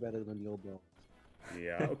 balls is better than your balls.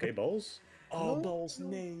 Ja, oké, balls. Oh, No. balls,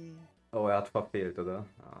 nee. Oh, er hat verfehlt, oder?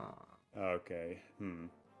 Ah. Oké.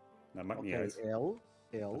 Nou, maakt niet Ok, uit. L.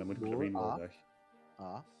 Dan moet ik door Chlorine wel A. weg.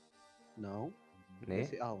 A. Não. Nee.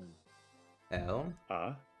 Esse é Allen. L.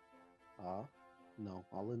 A. A. Não,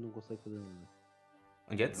 Allen não consegue fazer nada.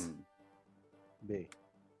 Und jetzt? B.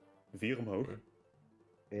 4 omhoog.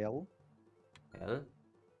 L. L.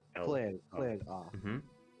 L. Flag A. Mhm.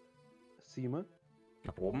 Cima.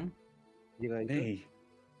 Nach oben. Direita. Nee.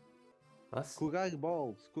 Was? Curar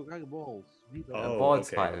balls. Vida. Oh,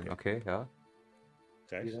 Balls okay, heilen, okay. okay, ja.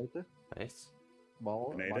 Rechts. Direita. Rechts. Ball.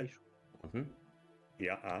 Beneden. Baixo. Unten.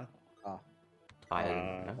 Ja, A. A. Heilen.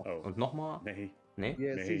 Ah, ja. oh. Und nochmal? Nee. Nee?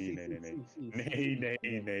 Yeah, Nee, sim, nee, sim, nee, sim, sim, Nee,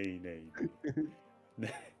 sim. nee. Nee.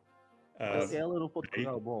 Ela não pode B.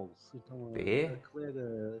 curar balls. Então, B.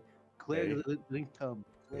 Claire drink cum.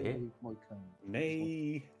 Claire B. drink my cum.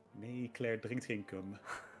 Nee, Claire drinkt geen cum.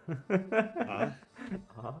 A.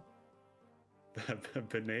 A.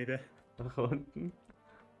 Beneden. Nach unten.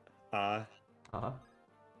 A. A.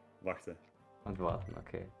 Wachten. Und warten,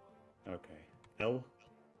 okay. Oké. L.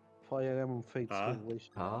 Fire Emblem Fates A.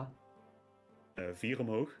 Revelation. A. 4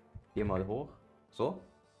 omhoog. 4-mal hoch. So.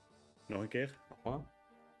 Nog een keer. Nochmal.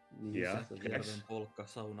 Ja, Jesus. rechts. Polkka,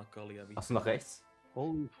 sauna, kalja, Achso, nach rechts.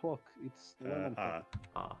 Holy fuck, it's lemon A.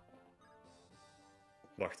 A.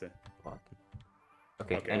 Wachten. Warten.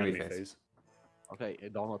 Okay, Oké, Enemy enemy Face. face. Oké,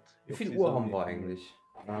 dan het. Wie viel Uhr haben wir eigentlich?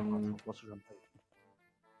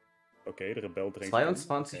 Oké, de rebel drinkt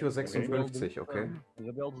 22:56 Uhr, okay. De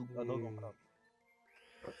rebel doet dat ook nog.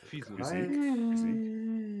 Fysisch.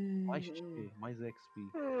 Mais XP, mais XP.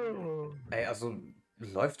 Ey, also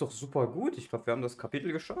läuft doch super gut. Ich glaube, wir haben das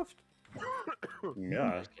Kapitel geschafft.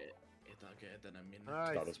 Ja, Etäke etenemmin.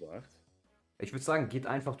 dat is waar. Ich würde sagen, geht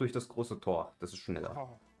einfach durch das große Tor. Das ist schneller.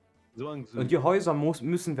 Oh, Zhuangzi. Und die Häuser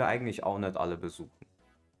müssen wir eigentlich auch nicht alle besuchen.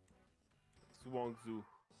 Zhuangzi.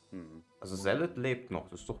 Also Zealot lebt noch,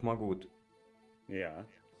 das ist doch mal gut. Ja,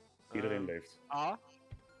 iedereen leeft. A.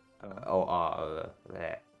 Oh,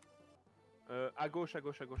 À gauche, à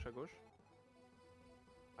gauche, à gauche, à gauche.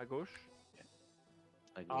 À gauche.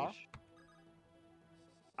 Ah.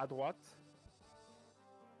 À droite.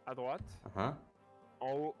 À droite. Aha.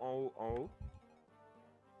 En haut, en haut, en haut.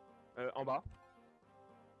 En bas.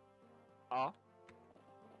 A.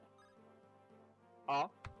 A.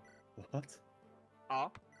 Wat?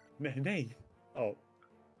 A. Nee. Oh,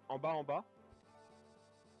 En bas, en bas.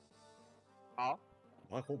 A.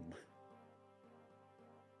 waarom?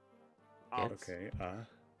 A. Jetzt? Oké, A.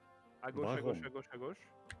 À gauche, à Waarom? gauche, à gauche, à gauche.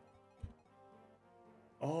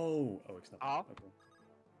 Oh, ik snap A. het. Oké.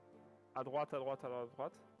 À droite, à droite, à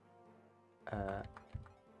droite.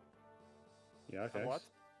 Ja, À droite. rechts.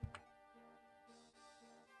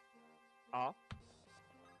 A.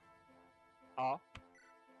 A.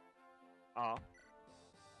 A.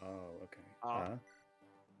 Oh, oké. A.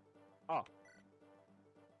 A.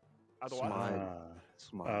 À droite. Smile. Ah.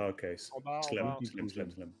 Smile. Ah, oké. En bas, en Slim, bas.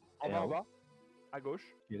 slim. En bas, en bas. À gauche.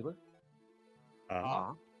 Esquerda. A.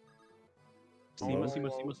 A. Cima, Omhoog. cima,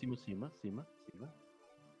 cima, cima, cima, cima, cima.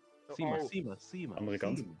 Cima, Oh. cima, cima. Andere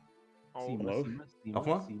kant. Cima, En haut. cima, Omhoog. cima, cima,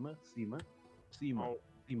 Nogmaals? cima, cima, cima, En haut.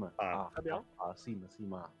 cima. A. A, Très bien. A, cima,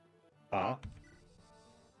 cima. A.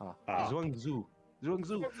 A. Zhuangzhou.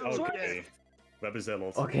 Zhuangzhou. Oké. We hebben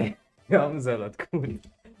Zelot. Okay, wir haben Salat, gut.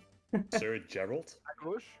 Sir Gerald. À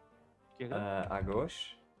gauche. À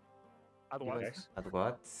gauche, À droite. Rechts. à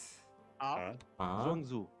droite, A. A. A,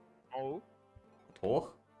 Zhuangzhou. En haut.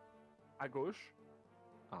 hoch, À gauche.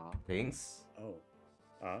 links, Oh.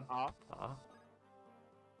 A. A. A,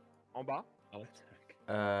 En bas.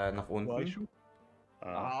 nach unten, A.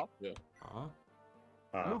 A. A,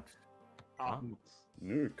 A. Lux. A. A.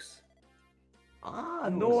 Nukes. Ah,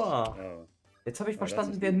 Noah! Oh. Jetzt habe ich Ja, das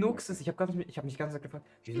verstanden, ist wer gut. Nux ist. Ich habe mich ganz gefragt,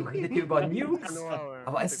 wieso redet ihr über Nukes? Noah,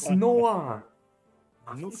 Aber es c'est ist quoi? Noah!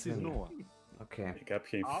 Ach, Nux is Noah. Okay. Ik heb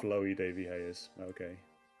geen A. flow idee wie hij is, maar oké.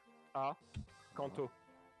 A. Kanto.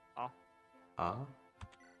 A.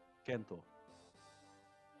 Kento.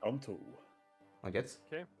 Anto. Und jetzt?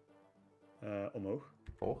 Omhoog.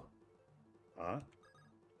 Hoch. A.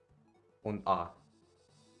 Und A.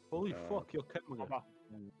 Holy fuck, your En camera. bas.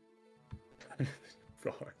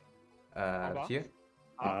 Fuck. bas. 4.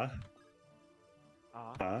 A.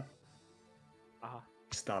 A. A. A.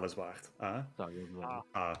 Stalen zwaard. A. Tá, eu não. A.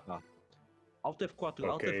 A. Alt F4,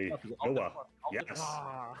 Alt Oké. F4. Alt Noah. F4. Alt Yes.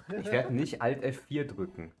 Ah. Ich werde nicht Alt F4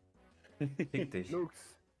 drücken. Fick dich.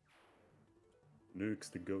 Lux.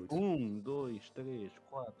 Nukes the goat. 1, 2, 3,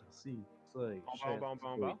 4, 5, 6, En bas, en 7, bas, en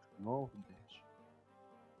bas, en bas. 8, 9, 10.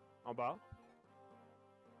 En bas.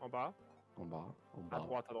 En bas. En bas, en À bas.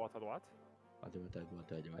 droite, à droite, à droite. À droite, à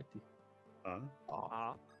droite, à droite. A.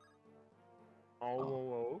 A. En haut, en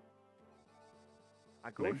haut, en haut.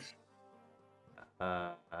 À gauche. Links.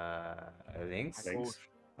 Links. À Links. gauche.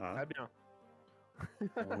 A. Très bien.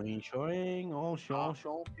 Oui, chouing, on chant,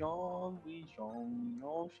 champion, oui, chant,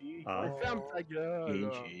 on chie, Ah. Mais ferme ta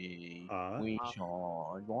gueule. A. oui, Ah.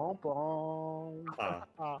 chant, bon, bon. A.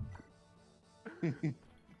 Ah.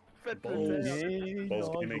 Faites Balls. le test. Oui, Balls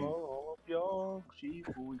non, gaming. champion, chi,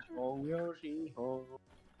 fou, chant, yo, chi, ho,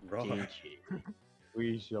 Right. chi, chi.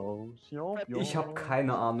 Oui, chant, champion. Ich habe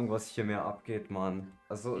keine Ahnung, was hier mehr abgeht, Mann.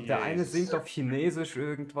 Also, der eine Jesus. singt auf Chinesisch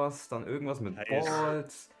irgendwas, dann irgendwas mit Hij is-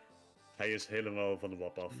 Balls. Hij is helemaal van de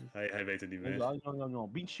wap af. Hij weet het niet meer. Ja, ja, ja, ja.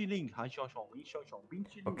 Bin Schilling, Han Xiao Xiao, Bin Xiao Xiao, Bin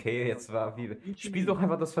Schilling. Okay, jetzt war wie. Spiel doch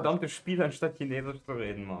einfach das verdammte Spiel, anstatt Chinesisch zu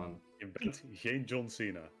reden, Mann. Je bent geen John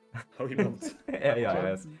Cena. Hou je mond. Ja,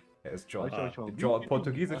 er ist John. Xiao Xiao, John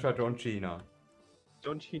portugiesischer John Cena.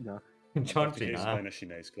 John China. John Portugees is Cena. bijna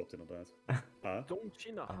Chinees, klopt inderdaad. A. Donc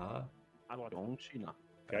China. Aha. À droite. John China.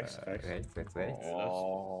 Rechts, rechts. Rechts.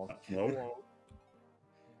 Oh, Omhoog. Oh,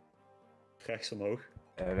 Rechts omhoog.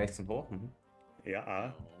 Rechts und hoch. Mhm. Ja,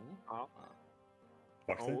 A. A.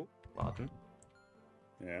 Wachten. En haut. Warten.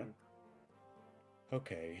 Ja.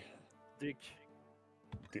 Oké. Dick.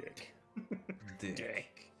 Dik.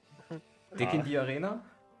 Dick. Dick in die Arena?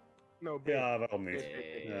 No, B. Ja, waarom niet?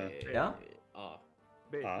 Ja. Ja? A.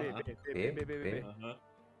 B, A. B, B, B, B, B, B, B. Uh-huh.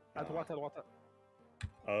 À droite, à droite.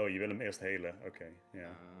 Oh, je wil hem eerst helen. Oké, ja.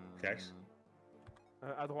 Rechts.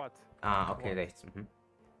 À droite. Ah, okay, rechts. Mhm.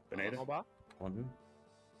 Beneden. En bas. Unten.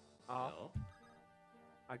 A. Ja.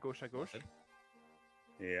 À gauche, à gauche.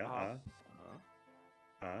 Ja, A.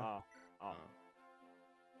 A. A. A. A.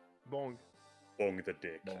 Bong. Bong de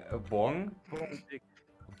dik. Bong. Bong, dick.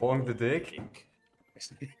 Bong the Dick.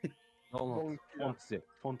 no, no. Bong, Fonze,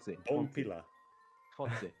 Fonze. Bong pila.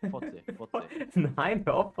 Fonze, Fonze, Fonze. Nein,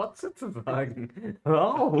 hör auf, Fotze zu sagen. Hör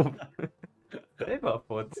auf. Selber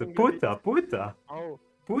Fotze. Puta, puta, En haut.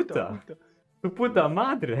 puta. Du puta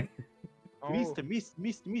madre. En haut. Mist.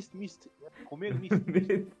 Comer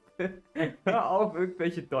Mist. Hör auf,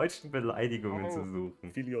 irgendwelche deutschen Beleidigungen zu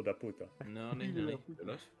suchen. Filio da puta. No niin, no niin.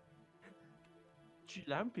 Ylös.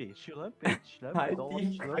 Chilampe. Halt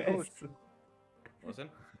die Fresse. Vasen.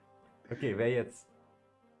 Okay, wer jetzt?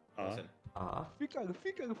 A. Vasen. A. Fica.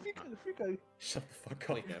 Shut the fuck up.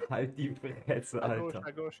 Oikein. Halt die Fresse, À gauche, Alter.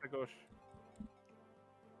 à gauche, à gauche.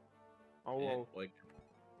 En haut, en haut. Oikein.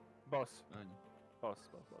 Boss. Näin.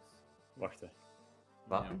 Boss. Wachten.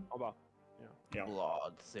 Warten. En bas. Ja.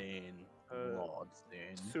 Bloodstain. Euh,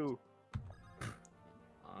 Bloodstain. Sous.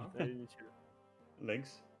 A. Nee, niet zo.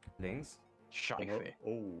 Links. Links. Scheiße.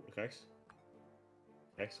 Oh, rechts.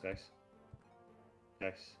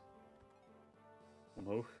 Rechts.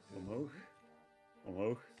 Omhoog.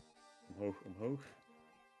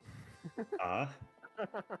 A.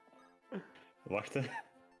 Wachten.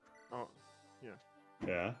 Oh,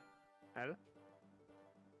 Ja. L.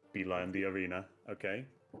 Pila in the arena. Oké.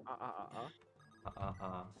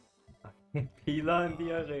 A. Pila in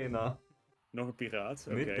die Arena. Nog een piraat.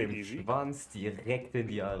 Oké, Mit dem easy. Schwanz direkt in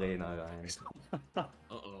die Arena rein.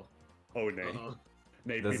 Uh-oh. Oh nee. Uh-oh.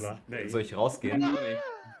 Nee, Das, Pila. Nee. Soll ich rausgehen? No niin.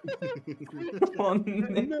 Oh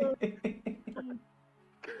nee.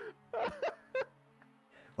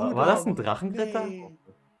 War das ein Drachenritter? Nee.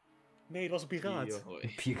 Nee, dat was een piraat. Joi.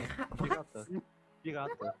 Ein Pirat? Piraten.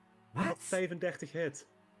 Piraten. Wat? Was? 35 hit.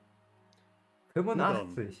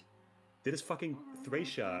 85. Dit is fucking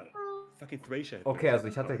Thracia. Fucking Thracia. Okay, also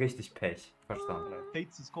ich hatte richtig Pech. Verstanden.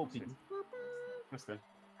 Fates is coping. Rustig.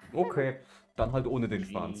 Okay, dann halt ohne den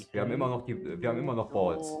Schwanz. Wir haben immer noch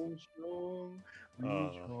Balls.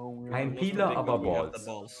 Kein Pila, aber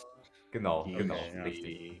Balls. Genau, genau, ja.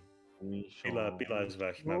 richtig. Pila is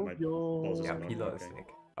weg. Mijn balls is Ja, er nog. Pila Oké. ist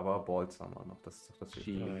weg. Aber Balls haben wir noch. Das ist doch das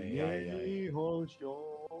Wichtige. Ai,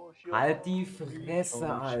 Halt die Fresse,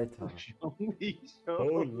 Alter.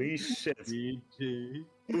 Holy shit.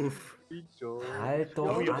 Oef. Halt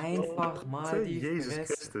doch einfach mal die Jezus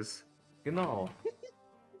Fresse. Christus. Genau.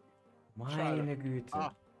 Meine Güte.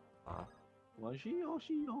 Ah. Ah. Ich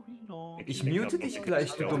Ich mute dich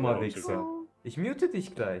gleich, du dummer Wichser. Ich mute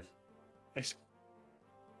dich gleich. Echt?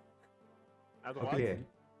 À droite. Okay.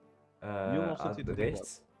 Mieux, on saute de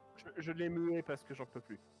Rechts. Je l'ai mué parce que j'en peux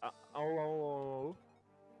plus. Ah, en haut, en haut,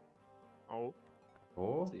 en haut. En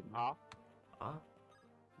haut. Oh. Ah, Ah.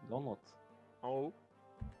 Donald. en haut.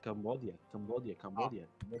 Cambodia.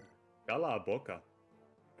 Kala Boca.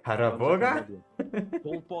 Karaboga?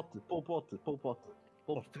 Pol Pot.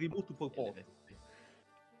 Tributo Pol Pot.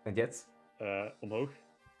 Und jetzt? Omhoog.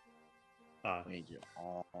 Ah.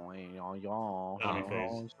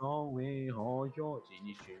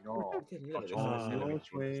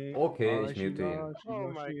 Okay, ich mute ihn. Oh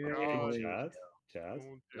my god. Chat. Chat.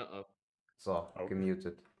 Mon Dieu. Uh-oh. So, Oh.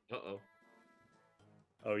 gemutet. Uh-oh.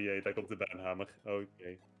 Oh jee, daar komt de banhammer.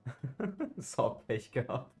 Oké. So, Pech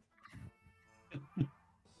gehabt.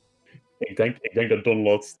 Ik denk dat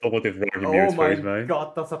Donald heeft wel gemute, Oh volgens mij. mein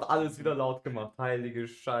Gott, das hat alles wieder laut gemacht. Heilige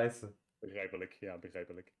Scheiße. Begrijpelijk, ja,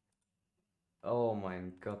 begrijpelijk. Oh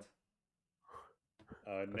mein Gott.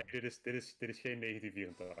 Nee, dit is geen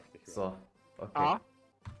 1984. So, okay.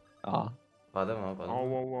 Ah, Warte mal, en warte haut,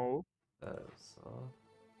 mal. en haut. So.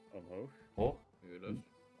 Omhoog. Hoch. Ja, das.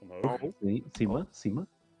 Omhoog. En haut. Cima.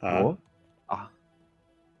 A.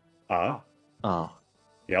 Ah. A.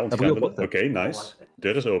 Ja, ontgrendelen. wacht, hè. Oké, nice.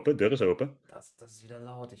 Deur is open. Das ist wieder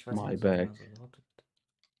laut. Ich weiß My nicht, bad. was immer so laut ist.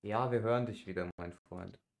 Ja, wir hören dich wieder, mein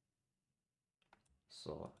Freund.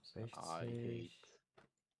 So, 60.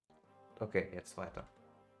 Okay, jetzt weiter.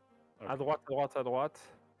 À droite, à droite, à droite.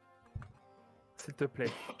 S'il te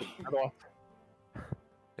plaît. À droite.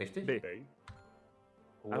 Richtig? B.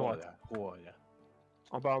 Oké. Olha.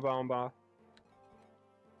 En bas, en bas, en bas.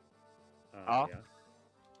 Ah, A. ja.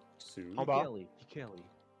 Su. En bas. Kelly.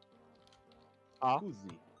 A.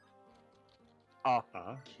 Uzi. A.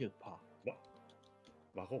 Kilpa.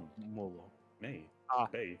 Waarom? Molo. Nee. A.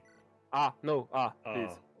 B. Ah, no. Ah, A.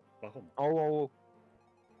 please. Waarom? En haut, en haut.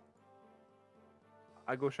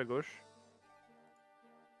 À gauche, à gauche.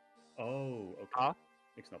 Oh, oké. A.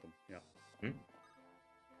 Ik snap hem, ja.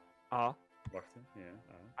 A. Wachten, ja.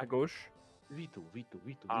 A. À gauche. Vito.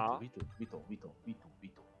 Ah.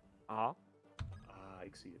 Vito. A. Ah,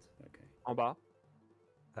 ik zie het. Oké. En bas.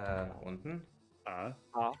 Unten. A.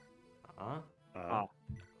 A. A.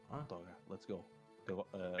 A. Torga, let's go. B.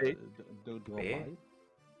 B.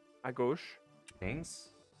 À gauche.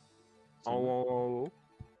 Links. En haut, en haut.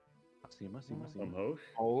 Cima. Omhoog.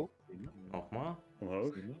 En haut. Nochmal.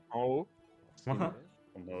 Omhoog. En haut. Nochmal.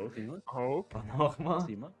 Omhoog. En haut. Nochmal.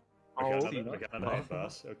 Cima. We En gaan haut. naar de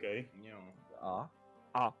eindbaas. Oké. Ja. A.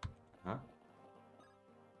 A. Ah.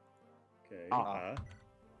 Oké. A. A.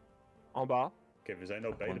 En bas. Oké, we zijn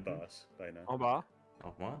ook bij de baas. Bijna. En bas.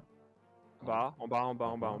 Nochmal. Bas. En bas, en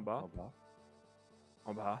bas, en bas, en bas.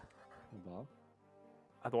 En bas.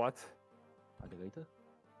 À droite. À direita.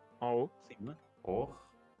 En haut. Cima. Hoch.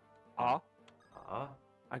 A. A.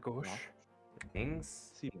 À gauche.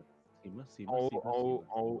 Links. Cima. En haut, en haut, en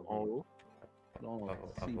haut, en haut. Não,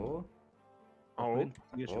 Abo. En haut.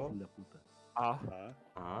 Português, Oh. filho da puta. A.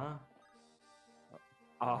 A. A.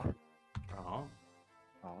 A. A.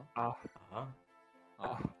 A. A. A.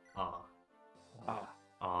 A. A. A.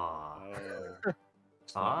 A.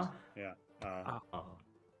 Oh. A. Ja. A. A.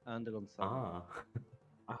 Andere A.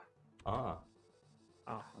 A. A.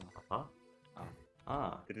 A. A.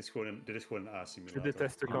 A. Dit is gewoon een Je A-simulator.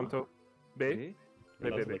 déteste Kanto. B. B. B, B,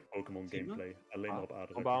 Letterlijk Pokémon Zie je? gameplay. Alleen maar op A En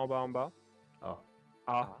drukken. bas, en bas, en bas. Oh.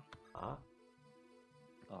 A. A.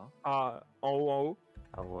 A. A. En haut, en haut.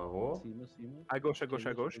 Abo. Cima. À gauche, à gauche,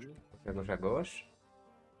 à gauche. À gauche, à gauche.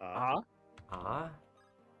 A. A. A.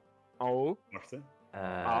 En haut. Wachten.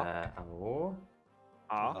 Abo.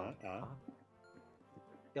 A. A.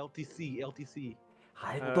 LTC.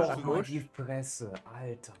 Halt à doch mal gauche. die Fresse,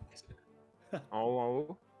 Alter. En haut, en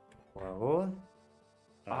haut. Abo.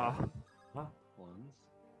 Ah. Ones.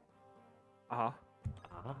 Ah.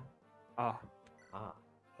 Ah. Ah. Ah.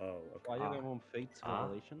 Oh, oké. Fire Emblem Fates Ah.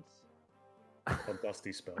 Revelations.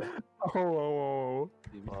 Fantastisch spel. Oh, oh,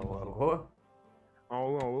 Die Oh, wist ik oh, oh.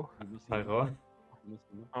 oh. Oh, niet. Die wist ik niet. Hallo. Die wist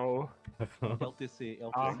ik niet. oh. LTC,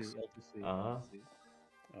 Ah. LTC, LTC. Ah. LTC.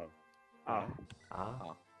 Oh. Ah.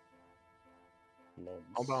 Ah. Lons.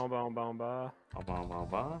 En bas, en bas, en bas, en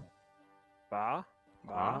bas. Ba.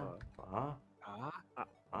 Bas. Bas. Ba. Ah,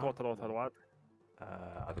 À droite, à droite, à droite.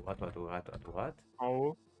 À droite, à droite, à droite. En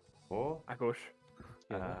haut. Oh. À gauche.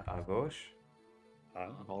 À gauche. Ah.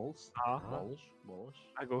 Vals. Ah. Vals. Vals.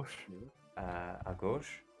 À gauche. À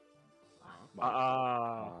gauche. Ah.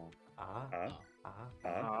 Ah. Ah. Ah. Ah.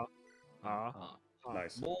 Ah. Ah. Ah.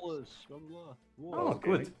 Nice. Bolles. Bla. Oh, oké.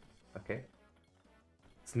 gut. Okay.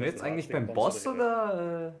 Sind wir Das jetzt war eigentlich der beim Boss Panzer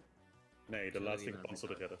oder? Nee, de laatste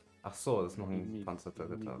gepanzerde ridder. Ach so, das ist noch ein Panzer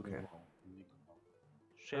Ritter, okay.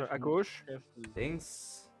 À gauche.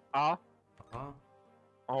 Links. A. Ah.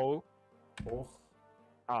 En haut. Hoch.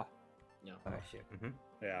 A. Ja. Hier. Mhm.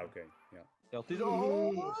 Ja, oké. Ja. LTC.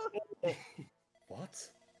 Oh!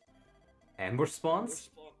 Wat? Ambush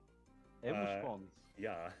Spawns? Ambush Spawns.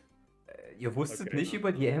 Ja. Ihr wusstet Okay. nicht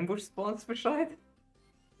über die Ambush Spawns Bescheid?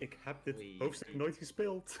 Ik heb dit Oei, hoofdstuk oei. nooit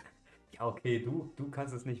gespeeld. Ja, okay, du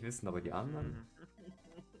kannst es nicht wissen, aber die anderen.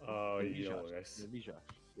 Oh, De Bizar. jongens. De Bizar.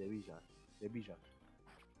 De Bizar. De Bizar.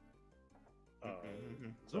 Oh,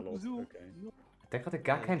 Mhm. Zalot, oké. Hat der gerade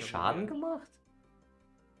gar Ja, keinen ich hab Schaden probiert. gemacht?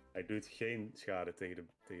 Hij doet geen schade tegen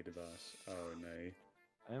de baas. Oh, nee.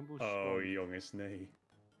 Ambush Oh, Spawns. jongens, nee.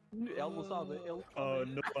 Ele sabe, ele Oh, sabe.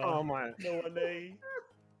 Noah. Oh, man. Noah, nee.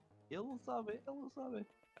 Ele sabe, ele sabe.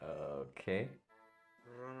 Okay.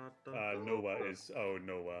 Ah, Noah is... Oh,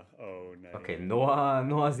 Noah. Oh, nee. Okay,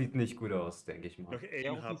 Noah sieht nicht gut aus, denke ich mal. Nog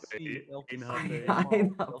 1 HP. 1 HP.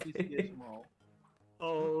 Ein LTC HP. is mal.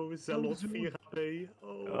 Oh, Zalot 4 HP.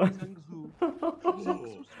 Oh. Oh. Zangzu.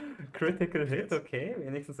 Oh. Critical Hit, okay,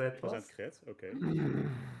 wenigstens 1% etwas. crit, oké.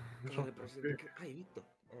 Ai vittu.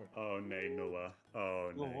 Oh, nee, Noah.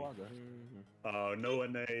 Oh, No, nee. warte. Oh, Noah,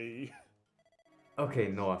 nee. Okay,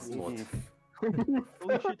 Noah ist tot. Oef.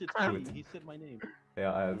 Oh shit, it's me. Gut. He said my name.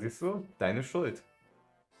 Ja, siehst du? Deine Schuld.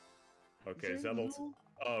 Oké, Zalot.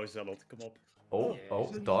 Oh, Zalot, kom op.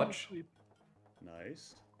 Oh, Dodge.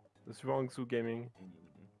 Nice. Zhuangzi Gaming.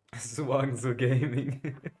 Suangsu Gaming.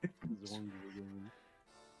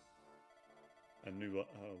 En nu,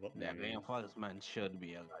 wat nu? The reinforcements should be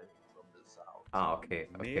arriving from the south. Ah, okay,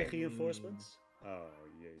 Meer okay. reinforcements? Oh,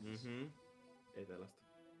 jezus. Mhm. Etelästä.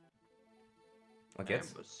 Und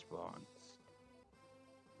jetzt? Ambush spawns.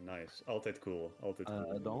 Nice. Altijd cool. Altijd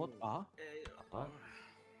cool. Dan wat? A? Ah,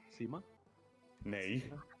 Sima?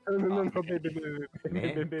 Nee. Non, non, non, bébé, bébé,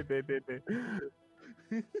 Nee. bébé, bébé, bébé.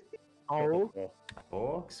 En haut. Oh,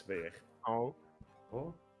 oh, ik zweer. En haut.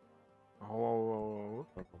 oh, En haut,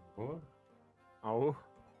 en haut, oh, en haut.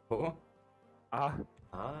 oh, A.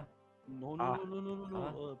 ah, No, Ah.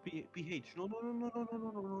 no. PH.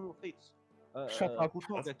 No. Fates. Shut up. Good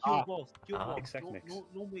luck. Kill Ah. boss. Kill Ah. boss. Ik zeg No, niks.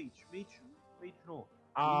 no mage. Mage no.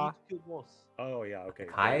 A. We need to kill boss. Oh ja, oké.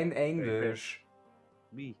 kein Englisch.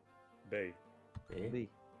 B. B. Okay. B.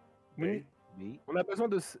 Oui. B. On a besoin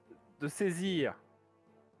de saisir.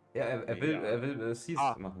 Ja, er will Seize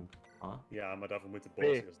Ah. machen. Ah, Ja, maar daarvoor moet de boss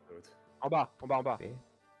B. eerst dood. En bas, en bas, en bas. B.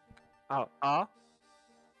 A. A.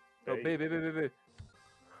 B. Oh, B, B, B, B, B.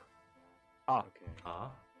 Oké.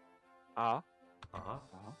 A, A. A,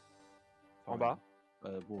 En bas.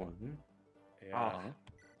 Boa. unten. Ja,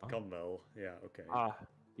 Ah. kan wel. Ja, oké. A.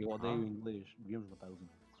 Eu odeio inglês. Begins with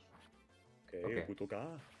 1000. Oké, Oké. goed ook A.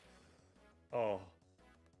 Oh, dat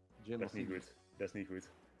is niet Genocide. goed. Dat is niet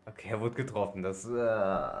goed. Okay, er wurde getroffen. Das.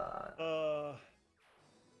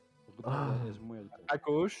 Portugal is muerto. À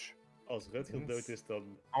gauche. Als Rutger Links. dood is,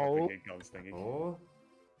 dan Oh. heb ik geen kans, denk ik. Oh,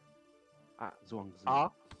 Zhuangzi.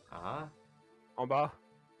 A. A, En bas.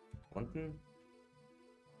 unten.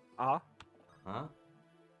 A. A,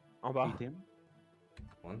 En bas. Item.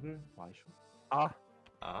 unten. Baixo. A.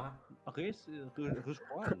 A,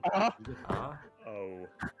 Respawn. A. A. Oh,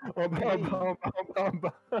 En bas, en bas, en bas, en bas, en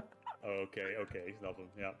bas. oké, ik snap hem.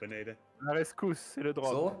 Ja, beneden. La rescousse, c'est le drop.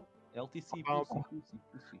 So. LTC, Ah, pussy.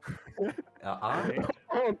 Ja, A,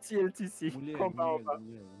 Anti-LTC. Mulher, En bas, en bas.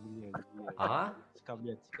 mulher. A.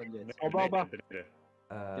 Cablette. Nee, En bas, en bas. beneden.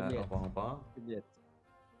 En bas.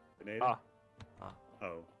 Beneden. Ah.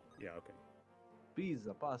 Oh, ja, oké.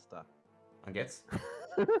 Pizza, pasta. Und jetzt?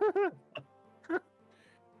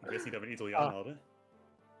 Ik wist niet dat we een Italiaan Ah. hadden.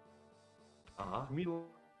 A, Milo.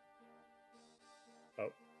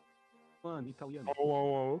 Oh. Mano, italiano. En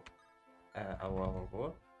haut, en haut. oh, oh,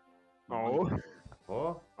 oh, En haut. oh,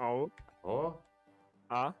 Oh. En haut. Oh.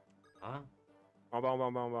 A. Ah. En bas, en bas,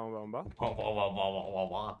 en bas, en bas, en bas, en bas. Wa, wa, wa, wa, wa, wa,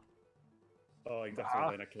 wa. Oh, ik dacht dat we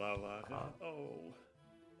bijna klaar waren. Ah. Oh.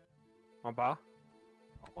 En bas.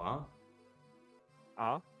 Wa.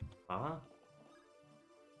 A. Ah. A.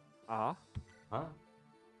 Ah. A.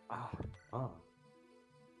 Ah. A.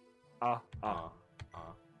 A. Ah.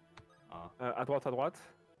 Ah. Ah. À droite, à droite.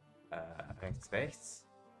 Rechts, rechts.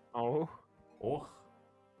 En haut. Hoch.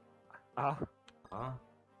 A. Ah.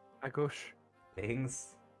 À gauche.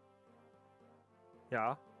 Links.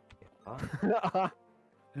 Ja. Ja. A.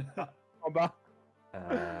 En bas.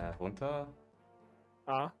 Runter.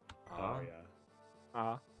 A. Ah. Oh ja.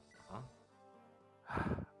 A. Ah.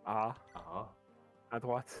 A. Ah. À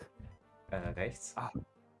droite. Rechts. Ah.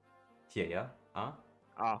 Hier, ja. Ah.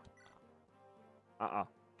 A. A. A.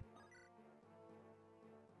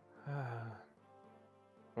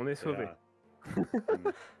 On est sauvé. Ja.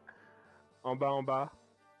 Hm. En bas, en bas.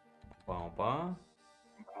 En bas.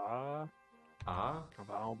 A. A. En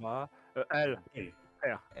bas, en bas. L. Hey,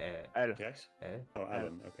 R. L. rechts? L. Oh,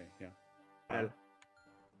 Allen, oké, ja. L.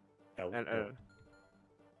 L. L. L.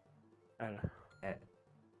 L. L.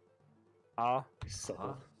 A. Zo.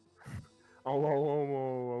 A. En haut, en haut, en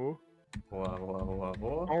haut, en haut. Wa, wa, wa,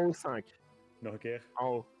 wa. En haut 5. Nog een keer. En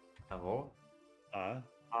haut. Aro. A.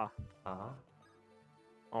 A.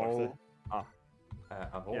 En haut.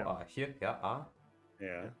 Aro. Ja. A. Hier, ja. A.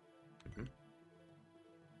 Ja.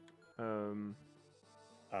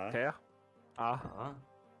 A. Terre. A. A.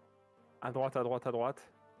 À droite, à droite, à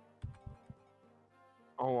droite.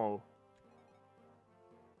 En haut, en haut.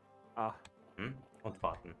 A. Und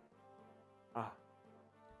warten. A.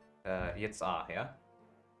 Jetzt A, ja?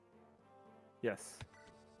 Yes.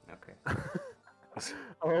 Okay.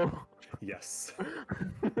 Oh. Yes.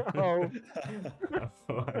 Oh.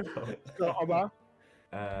 So, en bas.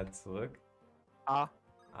 Zurück. A.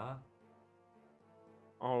 A.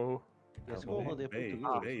 En haut. A Aro. escola de B,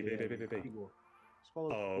 português. B.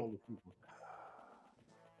 Escola Oh. de futebol.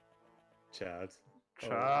 Chad.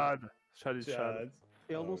 Chad. Chad is Chad. Chad.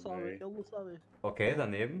 Ele Oh, não sabe, nee. ele não sabe. Okay,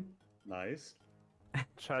 daneben. Nice.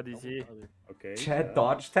 Chad Ele is não hier. sabe. Oké. Chad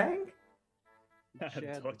Dodge Tank?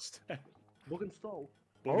 Chad. Dodged. Bogenstall.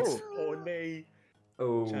 Oh nee.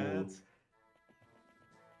 Oh. Chad.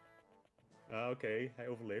 Ah, oké. Hij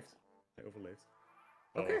overleeft. Hij overleeft.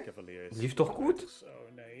 Oh, Oké. Cavaliers. Lief toch goed? Oh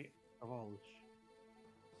nee. Cavalos.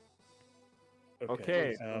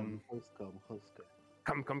 Oké. Holscam.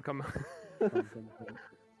 Come, come, come.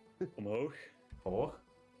 Omhoog. Hoch.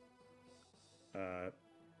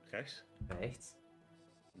 Rechts. Rechts.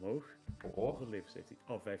 Omhoog. Hoch. Hoeveel levens heeft hij?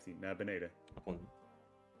 Oh, 15. Naar beneden. Und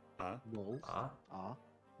A. Balls. A. A.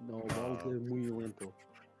 No, balls é muito lento.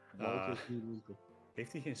 Balls é muito lento.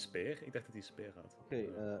 Heeft hij geen speer? Ik dacht dat hij een speer had.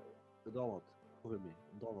 Ok, Donald, over me.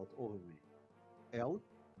 Donald, over me. L,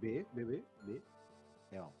 B, B, B, B.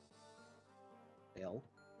 L. L.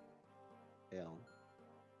 L.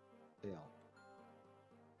 L.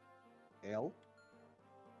 L.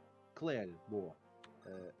 Claire, boa.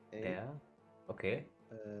 E. R. Okay.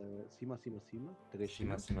 Cima. Três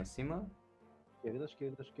Cima, cima, cima.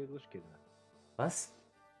 Esquerda. Was?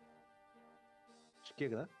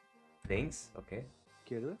 Esquerda. Links. Okay.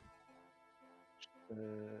 Esquerda.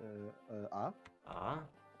 A. A.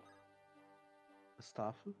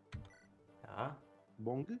 Staff. Ja.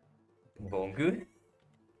 Bong. Bongu.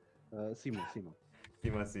 Cima.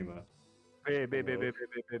 Cima, cima. B, B, B, B, B,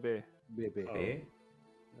 B, B, B. B, B. Oh. B.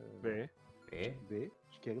 B. B. B.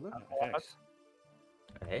 Esquerda. Rechts.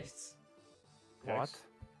 Rechts. Droite.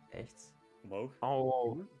 Rechts. Omhoog. En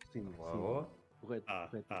haut. Cima. Wow. Correto. A.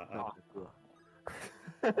 Correto. A. Boa.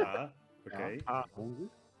 A. Oké. A. Bong.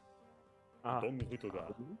 A. Dong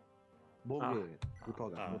Rutoga. Bong. Ah.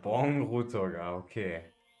 Rutoga. Ah. Bong Rutoga,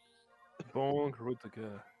 okay. Bon,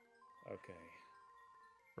 Rutger. Oké.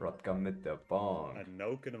 Rodka mit der Bong. En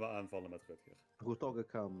nu kunnen we aanvallen met Rutger. Rutoga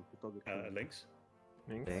kam. Links.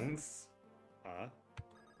 Links. Links. A.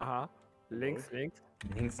 A. Links, Omhoog. links.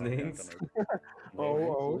 Links, Oh, ja, links. kan ook. Oh,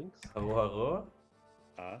 Omhoog. oh. Links. Haro.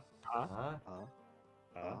 A. A. A. A.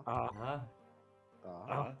 A. A.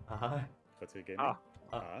 A. A. A. Rutger A.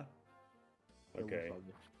 Gaming. A. Oké. Ele não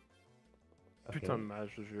sabe. Putain de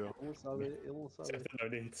mage, je jure. Ele não sabe. Zeg het nou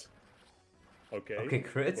niet. Oké. Oké,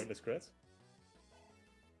 crit. Pointless crit.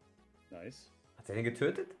 Nice. Hat er den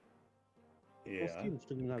getötet? Ja. Conseguimos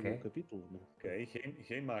terminar Okay. o capítulo, né? Oké,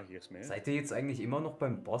 geen magiërs meer. Seid ihr jetzt eigentlich immer noch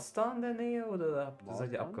beim Boss da in der Nähe oder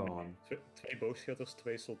seid ihr Boss, abgehauen? Twee boogschutters,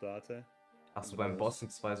 2 soldaten. Achso, beim Boss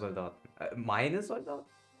sind 2 Soldaten. Meine Soldaten?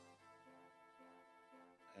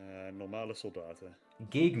 Normale soldaten.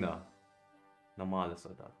 Gegner. Normale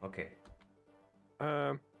Soldaten, okay.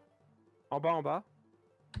 En bas.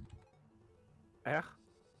 R.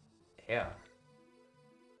 R.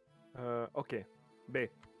 Ok. B.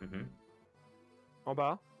 Mhm. En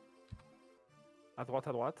bas. À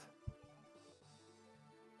droite.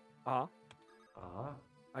 A. A.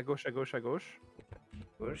 À gauche.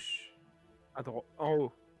 Push. À droite.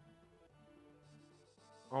 En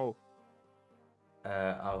haut.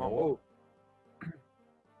 En Arrow. haut.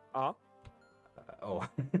 A. Oh.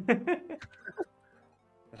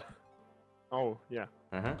 En haut, yeah.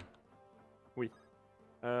 Aha.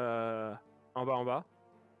 En bas.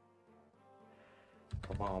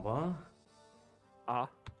 En bas. A.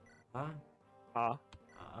 A. A.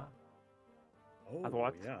 A. Oh, À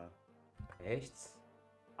droite. ja. Rechts.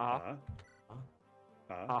 A. A. A.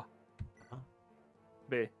 A. A.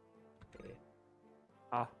 B. B.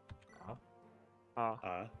 A. A. A.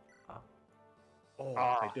 A. A. Oh,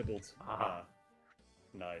 A. hij dubbelt. A. A.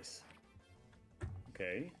 Nice.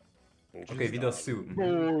 Oké. Okay, wieder Sue. Mhm.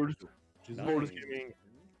 Balls. Nice. Balls Gaming.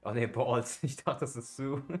 Oh ne, Balls. Ich dachte, das ist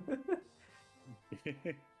Sue.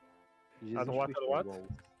 Jesus droite, Christ, à droite. balls.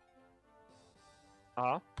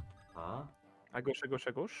 A. A. À gauche.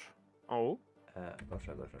 En haut.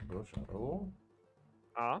 Gauche. Oh.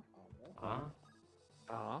 A. A.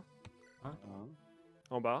 A. Ah,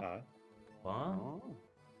 En bas. A.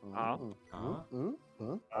 A. A. Oh,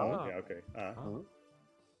 ja, oké. A.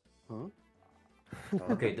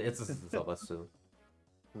 Okay, jetzt ist es aber Sue.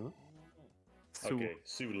 Sous. Oké,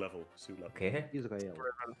 Sue level. Okay. Israël.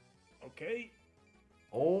 Oké.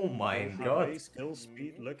 Oh mein Gott. Skill,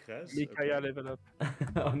 speed, luck, res. Mikaya level up.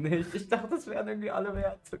 Oh nee, ich dachte, das wären irgendwie alle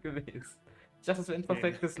Werte gewesen. Ich dachte, das wäre ein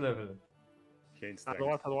perfektes Level. Geen À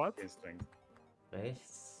strength. droite. Geen strength.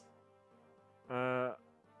 Rechts. A.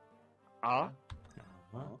 Aha.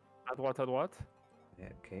 À droite. Ja,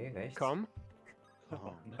 okay, rechts. Comme.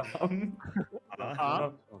 Komm. A.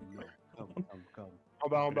 A. Come.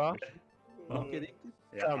 En bas.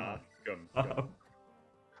 Ja, Come. A. Come.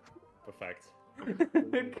 Perfect.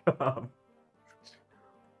 Komm.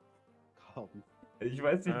 Come. Ich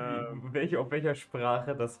weiß nicht, auf welcher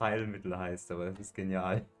Sprache das Heilmittel heißt, aber das ist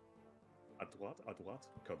genial. À droite,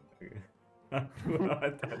 come.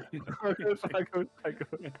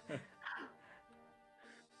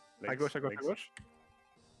 À gauche.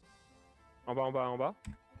 En bas.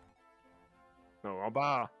 Non, en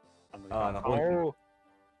bas. Andere Ah, kant. nach En unten. haut.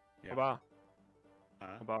 Ja. En bas.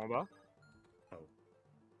 A. En bas. Oh.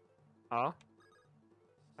 A.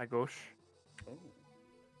 À gauche. Oh.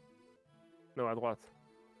 Non, à droite.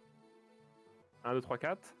 1, 2, 3,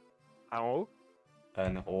 4. En haut.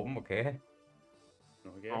 Nach oben, okay.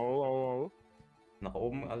 Nog een En keer. haut. Nach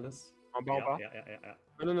oben alles. En bas. Ja.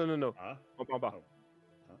 Non. A. En bas. Oh.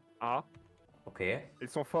 A. Okay.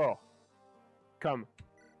 Ils sont forts. Comme.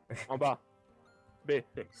 En bas. B.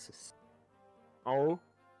 Jezus. En haut.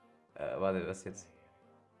 Warte, was jetzt?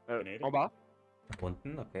 Beneden. En bas.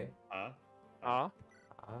 Unten, okay. A. A.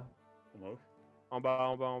 A. Omhoog. En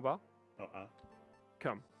bas. Oh, A.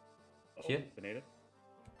 Comme. Oh, Hier. beneden.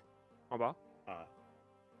 En bas. A.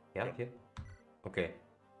 Ja, Ja. hier. Okay.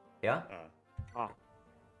 Ja? A. A.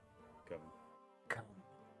 Come. Komm.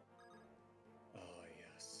 Oh,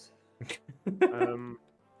 yes.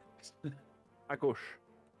 À gauche.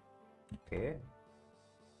 Okay.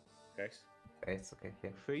 Rechts. Rechts, okay,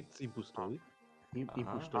 hier. Fates impostor. Ah.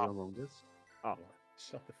 Impostor among us. A.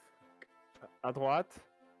 Shut the fuck. À droite.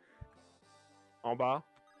 En bas.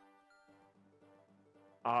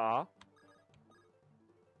 A.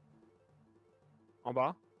 En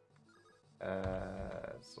bas.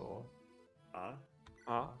 So. A.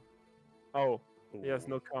 A. Oh. Oeh. Yes,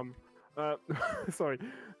 no come. Sorry.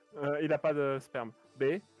 Il a pas de sperme.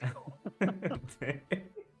 B.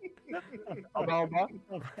 En bas.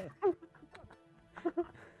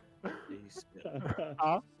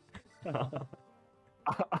 A.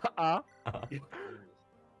 A.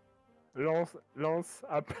 Lance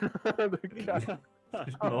à plein de cas.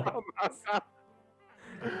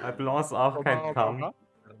 Blanc auch kein Kamm.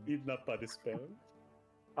 Il n'a pas de spell.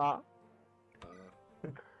 A.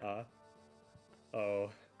 A. Oh.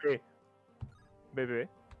 B. BB.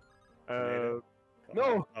 Beneden.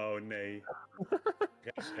 no. Oh, nee.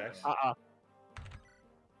 Rechts. A.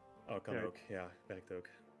 Oh, kan Ja. ook. Ja, werkt ook.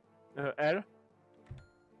 L. L.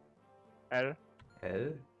 L.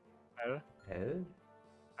 L.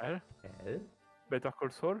 L. L. Better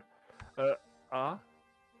Call Saul. A.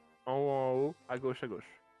 En haut, à gauche.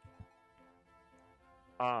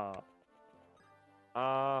 A.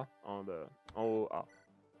 A. En haut, A.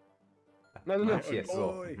 Non. Ah, hier,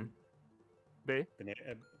 so. Oi. Mhm. B.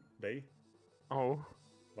 Beneden. B. En haut.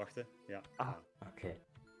 Wachten. Ja. Ah. Okay.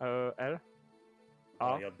 L.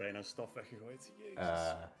 Oh, A. je had bijna een staf weggegooid. Jezus.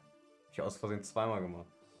 Hab ich aus Versehen zweimal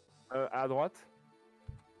gemacht. À droite.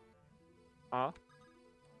 A.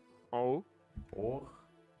 En haut. Hoch.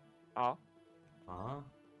 A. A.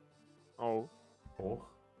 En haut. Hoch.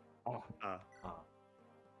 A. A.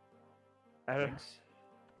 L. Links.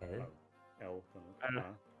 L. L dan ook. L.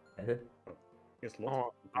 A. L. Eerst En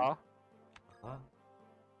lot. A. A.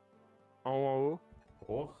 En haut.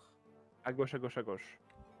 Hoch. À gauche, à gauche, à gauche.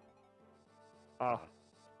 A.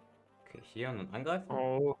 Okay, hier und dann angreifen? En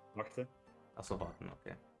haut. Wachten. Achso, warten,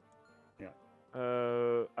 okay.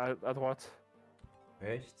 À droite.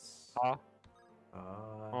 Rechts. A. En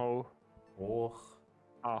A. haut. Hoch.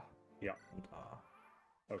 A. Und A.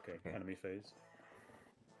 Oké, Oké. enemy phase.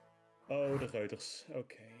 Oh, de ruiters.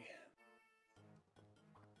 Oké.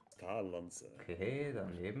 Staallanzen. Okay,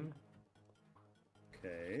 daneben.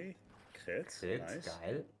 Oké. Crit. Crit, Nice.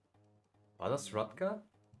 geil. War das Rutger?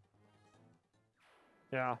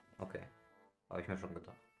 Ja. Okay. Habe ich mir schon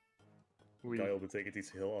gedacht. Oui. Geil betekent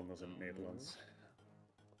iets heel anders in het Nederlands.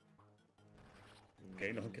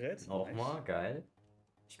 Oké, nog een crit. Nochmal, geil.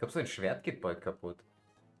 Ich glaube, sein Schwert geht bald kaputt.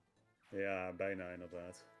 Ja, bijna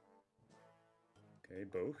inderdaad. Oké,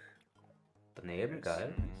 boog. Daneben, Yes.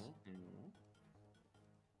 geil.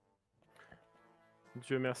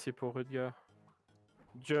 Dieu merci pour Rüdiger.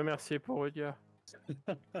 Dieu merci pour Rüdiger.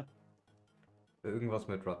 Irgendwas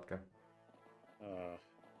mit Rutger. Ah,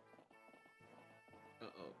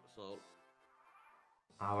 Uh-oh, so.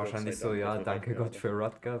 Ah, wahrscheinlich sei so, Dank, ja, dat we danke Rutger Gott für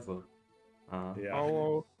Rutger. So. Ah. ja, En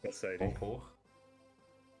haut. dat zei hij. Hoch, hoch.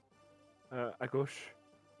 À gauche.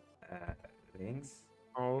 Links.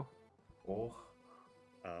 En haut. Hoch.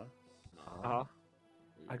 A. A.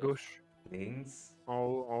 À gauche. Links. En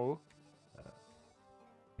haut. En haut.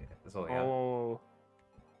 So, En ja. haut.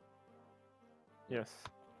 Yes.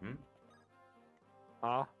 Hm?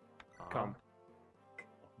 A. Ah. Come.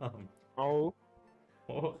 Come. En haut.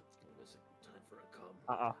 Hoch. It's time for a come.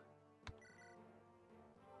 A.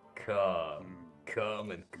 Come. Hmm.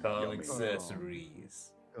 Come and come Yummy.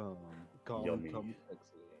 accessories. Yummy.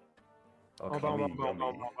 En bas, en bas, en bas, en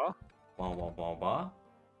bas, en bas. Bon, bon, bon, bon.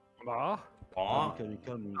 En bas. Bon. A.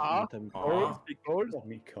 Ah. Hold. Speak hold.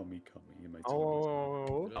 Tommy, Tommy, je meent En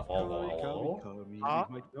haut. Oh, oh, oh. A.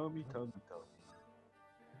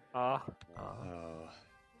 Ah. Ah,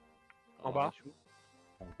 En bas.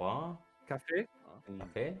 En bas. Café.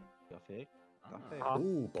 Café. Ah.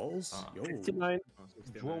 Oeh, balls. Ah. Yo. 69.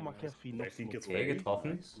 João McAfee nog 15 keer nog. 2.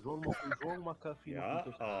 getroffen. João McAfee nog Ja,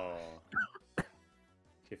 niet. oh.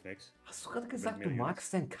 Geeft niks. Hast du gerade gesagt, du Millions.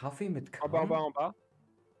 magst deinen Kaffee mit En bas, en bas, Kam? en bas.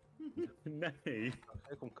 Nee.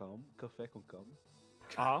 Café com calme.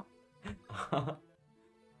 A.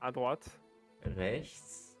 À droite.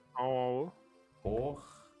 Rechts. En haut. Hoch.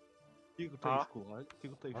 Tiroteio Ah. escolar.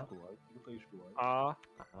 Tiroteio Ah. escolar. Tiroteio escolar. A.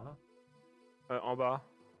 Aha. En bas.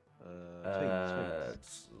 Twee.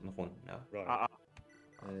 Nach unten, ja. Right. A.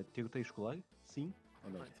 Tiroteio escolar? Sim ou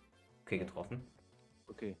não? Okay, getroffen.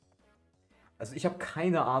 Ok. Also ich habe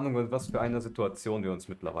keine Ahnung, in was für einer Situation wir uns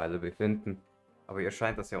mittlerweile befinden. Aber ihr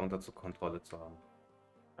scheint das ja unter Kontrolle zu haben.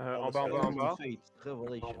 En bas, en bas, en bas. Fate.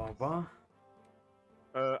 Revelation. Aber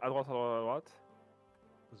À droite, à droite, à droite.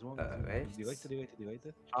 João. rechts. Direita, direita, direita.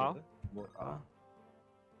 Ah. Esquerda. Boa. Ah,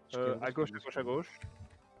 Esquerda, À gauche, à esquerda, gauche, à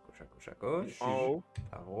esquerda. gauche. à gauche. En haut.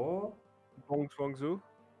 Par haut. Bong Swangzu.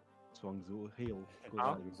 Zhuangzhou, heel.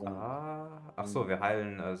 Ah. Ah. Achso, wir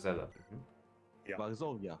heilen Zelle. Mhm. Ja.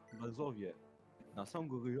 Varsovia. Varsovia. Nação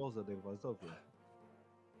gloriosa de Varsovia.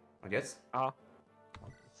 Und jetzt?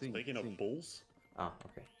 Sim, Spreek je nou sim. Pools? Ah,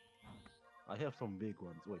 okay. I have some big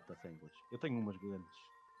ones. Wait, that's English. Eu tenho umas grandes.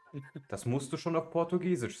 Das musst du schon auf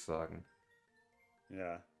Portugiesisch sagen.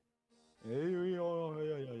 Ja. Wenn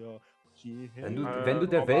du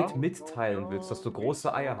der Welt mitteilen willst, dass du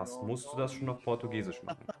große Eier hast, musst du das schon auf Portugiesisch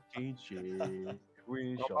machen.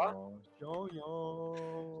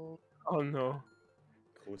 Oh no.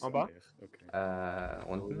 Große Aber? Eier. Okay.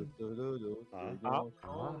 Unten.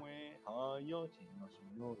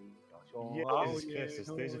 Jezus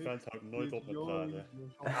Christus, deze vent houdt nooit op met praten.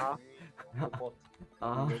 A.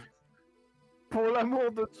 Ah. Pour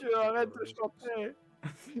l'amour de Dieu, arrête de chanter.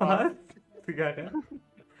 Was? Zigarre?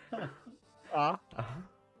 A. Ah.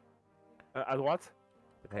 À droite.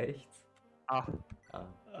 Rechts. A. Ah.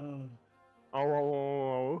 En haut,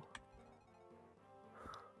 en haut,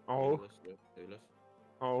 en haut. Ylös.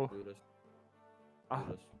 En haut. Ylös. Ah.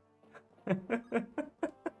 Ylös.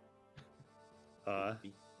 Ah.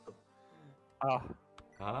 A.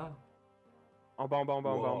 Ah. En bas, en bas, en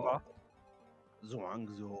bas, en bas, en bas.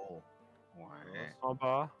 Zhuangzhou. En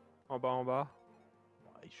bas, en bas, en bas.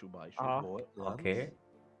 Baixo, baixo. Ah. Boa. Okay.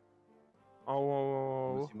 En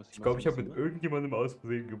Oh, Cima, Ich cima, glaube, ich cima, habe mit cima. irgendjemandem aus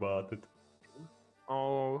Versehen gewartet.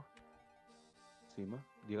 oh, Cima,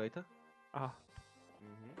 direita. ah,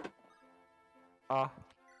 Mhm. ah,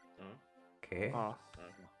 Ah. Okay. ah,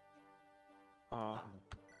 Ah.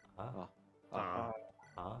 ah, Ah. Ah. Ah.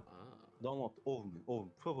 Ah. Dá um outro. Ouve-me, por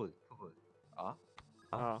favor, por favor. A,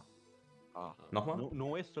 ah. A. Nochmal?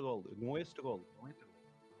 Não é stroll, não é stroll, não é stroll.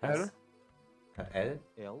 Was? L?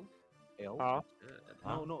 L, L. Ah,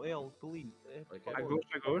 Não, não, L, please. É, Ok. por à favor, gauche,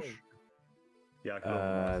 à por favor. gauche. Ja, geloof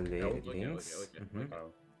me maar. Le Help. Oké, links. oké, oké, Mhm. oké.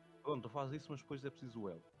 Oh. Pronto, faz isso, mas depois é preciso o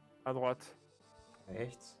L. À droite.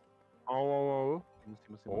 Rechts. Oh, Cima,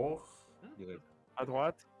 cima, cima. Hoch. Direita. à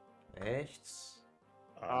droite. Rechts.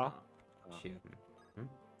 Ah, Hier.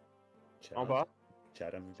 en bas.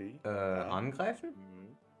 Chad MV. Angreifen?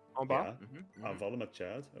 Mhm. En bas. Ja, Mhm. Mhm. aanvallen met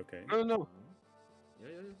Chad. Oké. Non, non, Ja,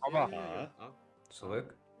 ja, ja. Aber- Ja, ja, ja. Ah.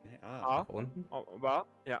 Zurück. Nee, Ah. Nach unten. en bas.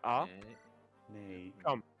 Ja, A. Nee. Nee.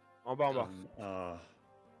 En bas, en bas. Ah.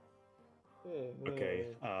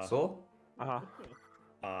 Oké. So? Ah,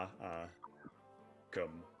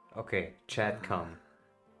 Come. Okay. Chat come.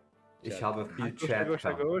 Ich Chat habe come. viel à gauche, à Chat gauche,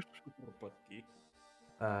 à come. gauche. Potki.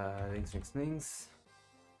 Links, links, links.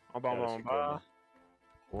 En bas, en Ja, bas, dat is en bas.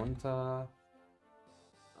 gekomen. Runter.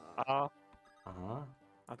 A. Aha.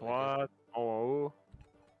 À droite. En haut.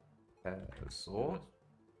 So.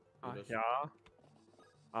 Ah, Ylös. ja.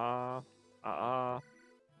 A. A. A.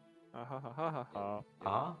 Ah, ha, ha, ha, ha, ha.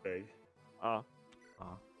 A. B. A.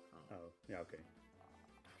 A. Oh, ja, oké.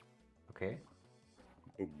 Okay.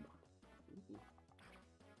 Boom.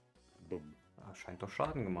 Boom. Scheint doch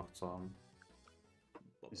Schaden gemacht zu haben.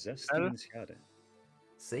 16 schade.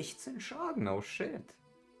 16 Schaden, oh shit.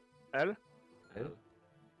 L. L.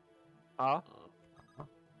 A. Ah.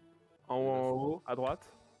 En haut. À droite.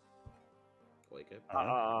 Oikein. A.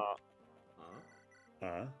 A.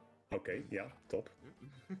 Ah. Oké, ja, top.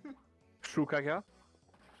 Schukaga.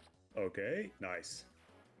 Oké, nice.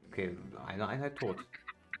 Okay, eine Einheit tot.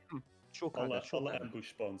 Chocaga, Alle chocaga. ambush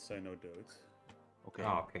spawns zijn nou dood. Ok.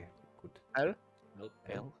 Ah, okay. Gut. L. Help.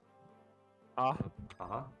 L. A.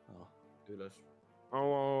 Aha. Ylös. En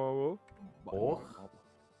haut. Hoch.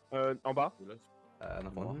 En bas. Ylös.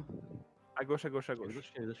 Nach unten. À gauche, à gauche, à Esquerda, gauche.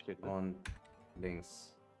 esquerda, esquerda. Und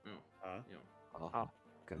links. Ah, Ah,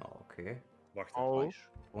 Genau, okay. wacht En haut. baixo.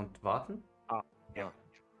 Und warten? Ja.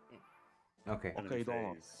 Okay. Enemy Ok,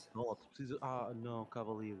 Donald. phase. Donald, precisa. Ah, não,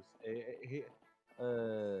 Cavaleiros.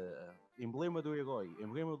 Emblema do herói.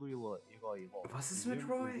 Emblema do herói. logo. Was ist mit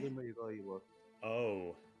Roy? Emblema herói. logo.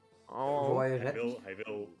 Oh, En haut. Roy hij retten?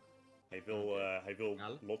 wil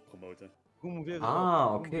Snel. lot promoten. Promover Ah,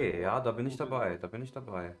 Rob, okay. promover Ja, Rob, da bin ich promover dabei. Rob. Da bin ich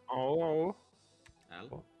dabei. En haut.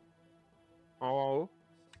 L. Oh. En haut.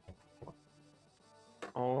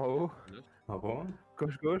 En haut. Ylös. Warum?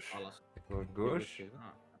 Gauche, gauche. Alas. Gush.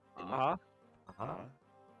 Ah. A. Aha.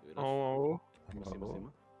 En Ylös. haut. Cima, cima,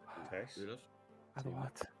 cima. Rechts. Ylös. À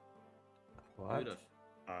droite. What? Ylös.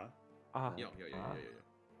 A. A. Ja, ja, ja, ja, ja, ja.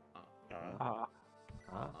 A. A.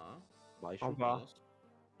 Ah. Ah. Baixo. En bas. Alas.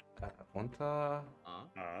 Runter. Ah.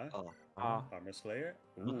 A. A. Armor Slayer.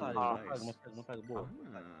 Notário, Nice. notário, boa.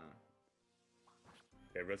 Ah.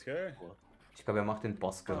 Oké, Rutger. Ich glaube, er macht den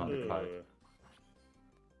Boss gerade kalt.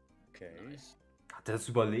 Oké. Nice. Hat er das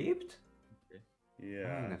überlebt? Ja.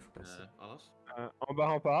 Meine Fresse. Alas. En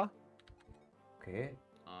bas, en bas. Okay.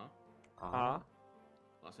 A. A.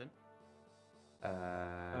 Vasen.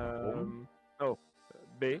 Oben. Oh.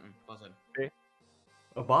 B. Vasen.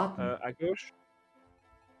 Warten. À gauche.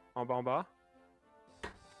 En bas, en bas.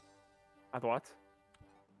 À droite.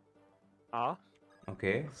 A.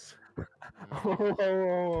 Okay.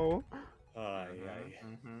 En Ai, ai.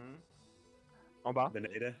 Mhm. bas.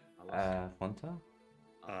 Beneden. Alas. Runter.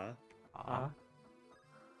 A. A.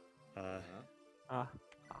 A. A.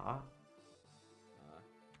 A.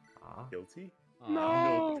 A. Guilty.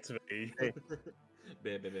 No. 0-2.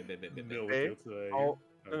 B, B, B, B, B, B, B. 0-2. Oh,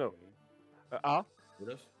 no. A.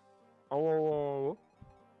 Ylös. En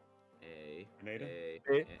Ei. Beneden. Ei.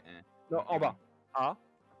 Ei. Non, en bas. A.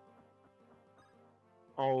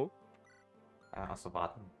 En haut. Achso,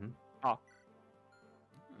 warten. Hm.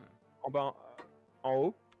 En bas. En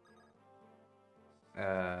haut.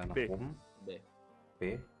 Nach B. oben. B. B.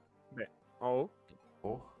 En haut.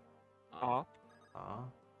 Hoch. A.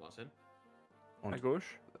 A. Vasen. À Und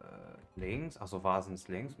gauche. links. Achso, Vasen ist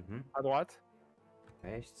links. Mhm. À droite.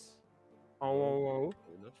 Rechts. En haut.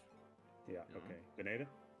 Ylös. Ja, oké. Beneden.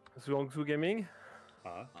 Zhuangzhou Gaming.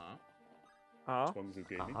 A. A. A. Guangzhou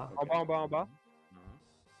Gaming. Aha. oké. En bas, en bas, en bas.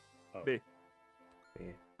 A. Oh. B.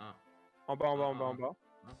 B. A. En bas, en bas, en bas, en bas.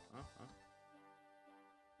 A. A. A.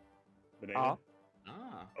 Beneden. A.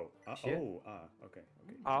 Ah. Hier. Okay.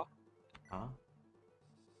 A. A.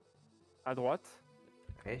 À droite.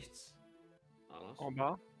 Rechts. Alles. En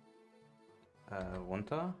bas.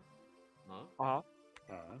 Runter. A. A.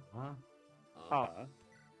 A. A.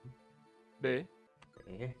 B.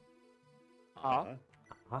 B. A.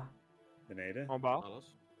 A. Beneden. En bas.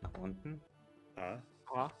 Alles. Nach unten. A.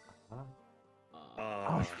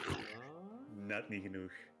 A. Net niet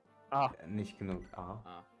genoeg. A. Nicht genug. A.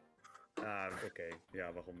 Oké.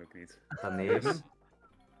 Ja, waarom ook niet? Daneben.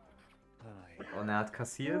 Ai. Und er hat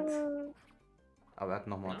kassiert. Aber er hat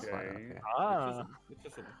nochmal Ja. zwei. Oké. Okay. Ah. Dit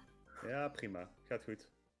is super. Ja, prima. Gaat goed.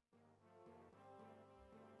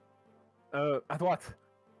 À droite.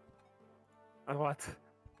 À droite.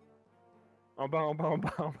 En bas, en bas, en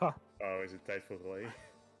bas, en bas. Oh, is het tijd voor Roy?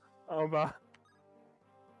 En bas.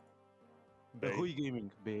 B. Roei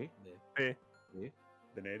Gaming. B. B.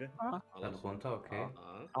 Beneden. Dann Alles. runter, okay. A.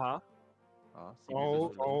 A. Ah,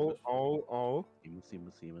 O, O, O, O. Cima.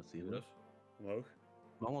 Plus. Omhoog.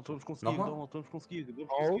 Vamos, vamos conseguir, Nogmaals? vamos conseguir. Vamos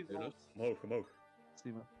Oh. conseguir. Plus. Omhoog.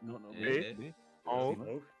 Cima. No, B. B. O. Cima.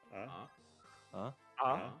 Omhoog. A. A. A. A.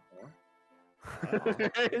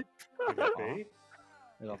 B.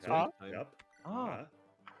 En dat A. zo. Rap. Ah.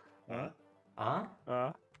 A. A.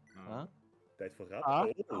 A. Ah. Tijd voor rap. A.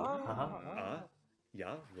 Oh. A. A.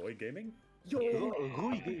 Ja, Roy Gaming.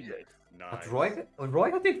 Roei Gaming. Hat Nice.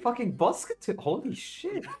 Roy hat den fucking Boss getötet. Holy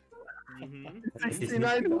shit. Mhm. Hätte ich nicht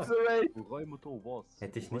 69 moves gedacht. away. Roy Motor was.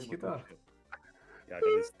 Hätte ich Roy nicht Motor gedacht. was. Ja,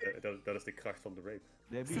 dat is de kracht van de rape.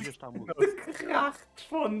 Nee, wie is daar moet. De kracht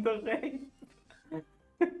van de ring.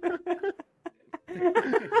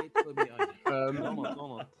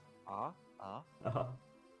 Donald. A. A. Aha.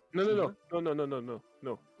 No.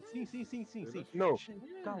 Sim. No.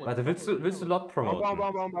 Calma. Warte, willst du Lot En bas, en promoten?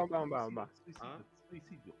 bas, en bas, en bas, en bas.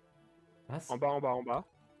 Suicídio. Was? En bas, en bas, en bas.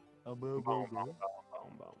 Ah, En bas, en bas,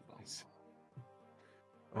 en bas.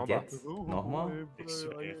 Und jetzt? Nochmal? Ik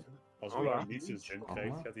zweer. Als Oh, Roy ja. niet zijn zin Oh,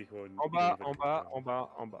 krijgt, ja. gaat hij gewoon... En bas, iedereen en van bas, de- en bas,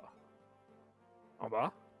 en bas. En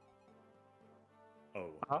bas.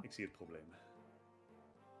 Oh, Ah. ik zie het probleem.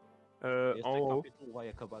 Este En haut. capítulo vai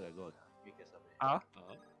acabar agora. Quem quer saber? A. A.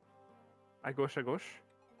 À gauche, à gauche.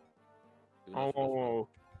 Plus. En haut, en haut.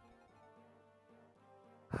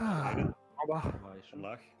 En bas. Baixo.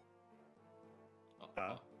 Omlaag.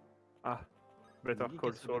 A. A. Better Ninguém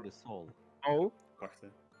call quer saber Saul. de Sol. En haut.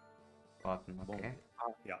 Wachten. Warten, okay.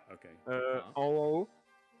 Ja, oké. En haut.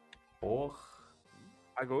 Hoch,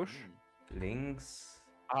 À gauche. links,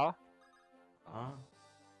 A. A,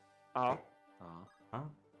 A. A. A,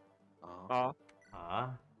 A. A.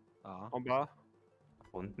 A, A. En bas.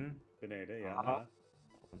 nach unten, Beneden, ja. Ah. A.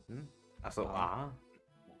 unten. Achso, A. A.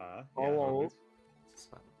 A. Oh, Ja, oh, goed. Das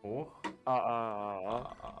ist hoch. A.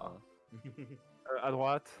 A. A, À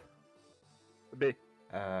droite. B.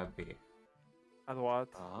 B. À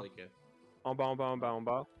droite. A. Oké. En bas, en bas, en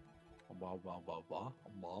bas, en bas.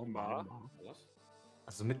 Ba. Alles.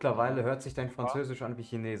 Also mittlerweile hört sich dein Französisch an wie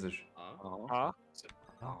Chinesisch. A. A.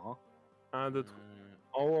 A. 1, 2, 3. Mm,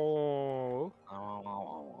 En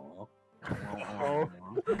haut.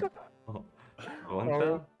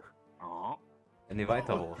 Runter. A. Nee,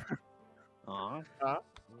 weiter hoch. A. A.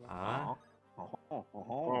 En haut.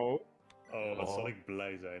 Oh, wat zal Oh. ik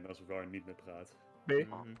blij zijn als Roy niet meer praat. B.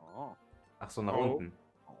 mhm. Achso, nach Oh. unten.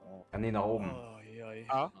 Nee, nach oben. Oh, jai.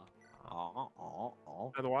 A. A.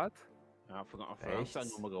 À droite. Ja, França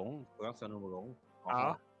Rechts. número 1. França número 1.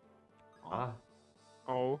 A. A.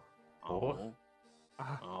 En haut. Hoch.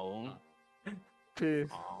 A. A. P.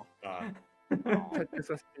 A. Faites que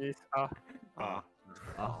ça se finisse. A. A.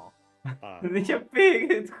 A. A. Ich hab B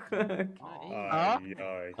gedrückt. Ah. Ai,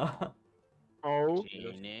 ai. A. En haut.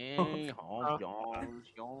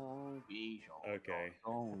 Oké.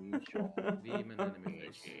 Wie mijn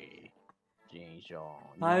enemy face.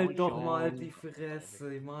 Halt doch mal die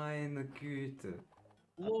Fresse, meine Güte.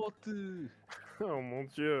 Lotte. Oh mon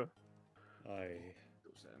dieu. Ai.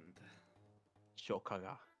 Docent.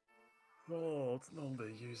 Chokara. God, non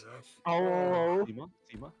de Jezus. En haut.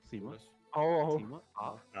 Cima. Plus. En haut. Cima.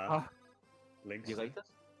 A. A. Links. Direita.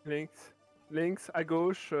 Links, à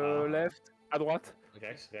gauche, Ah. left, à droite,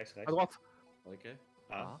 Rechts. à droite. Oké.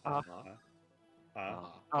 A. A.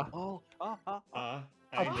 A. Oh. A.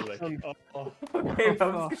 Eindelijk. Oh. Okay, wir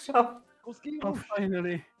haben es geschafft. Oh,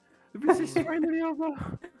 finally. This is finally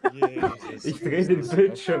over. Jezus. Ich dreh den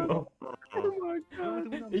Bildschirm um. Oh my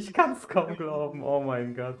god. Ich kann's kaum glauben. Oh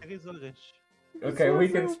mein Gott. Resolves. Okay, we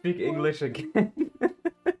can speak English again.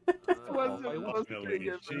 Was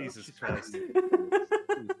Finally. Jesus Christ.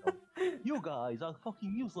 You guys are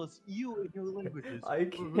fucking useless. You and your languages. I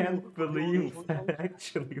can't believe that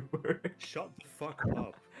actually worked. Shut the fuck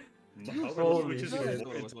up. How Holy many languages shit.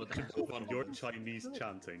 are intelligible from your Chinese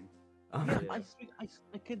chanting? Yeah, Yeah.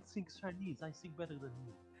 I can't sing Chinese. I sing better than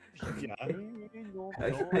you. Yeah,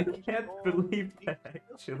 I can't believe that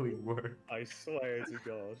actually worked. I swear to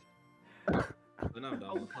God. So now,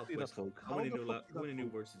 Donald, how, did that work? how How many the new fuck did how that many new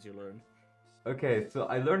work? words did you learn? Okay, so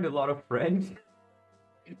I learned a lot of French.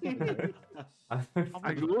 I learned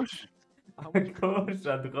À gauche. à gauche,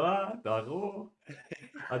 à droite, à haut,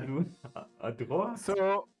 à droite.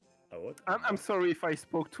 So, Oh, what? I'm sorry if I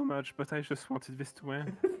spoke too much, but I just wanted this to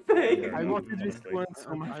end. Thank Yeah, I you. no, wanted this to honestly. end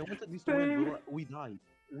so much. I wanted this to end, but we died.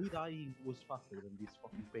 We dying was faster than this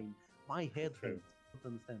fucking pain. My head True. hurts. I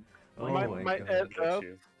don't understand. Oh my God. head Skill hurt,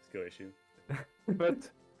 issue. Skill issue. but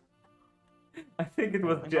I think it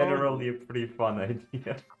was I'm generally a pretty fun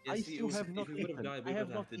idea. Yeah, I see, still have not if we would have eaten. died, I we have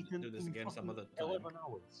would not have to eaten do this in again some fucking other time. 11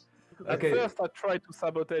 hours. at Okay. first I tried to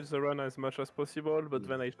sabotage the run as much as possible, but Yeah.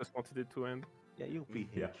 then I just wanted it to end. Yeah, you PH.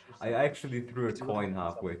 Yeah, you're I so- actually threw a It's coin really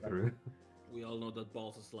halfway something. through. We all know that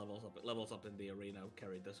Balls' levels up in the arena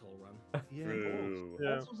carried this whole run. Yeah, True. balls.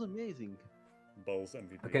 Yeah. Balls was amazing. Balls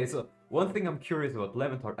MVP. Okay, so one thing I'm curious about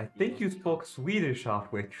Leventard, I think you spoke Swedish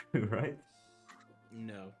halfway through, right?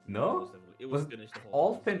 No. No? It Was was it finished the whole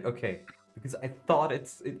All time. Fin? Okay, because I thought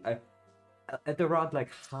at around like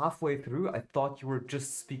halfway through, I thought you were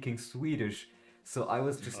just speaking Swedish. So I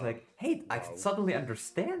was just Oh, like, hey, I wow. suddenly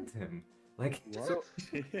understand him. Like, So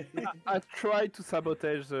I tried to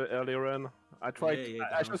sabotage the early run. I tried. Yeah,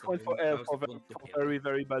 I just went for very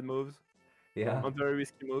very bad moves, yeah, on very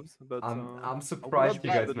risky moves. But I'm surprised you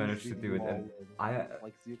bad, guys but managed to do it. And I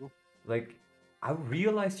like zero. like, I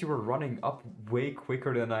realized you were running up way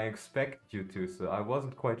quicker than I expected you to, so I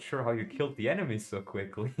wasn't quite sure how you killed the enemy so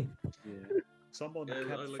quickly. Yeah. Someone Yeah,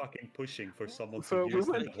 kept I like- fucking pushing for someone So to we use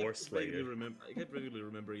went- the horse slayer. I kept regularly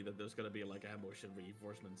remembering that there's gonna be like ambush and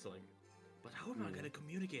reinforcements. Like, but how am I gonna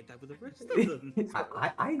communicate that with the rest of them?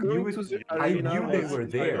 I Going knew it. to the I arena knew they was were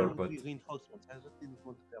very there, long. but Reinforcements. I just didn't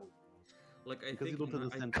want to tell you Like, I because you think don't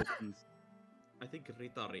understand Portuguese. I think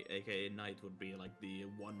Ritari, aka Knight, would be like the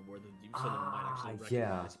one word that someone might actually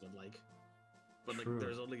yeah. recognize. But True.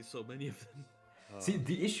 there's only so many of them. See,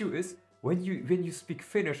 the issue is when you speak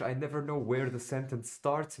Finnish, I never know where the sentence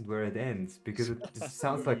starts and where it ends because it just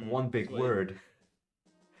sounds like one big Wait. word.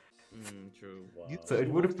 True. Wow. So it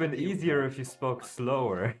would have been easier if you spoke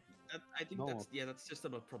slower. I think No. that's just a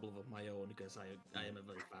problem of my own because I am a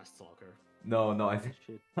very fast talker. No, I think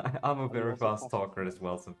Shit. I'm a very also fast fast talker as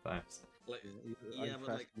well sometimes. Like, I'm yeah, but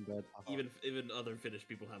fast like and bad. even other Finnish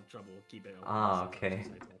people have trouble keeping up. Ah, with okay.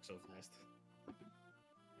 because I talk so fast.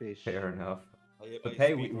 Fish. Fair enough. I But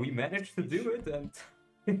hey, speak we on managed to speech. do it, and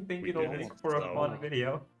I think We it'll did make it, for a so- fun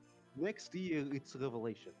video. Next year it's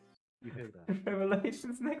Revelation. You heard that?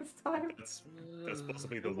 Revelations next time. That's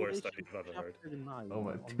possibly the worst idea I've ever heard. Chapter 9 Oh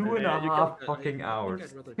my, on 2 and a Yeah, you half can- fucking I think hours.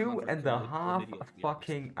 I'd rather 2 convert and to a an half idiot, to be honest.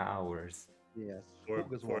 fucking hours. Yes. For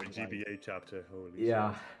Focus a one guy. GBA chapter, holy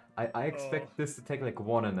Yeah, shit. I expect Oh. this to take like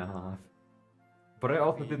 1.5. But I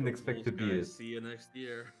also didn't expect to be it. See you next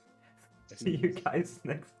year. See you guys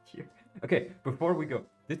next year. Okay, before we go,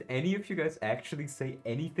 did any of you guys actually say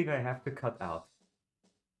anything I have to cut out?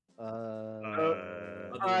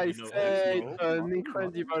 I you know, said no, an no,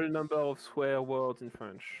 incredible number of swear words in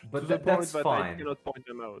French. But to the that's point that I fine. cannot point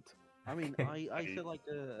them out. I mean, Okay. I said like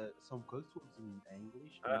some curse words in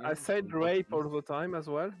English. I said rape all the time as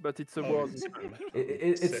well, but it's a Oh, word.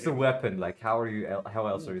 It's the Same. weapon. Like, how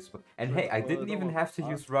else are you supposed? And hey, I didn't even have to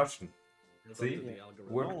use Russian. It's See? up to the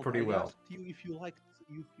algorithm. Worked pretty I well. asked you if you liked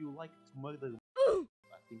to murder.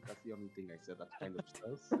 I think that's the only thing I said that kind of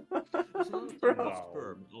stuff. There's a lot of talk about Wow.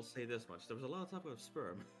 sperm. I'll say this much. There was a lot of talk about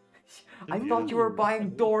sperm. I thought you were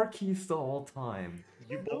buying door keys the whole time.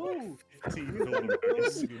 You bought No. 15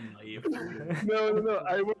 dollars. You naive. No.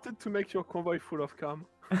 I wanted to make your convoy full of calm.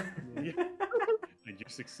 And you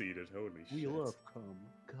succeeded, holy We shit. love cum.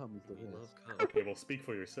 Cum is the We love best. cum. Okay, well, speak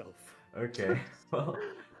for yourself. Okay, well,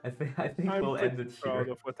 I think I'm we'll end pretty it proud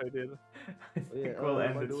here. of what I did. I think we'll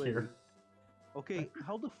end by it the way, here. Okay,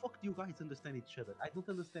 how the fuck do you guys understand each other? I don't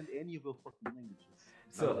understand any of your fucking languages.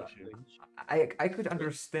 So, French. I could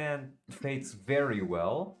understand Fates very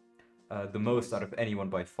well, the most out of anyone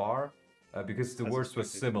by far, because the As words were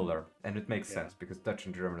expected. similar, and it makes Yeah. sense because Dutch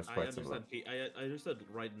and German is I quite similar. understand. I understood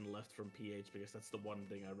right and left from PH because that's the one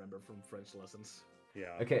thing I remember from French lessons.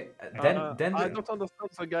 Yeah. Okay, I then don't understand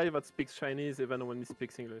the guy that speaks Chinese even when he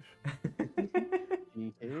speaks English.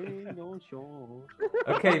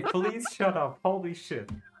 okay, please shut up. Holy shit.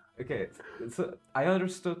 Okay, so I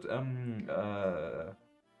understood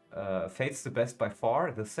Fate's the best by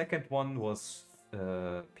far. The second one was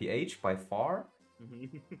PH by far.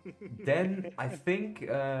 Then I think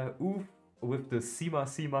Oof with the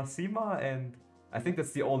Sima, and I think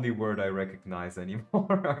that's the only word I recognize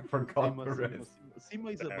anymore. I forgot the rest.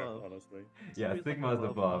 Sima is Fair, above. honestly. Yeah, Sigma is like Sigma is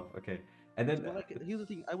above. above. Okay, and then But like, here's the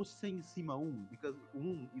thing. I was saying Sima because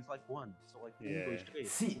is like one. So like Yeah. dois, três.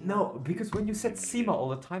 see, no, because when you said Sima all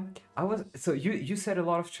the time, I was so you said a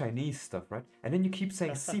lot of Chinese stuff, right? And then you keep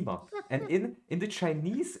saying Sima, and in the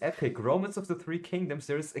Chinese epic Romance of the Three Kingdoms,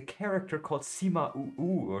 there is a character called Sima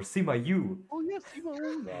Uu or Sima Yu. Oh yeah, Sima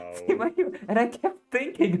Wow. Sima Yu, and I kept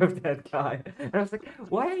thinking of that guy, and I was like,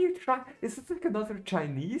 why are you trying? Is this like another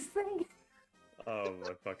Chinese thing? Oh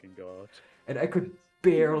my fucking god. And I could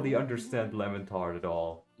barely understand Lemon Tart at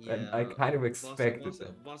all, and I Yeah, kind of expected Vasan,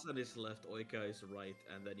 that. Vasan is left, Oika is right,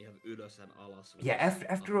 and then you have Udos and Alas. which Yeah, is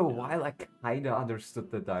after up a and down. while, I kind of understood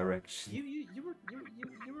the direction. You were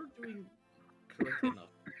doing correct enough.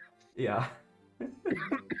 Yeah.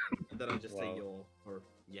 And then I just say Wow. yo or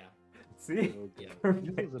yeah. See? Yeah. This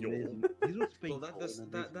Perfect. was amazing. This was Well,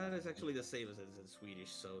 painful. that is actually the same as it is in Swedish,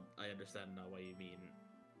 so I understand now what you mean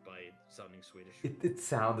by sounding Swedish. It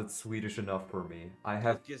sounded Swedish enough for me. I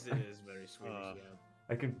have Yes, it is very Swedish. Yeah.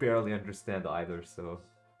 I can barely understand either, so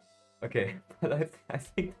okay. But I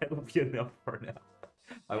think that'll be enough for now.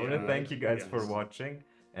 I want to Yeah, thank you guys for yes. watching,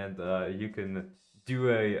 and you can do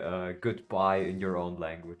a goodbye in your own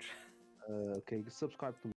language. Okay,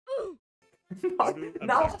 subscribe to me.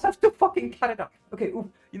 Now I have to fucking cut it out. Okay, oof.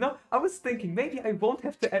 You know, I was thinking maybe I won't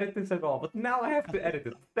have to edit this at all, but now I have to edit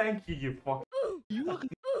it. Thank you, you fuck.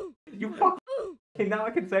 You fuck. Okay, now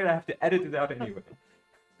I can say that I have to edit it out anyway.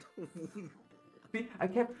 See, I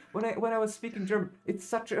kept when I was speaking German, it's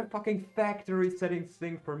such a fucking factory settings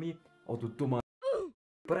thing for me. Oh, du dummer.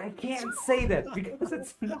 But I can't say that because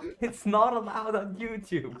it's not allowed on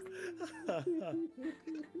YouTube.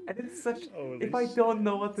 And it's such if I don't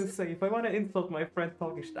know what to say, if I want to insult my friend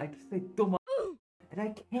talking shit, I just say dummer. And I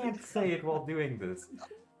can't say it while doing this.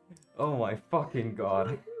 Oh my fucking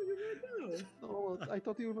god. Oh, I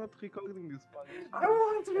thought you were not recording this part. I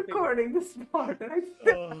was recording this part and I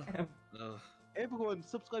still Oh. am. Everyone,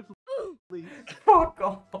 subscribe to please. Fuck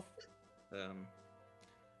off.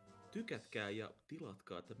 Tykätkää ja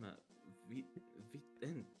tilatkaa tämä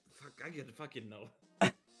fuck, I don't fucking know.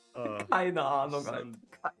 Keine Ahnung, Alter. Sound-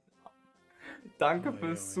 Danke Oh,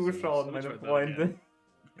 fürs ja, Zuschauen, so meine much for Freunde.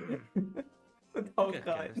 Und haut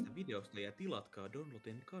Tykätkää rein. tästä videosta ja tilatkaa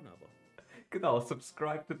Downloadin kanava. Genau,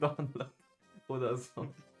 subscribe to download oder so.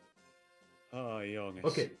 Ah, jongens.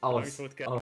 Okay, Bedankt aus. voor het kijken. Aus.